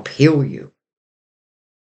 help heal you.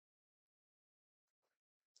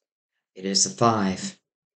 It is a five.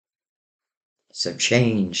 So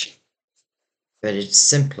change. But it's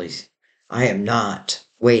simply, I am not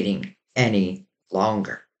waiting any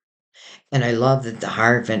longer. And I love that the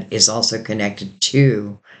Hierophant is also connected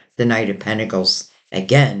to the Knight of Pentacles,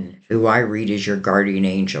 again, who I read as your guardian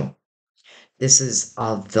angel. This is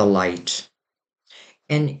of the light.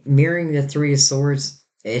 And mirroring the Three of Swords,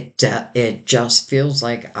 it just feels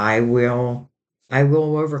like I will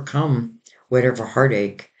overcome whatever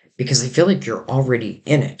heartache because I feel like you're already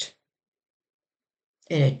in it.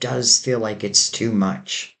 And it does feel like it's too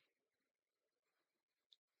much.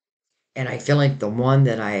 And I feel like the one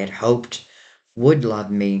that I had hoped would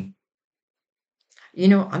love me,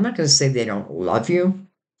 I'm not going to say they don't love you.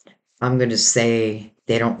 I'm going to say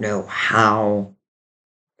they don't know how.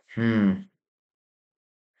 Hmm,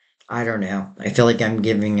 I don't know. I feel like I'm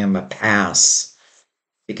giving them a pass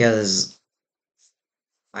because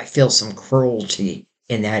I feel some cruelty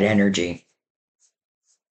in that energy.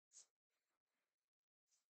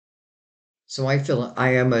 So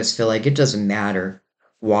I almost feel like it doesn't matter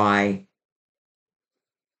why,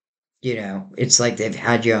 it's like they've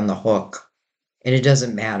had you on the hook. And it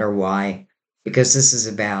doesn't matter why, because this is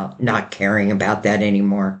about not caring about that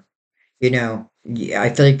anymore. I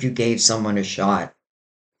feel like you gave someone a shot.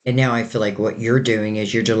 And now I feel like what you're doing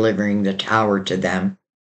is you're delivering the tower to them.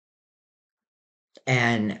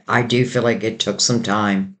 And I do feel like it took some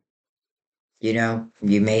time. You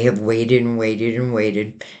may have waited and waited and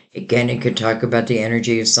waited. Again, it could talk about the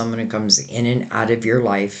energy of someone who comes in and out of your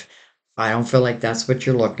life. I don't feel like that's what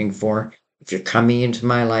you're looking for. If you're coming into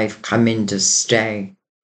my life, come in to stay.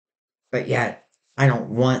 But yet, I don't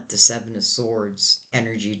want the Seven of Swords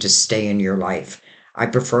energy to stay in your life. I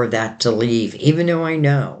prefer that to leave, even though I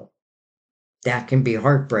know that can be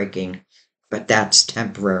heartbreaking, but that's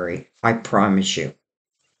temporary. I promise you.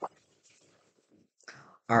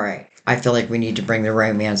 All right. I feel like we need to bring the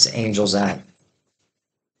romance angels out.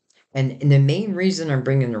 And the main reason I'm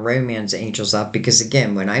bringing the romance angels up, because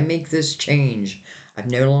again, when I make this change, I'm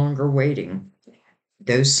no longer waiting.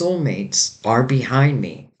 Those soulmates are behind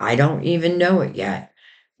me. I don't even know it yet.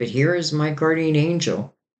 But here is my guardian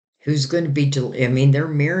angel who's going to be, they're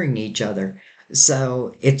mirroring each other.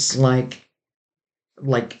 So it's like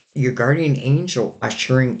your guardian angel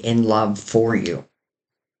ushering in love for you.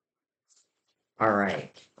 All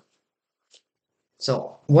right.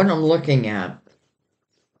 So what I'm looking at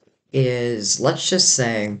is, let's just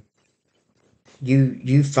say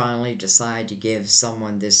you finally decide to give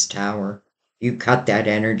someone this tower. You cut that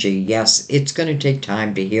energy. Yes, it's going to take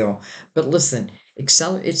time to heal. But listen,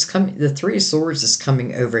 it's coming, the Three of Swords is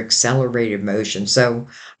coming over accelerated motion. So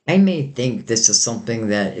I may think this is something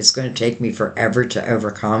that is going to take me forever to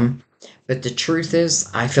overcome. But the truth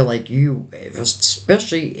is, I feel like you,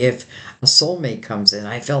 especially if a soulmate comes in,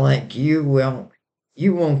 I feel like you won't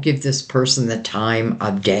give this person the time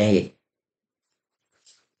of day.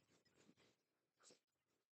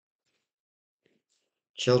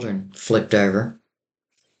 Children flipped over.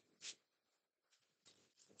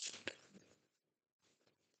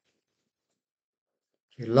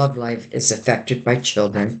 Your love life is affected by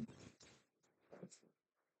children.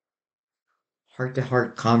 Heart to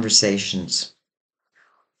heart conversations.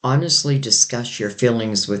 Honestly discuss your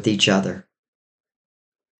feelings with each other.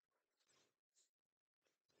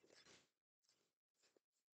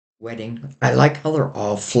 Wedding. I like how they're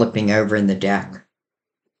all flipping over in the deck.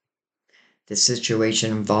 The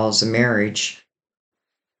situation involves a marriage.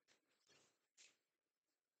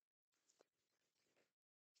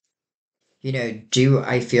 Do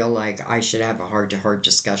I feel like I should have a heart to heart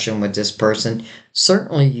discussion with this person?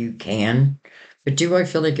 Certainly you can. But do I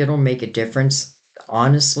feel like it'll make a difference?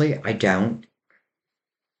 Honestly, I don't.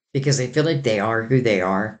 Because I feel like they are who they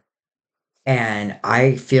are. And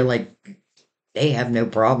I feel like they have no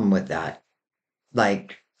problem with that.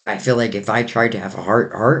 Like, I feel like if I tried to have a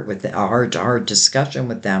heart to heart discussion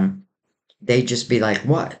with them, they'd just be like,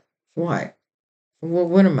 what? What?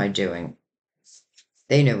 What am I doing?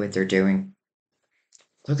 They know what they're doing.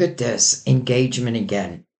 Look at this engagement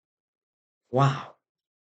again. Wow.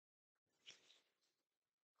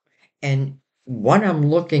 And what I'm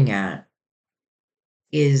looking at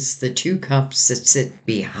is the two cups that sit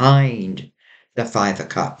behind the Five of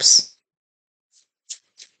Cups.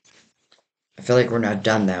 I feel like we're not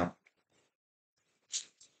done though.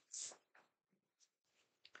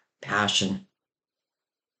 Passion.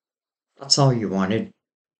 That's all you wanted.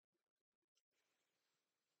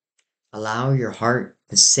 Allow your heart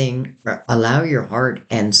to sing, or allow your heart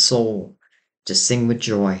and soul to sing with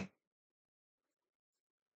joy.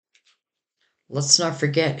 Let's not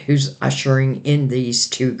forget who's ushering in these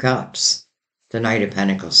two cups. The Knight of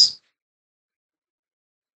Pentacles.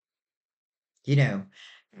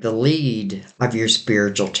 The lead of your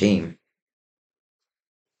spiritual team.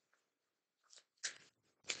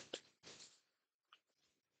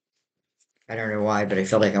 I don't know why, but I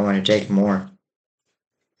feel like I want to take more.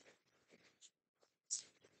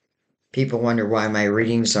 People wonder why my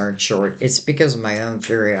readings aren't short. It's because of my own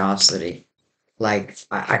curiosity. Like,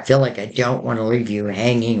 I feel like I don't want to leave you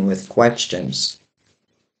hanging with questions.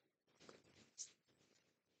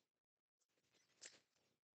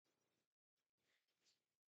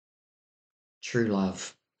 True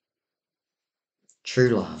love. True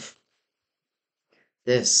love.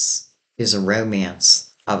 This is a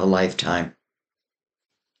romance of a lifetime.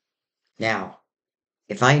 Now,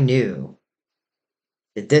 if I knew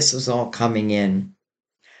that this was all coming in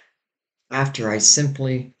after I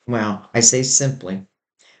say simply,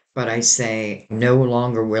 but I say no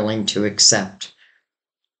longer willing to accept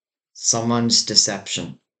someone's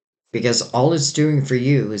deception because all it's doing for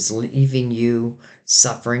you is leaving you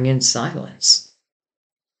suffering in silence.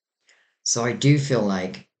 So I do feel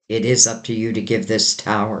like it is up to you to give this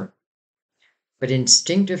tower, but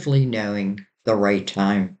instinctively knowing the right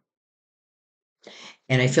time.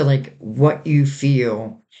 And I feel like what you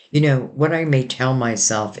feel, what I may tell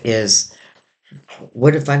myself is,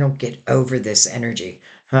 what if I don't get over this energy?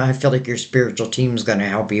 I feel like your spiritual team's going to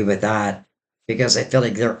help you with that because I feel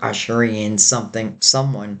like they're ushering in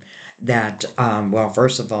someone that, well,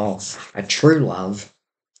 first of all, a true love.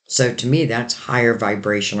 So to me, that's higher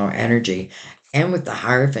vibrational energy. And with the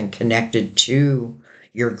Hierophant connected to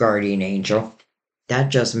your guardian angel, that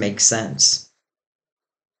just makes sense,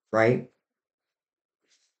 right?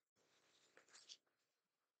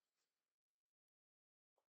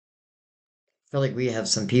 I feel like we have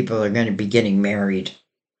some people that are going to be getting married,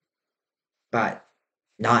 but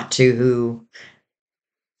not to who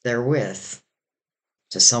they're with,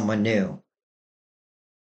 to someone new.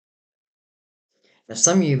 Now,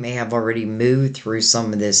 some of you may have already moved through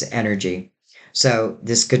some of this energy. So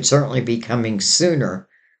this could certainly be coming sooner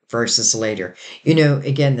versus later.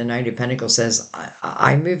 Again, the Knight of Pentacles says,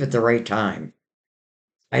 I move at the right time.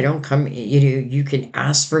 I don't come, you can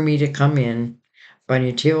ask for me to come in, but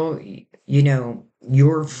until,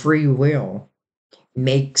 your free will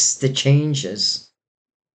makes the changes,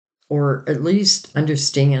 or at least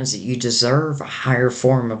understands that you deserve a higher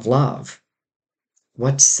form of love,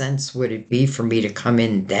 what sense would it be for me to come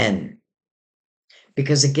in then?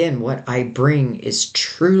 Because again, what I bring is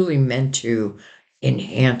truly meant to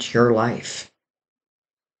enhance your life.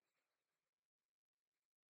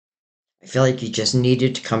 I feel like you just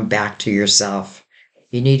needed to come back to yourself.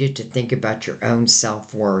 You needed to think about your own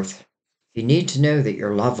self worth. You need to know that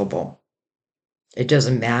you're lovable. It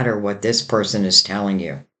doesn't matter what this person is telling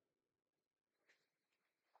you.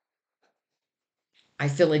 I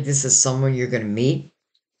feel like this is someone you're going to meet.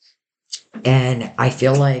 And I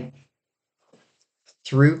feel like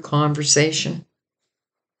through conversation,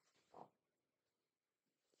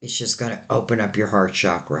 it's just going to open up your heart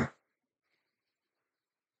chakra.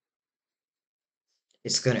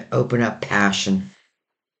 It's going to open up passion.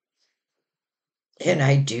 And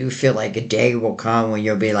I do feel like a day will come when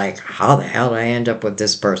you'll be like, how the hell did I end up with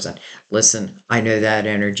this person? Listen, I know that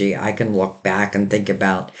energy. I can look back and think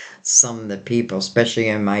about some of the people, especially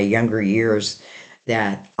in my younger years,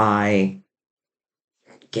 that I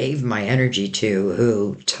gave my energy to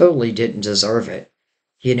who totally didn't deserve it.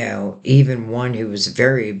 Even one who was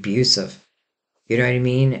very abusive. You know what I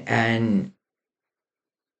mean? And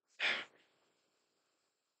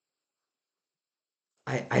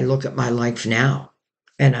I look at my life now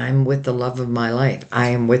and I'm with the love of my life. I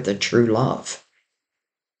am with a true love.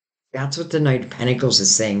 That's what the Knight of Pentacles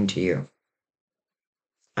is saying to you.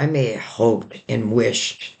 I may have hoped and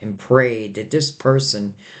wished and prayed that this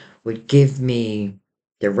person would give me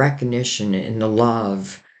the recognition and the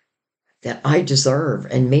love that I deserve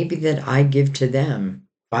and maybe that I give to them,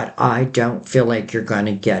 but I don't feel like you're going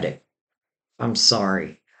to get it. I'm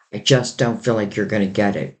sorry. I just don't feel like you're going to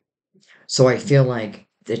get it. So I feel like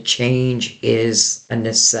the change is a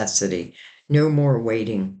necessity. No more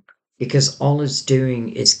waiting because all it's doing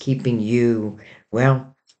is keeping you,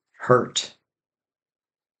 well, hurt.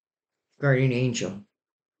 Guardian angel,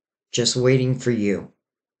 just waiting for you.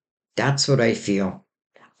 That's what I feel.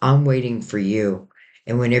 I'm waiting for you.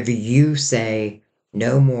 And whenever you say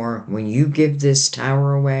no more, when you give this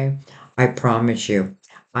tower away, I promise you,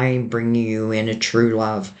 I am bringing you in a true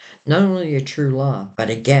love. Not only a true love, but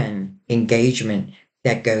again, engagement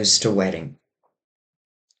that goes to wedding.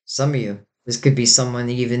 Some of you, this could be someone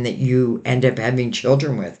even that you end up having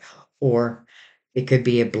children with, or it could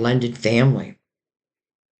be a blended family.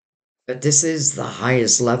 But this is the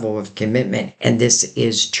highest level of commitment, and this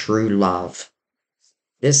is true love.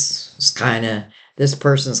 This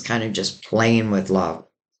person's kind of just playing with love.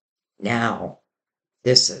 Now,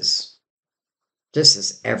 this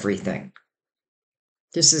is everything.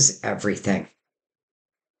 This is everything.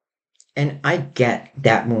 And I get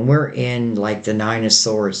that when we're in like the Nine of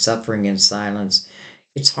Swords, suffering in silence,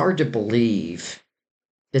 it's hard to believe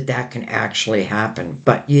that that can actually happen.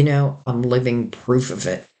 But I'm living proof of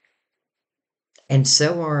it. And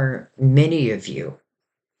so are many of you.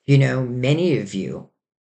 Many of you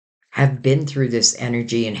have been through this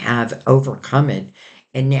energy and have overcome it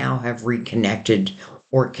and now have reconnected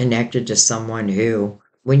or connected to someone who,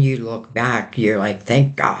 when you look back, you're like,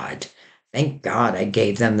 thank God. Thank God I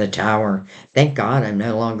gave them the tower. Thank God I'm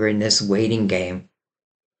no longer in this waiting game.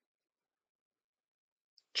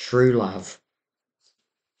 True love.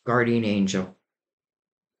 Guardian angel.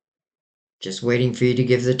 Just waiting for you to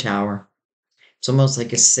give the tower. It's almost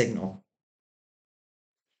like a signal.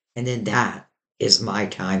 And then that is my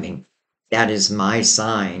timing. That is my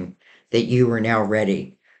sign that you are now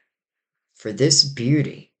ready for this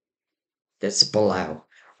beauty that's below.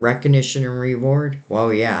 Recognition and reward,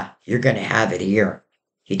 well, yeah, you're going to have it here.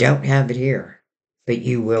 You don't have it here, but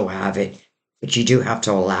you will have it. But you do have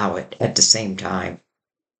to allow it at the same time.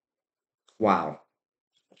 Wow.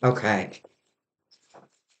 Okay.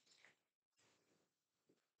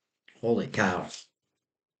 Holy cow.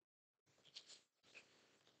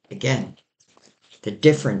 Again, the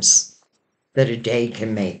difference that a day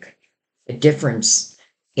can make, a difference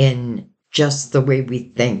in just the way we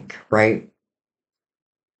think, right?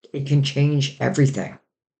 It can change everything.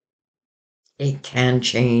 It can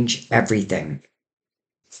change everything.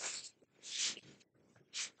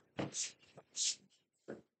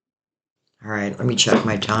 All right, let me check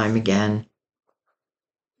my time again.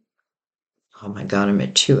 Oh my God, I'm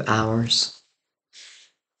at 2 hours.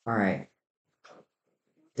 All right.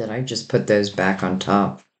 Did I just put those back on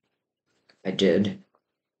top? I did.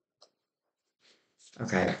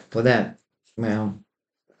 Okay, well,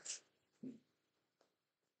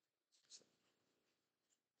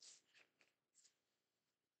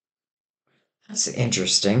 that's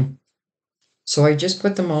interesting. So I just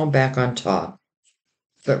put them all back on top.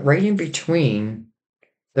 But right in between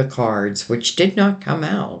the cards, which did not come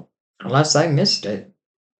out, unless I missed it,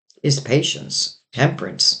 is patience,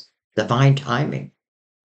 temperance, divine timing.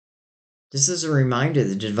 This is a reminder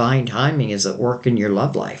that divine timing is at work in your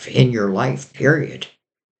love life, in your life, period.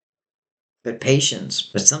 But patience,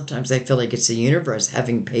 but sometimes I feel like it's the universe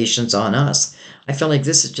having patience on us. I feel like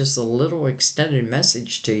this is just a little extended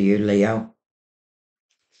message to you, Leo.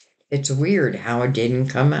 It's weird how it didn't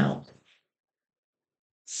come out.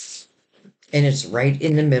 And it's right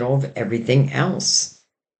in the middle of everything else.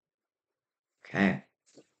 Okay.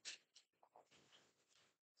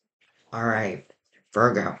 All right.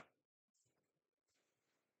 Virgo.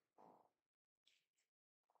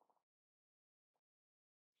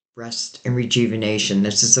 Rest and rejuvenation.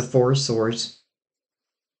 This is the Four of Swords.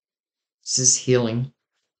 This is healing.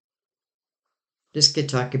 This could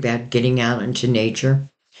talk about getting out into nature.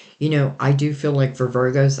 I do feel like for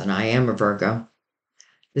Virgos, and I am a Virgo,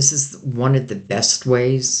 this is one of the best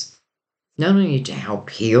ways, not only to help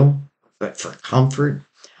heal, but for comfort.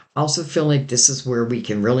 I also feel like this is where we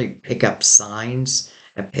can really pick up signs,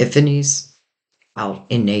 epiphanies, out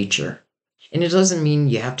in nature. And it doesn't mean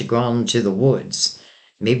you have to go out into the woods.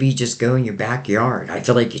 Maybe you just go in your backyard. I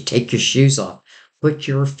feel like you take your shoes off, put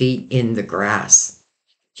your feet in the grass,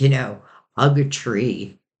 you know, hug a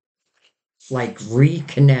tree, like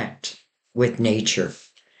reconnect with nature.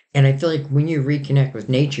 And I feel like when you reconnect with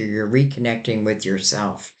nature, you're reconnecting with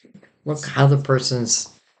yourself. Look how the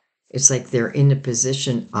person's, it's like they're in the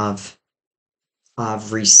position of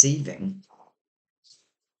receiving.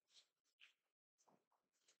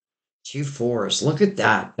 Two fours. Look at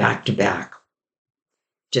that back to back.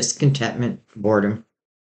 Discontentment, boredom.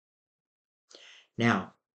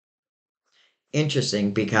 Now,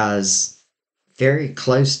 interesting because very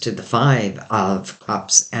close to the Five of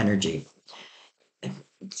Cups energy.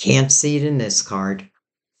 Can't see it in this card,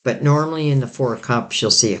 but normally in the Four of Cups,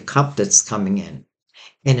 you'll see a cup that's coming in.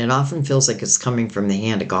 And it often feels like it's coming from the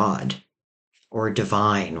hand of God or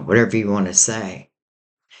divine, whatever you want to say.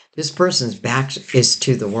 This person's back is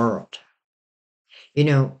to the world.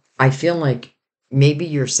 I feel like maybe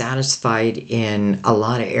you're satisfied in a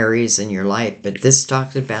lot of areas in your life, but this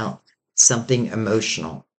talks about something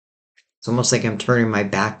emotional. It's almost like I'm turning my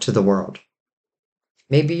back to the world.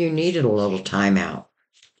 Maybe you needed a little time out.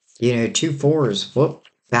 Two fours, whoop,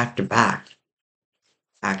 back to back.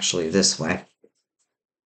 Actually, this way.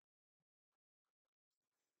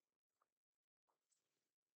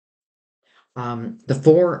 The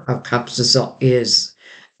Four of Cups is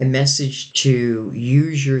a message to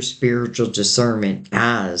use your spiritual discernment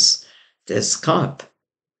as this cup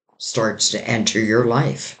starts to enter your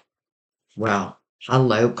life. Well,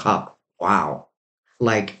 hello, cup. Wow.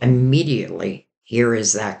 Like immediately, here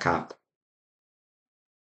is that cup.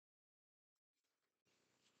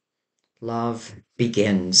 Love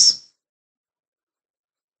begins.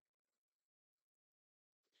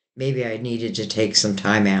 Maybe I needed to take some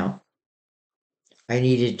time out. I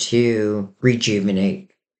needed to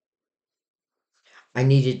rejuvenate. I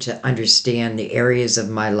needed to understand the areas of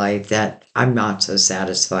my life that I'm not so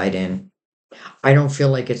satisfied in. I don't feel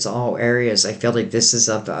like it's all areas. I feel like this is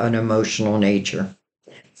of an emotional nature.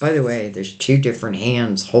 By the way, there's two different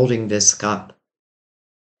hands holding this cup.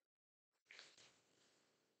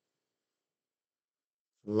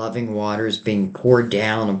 Loving waters being poured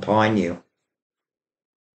down upon you.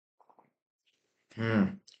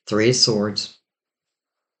 Three of Swords.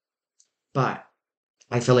 But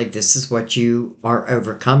I feel like this is what you are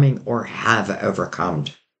overcoming or have overcome.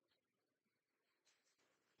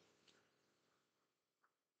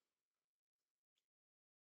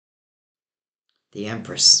 The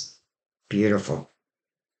Empress. Beautiful.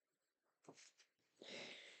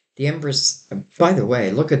 The Empress, by the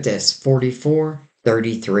way, look at this 44,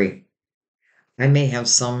 33. I may have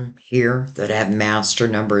some here that have master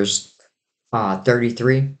numbers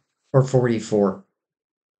 33 or 44.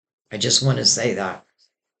 I just want to say that.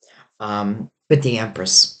 But the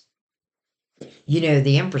Empress,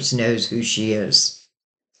 the Empress knows who she is.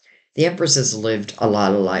 The Empress has lived a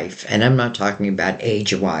lot of life, and I'm not talking about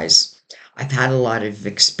age wise. I've had a lot of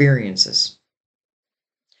experiences,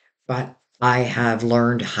 but I have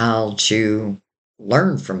learned how to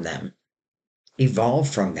learn from them, evolve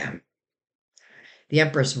from them. The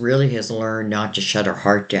Empress really has learned not to shut her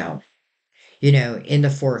heart down. In the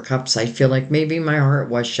Four of Cups, I feel like maybe my heart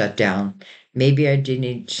was shut down. Maybe I did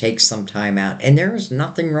need to take some time out. And there is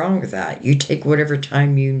nothing wrong with that. You take whatever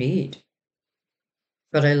time you need.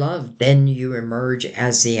 But I love then you emerge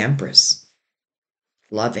as the Empress.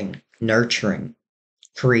 Loving, nurturing,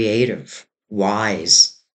 creative,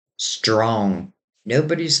 wise, strong.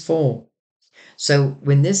 Nobody's full. So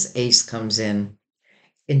when this ace comes in,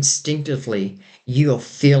 instinctively, you'll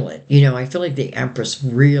feel it. I feel like the Empress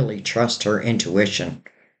really trusts her intuition.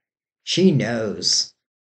 She knows.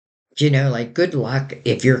 Like good luck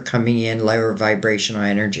if you're coming in lower vibrational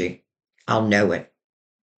energy. I'll know it.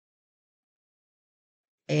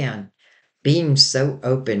 And being so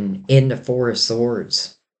open in the Four of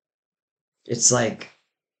Swords, it's like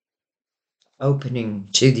opening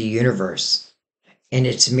to the universe and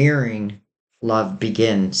it's mirroring love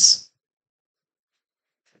begins.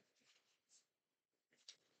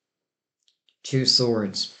 Two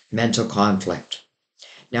Swords, mental conflict.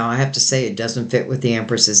 Now, I have to say, it doesn't fit with the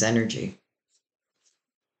Empress's energy.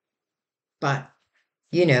 But,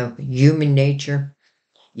 human nature,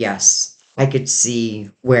 yes, I could see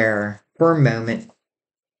where, for a moment,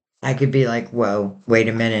 I could be like, whoa, wait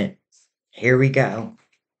a minute. Here we go.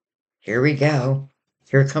 Here we go.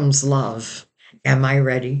 Here comes love. Am I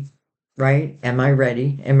ready? right? Am I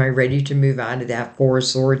ready? Am I ready to move out of that Four of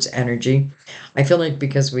Swords energy? I feel like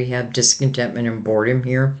because we have discontentment and boredom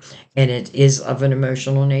here, and it is of an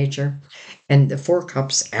emotional nature, and the Four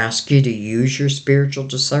Cups ask you to use your spiritual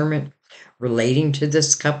discernment relating to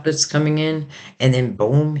this cup that's coming in, and then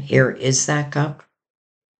boom, here is that cup.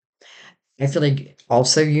 I feel like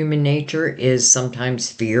also human nature is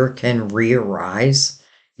sometimes fear can re-arise.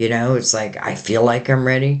 It's like I feel like I'm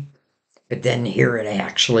ready, but then here it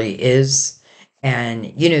actually is. And,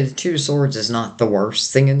 the Two of Swords is not the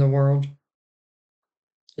worst thing in the world.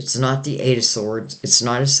 It's not the Eight of Swords. It's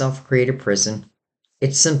not a self created prison.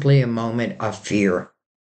 It's simply a moment of fear.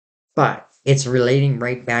 But it's relating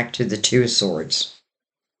right back to the Two of Swords.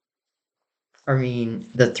 I mean,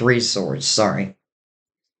 the Three of Swords, sorry.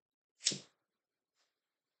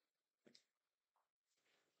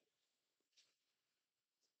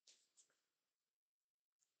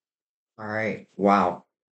 All right. Wow.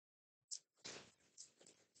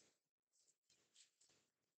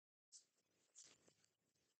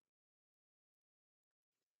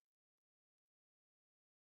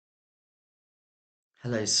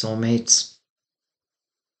 Hello, soulmates.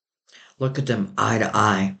 Look at them eye to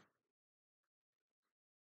eye.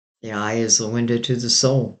 The eye is the window to the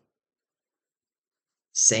soul.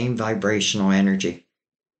 Same vibrational energy.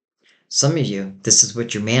 Some of you, this is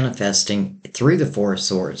what you're manifesting through the Four of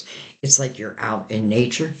Swords. It's like you're out in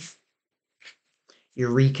nature.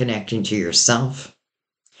 You're reconnecting to yourself.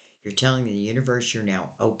 You're telling the universe you're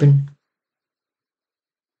now open.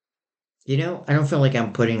 I don't feel like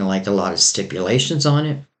I'm putting like a lot of stipulations on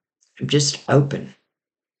it. I'm just open.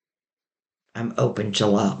 I'm open to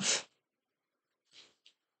love.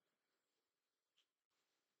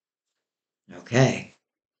 Okay.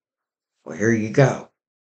 Well, here you go.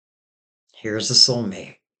 Here's a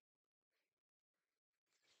soulmate.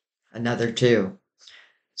 Another two.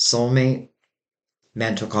 Soulmate,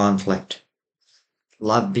 mental conflict.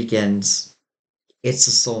 Love begins. It's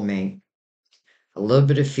a soulmate. A little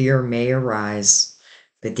bit of fear may arise,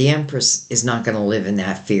 but the Empress is not going to live in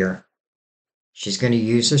that fear. She's going to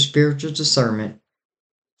use her spiritual discernment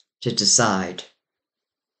to decide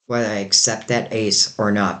whether I accept that ace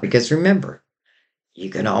or not. Because remember, you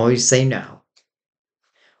can always say no.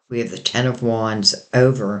 We have the Ten of Wands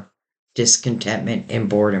over discontentment and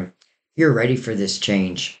boredom. You're ready for this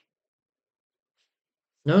change.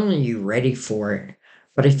 Not only are you ready for it,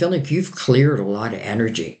 but I feel like you've cleared a lot of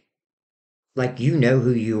energy. Like you know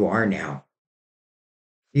who you are now.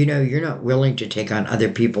 You're not willing to take on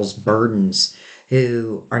other people's burdens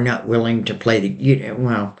who are not willing to play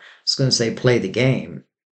well, I was going to say play the game.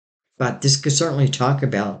 But this could certainly talk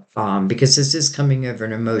about, because this is coming over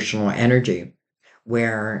an emotional energy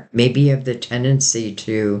where maybe you have the tendency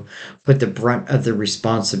to put the brunt of the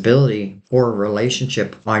responsibility for a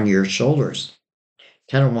relationship on your shoulders.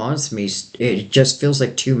 Kind of wants me, it just feels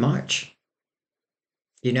like too much.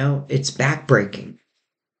 It's backbreaking.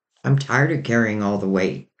 I'm tired of carrying all the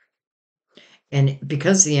weight. And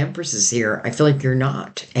because the Empress is here, I feel like you're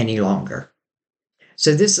not any longer.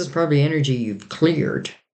 So this is probably energy you've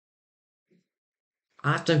cleared.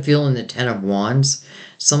 I often feel in the Ten of Wands,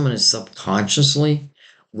 someone is subconsciously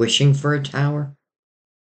wishing for a tower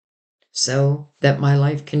so that my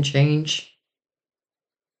life can change.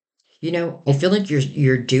 I feel like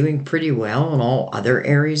you're doing pretty well in all other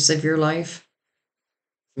areas of your life.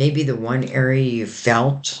 Maybe the one area you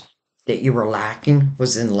felt that you were lacking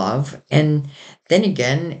was in love. And then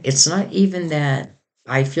again, it's not even that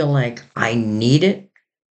I feel like I need it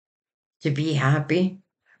to be happy,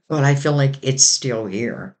 but I feel like it's still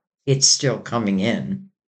here. It's still coming in.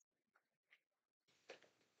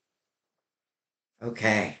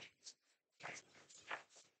 Okay.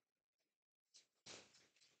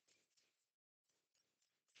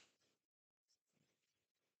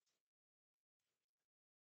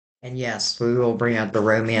 And yes, we will bring out the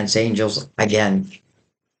romance angels again.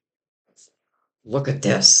 Look at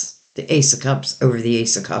this. The Ace of Cups over the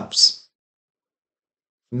Ace of Cups,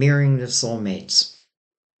 mirroring the soulmates.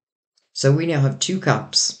 So we now have two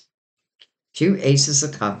cups, two Aces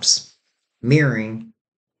of Cups, mirroring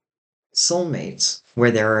soulmates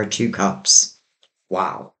where there are two cups.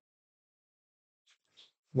 Wow.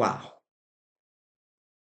 Wow.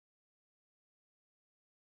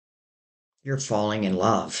 You're falling in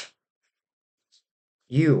love.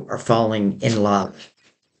 You are falling in love.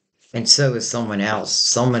 And so is someone else.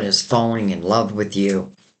 Someone is falling in love with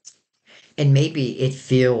you. And maybe it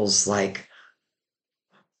feels like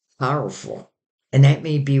powerful. And that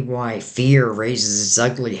may be why fear raises its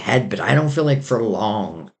ugly head, but I don't feel like for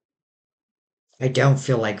long. I don't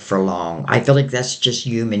feel like for long. I feel like that's just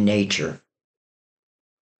human nature.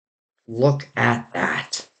 Look at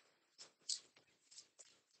that.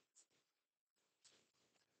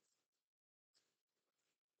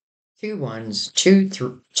 Two ones, two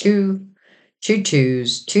twos,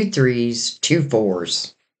 two threes, two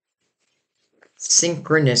fours.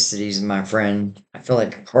 Synchronicities, my friend. I feel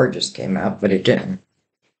like a card just came out, but it didn't.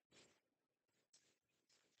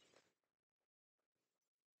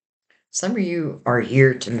 Some of you are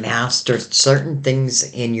here to master certain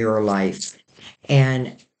things in your life.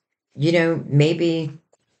 And, maybe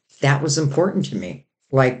that was important to me.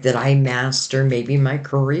 Like that I master maybe my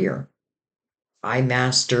career. I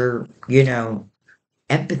master,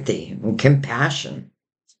 empathy and compassion.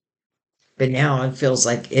 But now it feels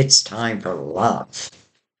like it's time for love.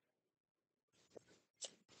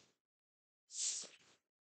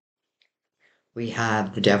 We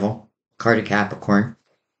have the devil, card of Capricorn,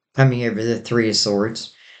 coming over the Three of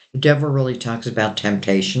Swords. The devil really talks about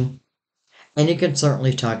temptation. And you can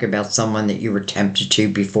certainly talk about someone that you were tempted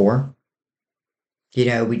to before.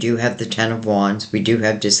 We do have the Ten of Wands. We do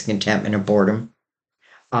have discontentment and boredom.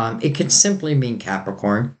 It could simply mean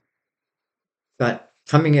Capricorn. But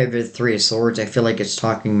coming over the Three of Swords, I feel like it's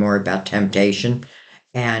talking more about temptation.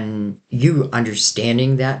 And you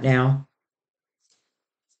understanding that now.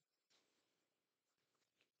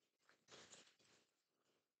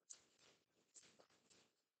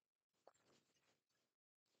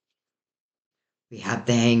 We have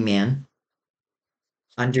the Hangman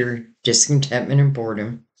under discontentment and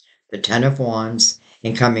boredom, the Ten of Wands,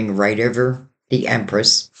 and coming right over the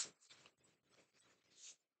Empress.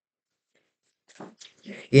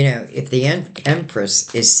 If the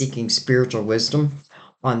Empress is seeking spiritual wisdom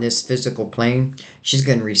on this physical plane, she's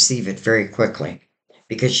going to receive it very quickly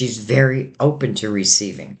because she's very open to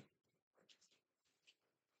receiving.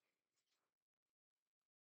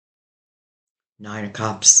 Nine of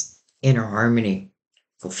Cups, inner harmony,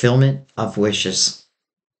 fulfillment of wishes.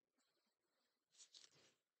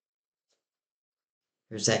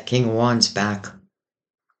 There's that King of Wands back.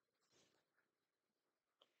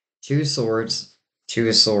 Two swords, two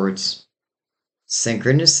of swords.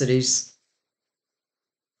 Synchronicities.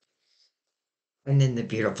 And then the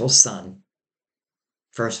beautiful sun.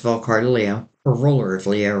 First of all, card of Leo, or ruler of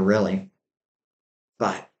Leo, really.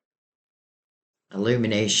 But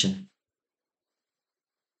illumination.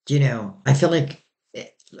 I feel like,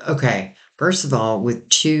 okay, first of all, with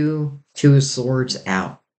two of swords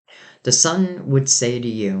out, the sun would say to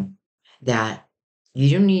you that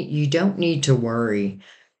you don't need to worry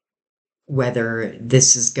whether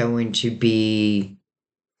this is going to be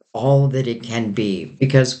all that it can be,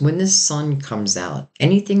 because when the sun comes out,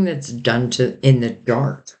 anything that's done to in the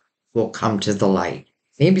dark will come to the light.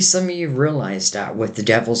 Maybe some of you realize that with the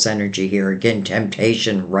devil's energy here, again,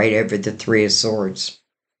 temptation right over the Three of Swords.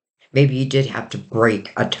 Maybe you did have to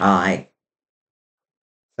break a tie,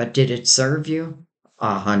 but did it serve you?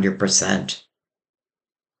 100%.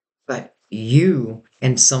 But you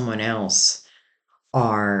and someone else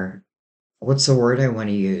are, what's the word I want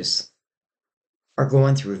to use? Are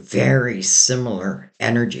going through very similar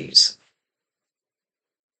energies.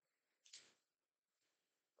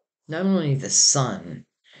 Not only the sun,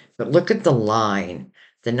 but look at the line,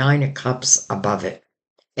 the Nine of Cups above it,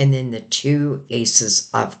 and then the two Aces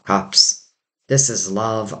of Cups. This is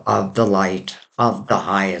love of the light, of the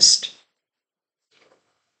highest.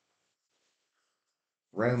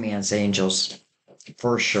 Romance angels,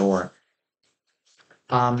 for sure.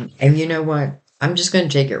 And you know what? I'm just going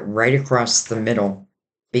to take it right across the middle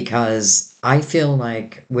because I feel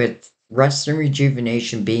like with rest and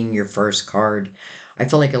rejuvenation being your first card, I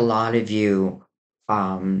feel like a lot of you,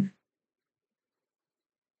 um,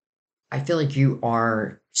 I feel like you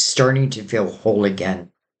are starting to feel whole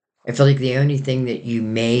again. I feel like the only thing that you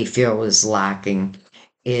may feel is lacking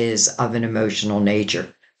is of an emotional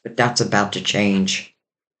nature, but that's about to change.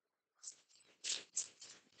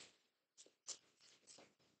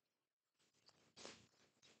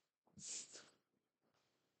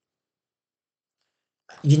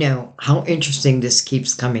 How interesting this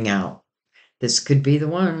keeps coming out. This could be the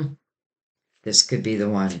one. This could be the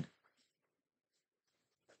one.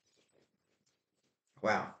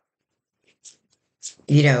 Wow.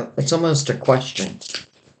 It's almost a question,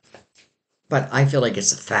 but I feel like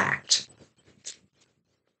it's a fact.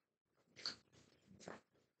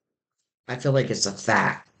 I feel like it's a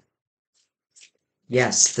fact.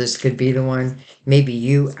 Yes, this could be the one. Maybe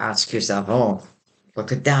you ask yourself, oh,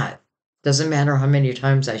 look at that. Doesn't matter how many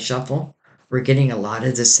times I shuffle, we're getting a lot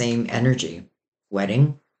of the same energy.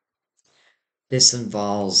 Wedding. This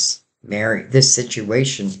involves marriage. This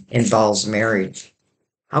situation involves marriage.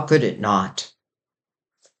 How could it not?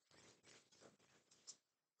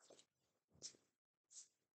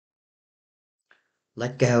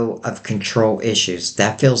 Let go of control issues.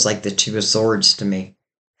 That feels like the Two of Swords to me.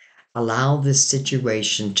 Allow this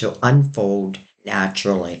situation to unfold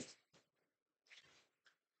naturally.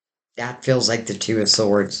 That feels like the Two of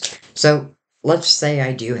Swords. So let's say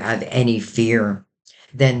I do have any fear,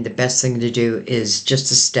 then the best thing to do is just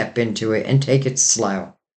to step into it and take it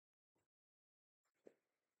slow.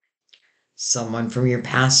 Someone from your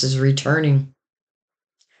past is returning.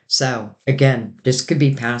 So again, this could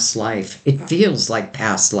be past life. It feels like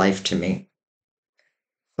past life to me.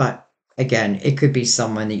 But again, it could be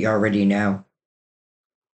someone that you already know.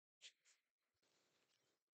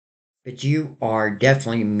 But you are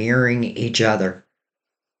definitely mirroring each other.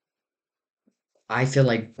 I feel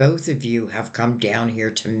like both of you have come down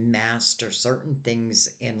here to master certain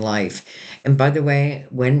things in life. And by the way,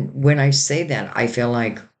 when I say that, I feel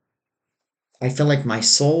like my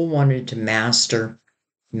soul wanted to master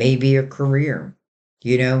maybe a career,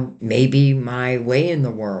 maybe my way in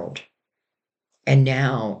the world. And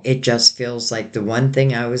now it just feels like the one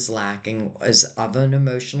thing I was lacking was of an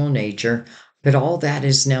emotional nature, but all that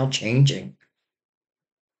is now changing.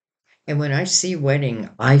 And when I see wedding,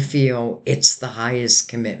 I feel it's the highest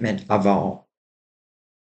commitment of all.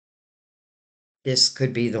 This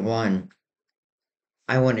could be the one.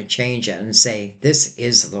 I want to change it and say, this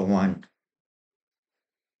is the one.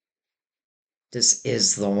 This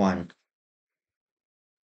is the one.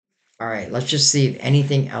 All right, let's just see if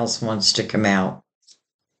anything else wants to come out.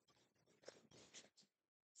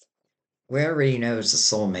 We already know it's a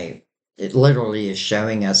soulmate. It literally is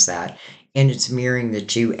showing us that. And it's mirroring the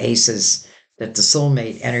two aces that the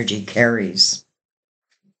soulmate energy carries.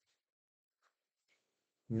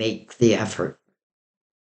 Make the effort.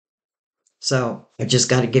 So I just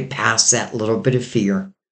got to get past that little bit of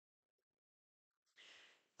fear.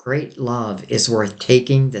 Great love is worth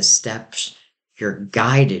taking the steps you're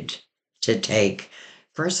guided to take.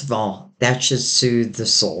 First of all, that should soothe the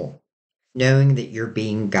soul, knowing that you're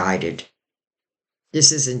being guided.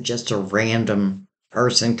 This isn't just a random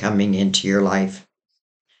person coming into your life.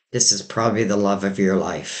 This is probably the love of your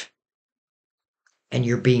life. And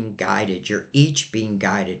you're being guided. You're each being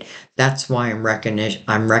guided. That's why I'm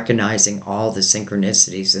recognizing all the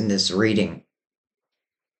synchronicities in this reading.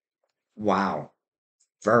 Wow.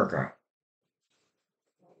 Virgo.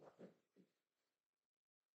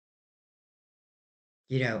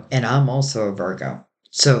 And I'm also a Virgo.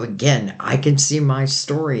 So again, I can see my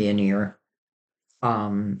story in here.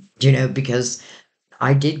 Because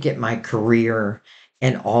I did get my career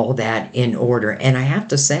and all that in order. And I have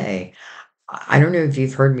to say, I don't know if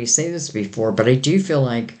you've heard me say this before, but I do feel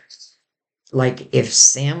like if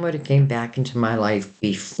Sam would have came back into my life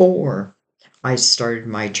before I started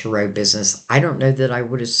my tarot business, I don't know that I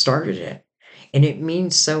would have started it. And it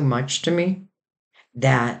means so much to me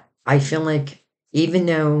that I feel like even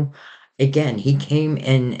though, again, he came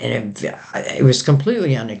in and it was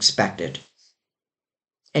completely unexpected.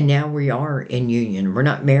 And now we are in union. We're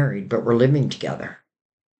not married, but we're living together.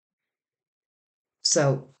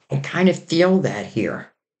 So I kind of feel that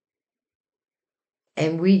here.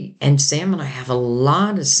 And Sam and I have a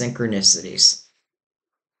lot of synchronicities.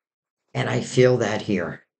 And I feel that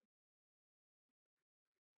here.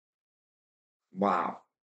 Wow.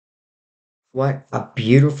 What a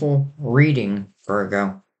beautiful reading,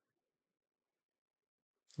 Virgo.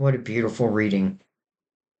 What a beautiful reading.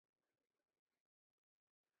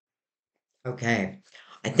 Okay.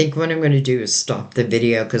 I think what I'm going to do is stop the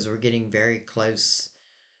video because we're getting very close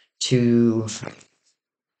to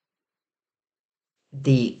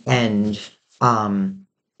the end. And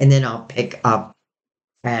then I'll pick up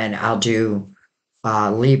and I'll do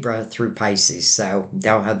Libra through Pisces. So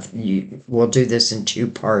we'll do this in two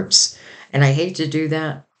parts. And I hate to do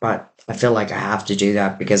that, but I feel like I have to do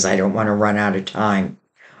that because I don't want to run out of time.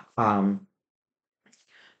 Um,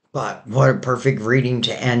 but what a perfect reading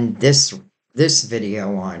to end this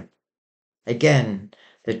video on. Again,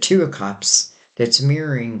 the Two of Cups that's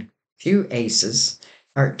mirroring two aces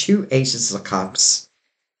of cups.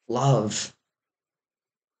 Love.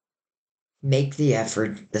 Make the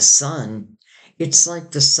effort. The sun. It's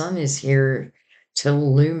like the sun is here to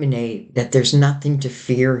illuminate that there's nothing to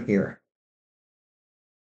fear here.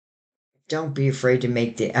 Don't be afraid to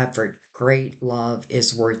make the effort. Great love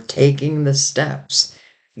is worth taking the steps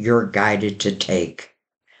you're guided to take.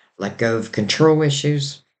 Let go of control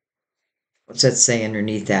issues. What's that say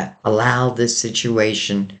underneath that? Allow this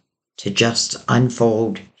situation to just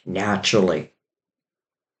unfold naturally.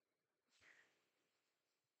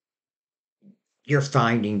 You're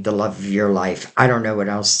finding the love of your life. I don't know what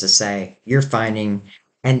else to say. You're finding,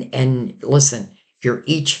 and listen, you're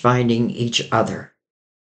each finding each other.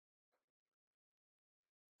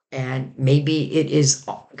 And maybe it is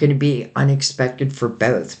going to be unexpected for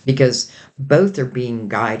both because both are being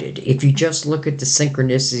guided. If you just look at the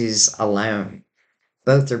synchronicities alone,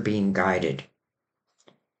 both are being guided.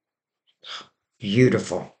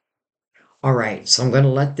 Beautiful. All right, so I'm going to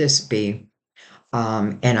let this be,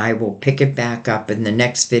 and I will pick it back up in the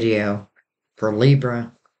next video for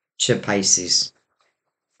Libra to Pisces.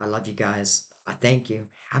 I love you guys. I thank you.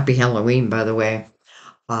 Happy Halloween, by the way.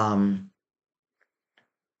 Um,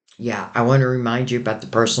 yeah, I want to remind you about the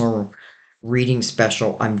personal reading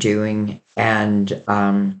special I'm doing. And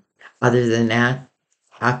other than that,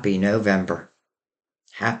 happy November.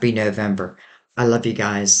 Happy November. I love you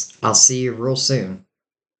guys. I'll see you real soon.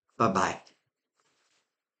 Bye bye.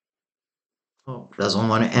 Oh, doesn't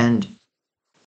want to end.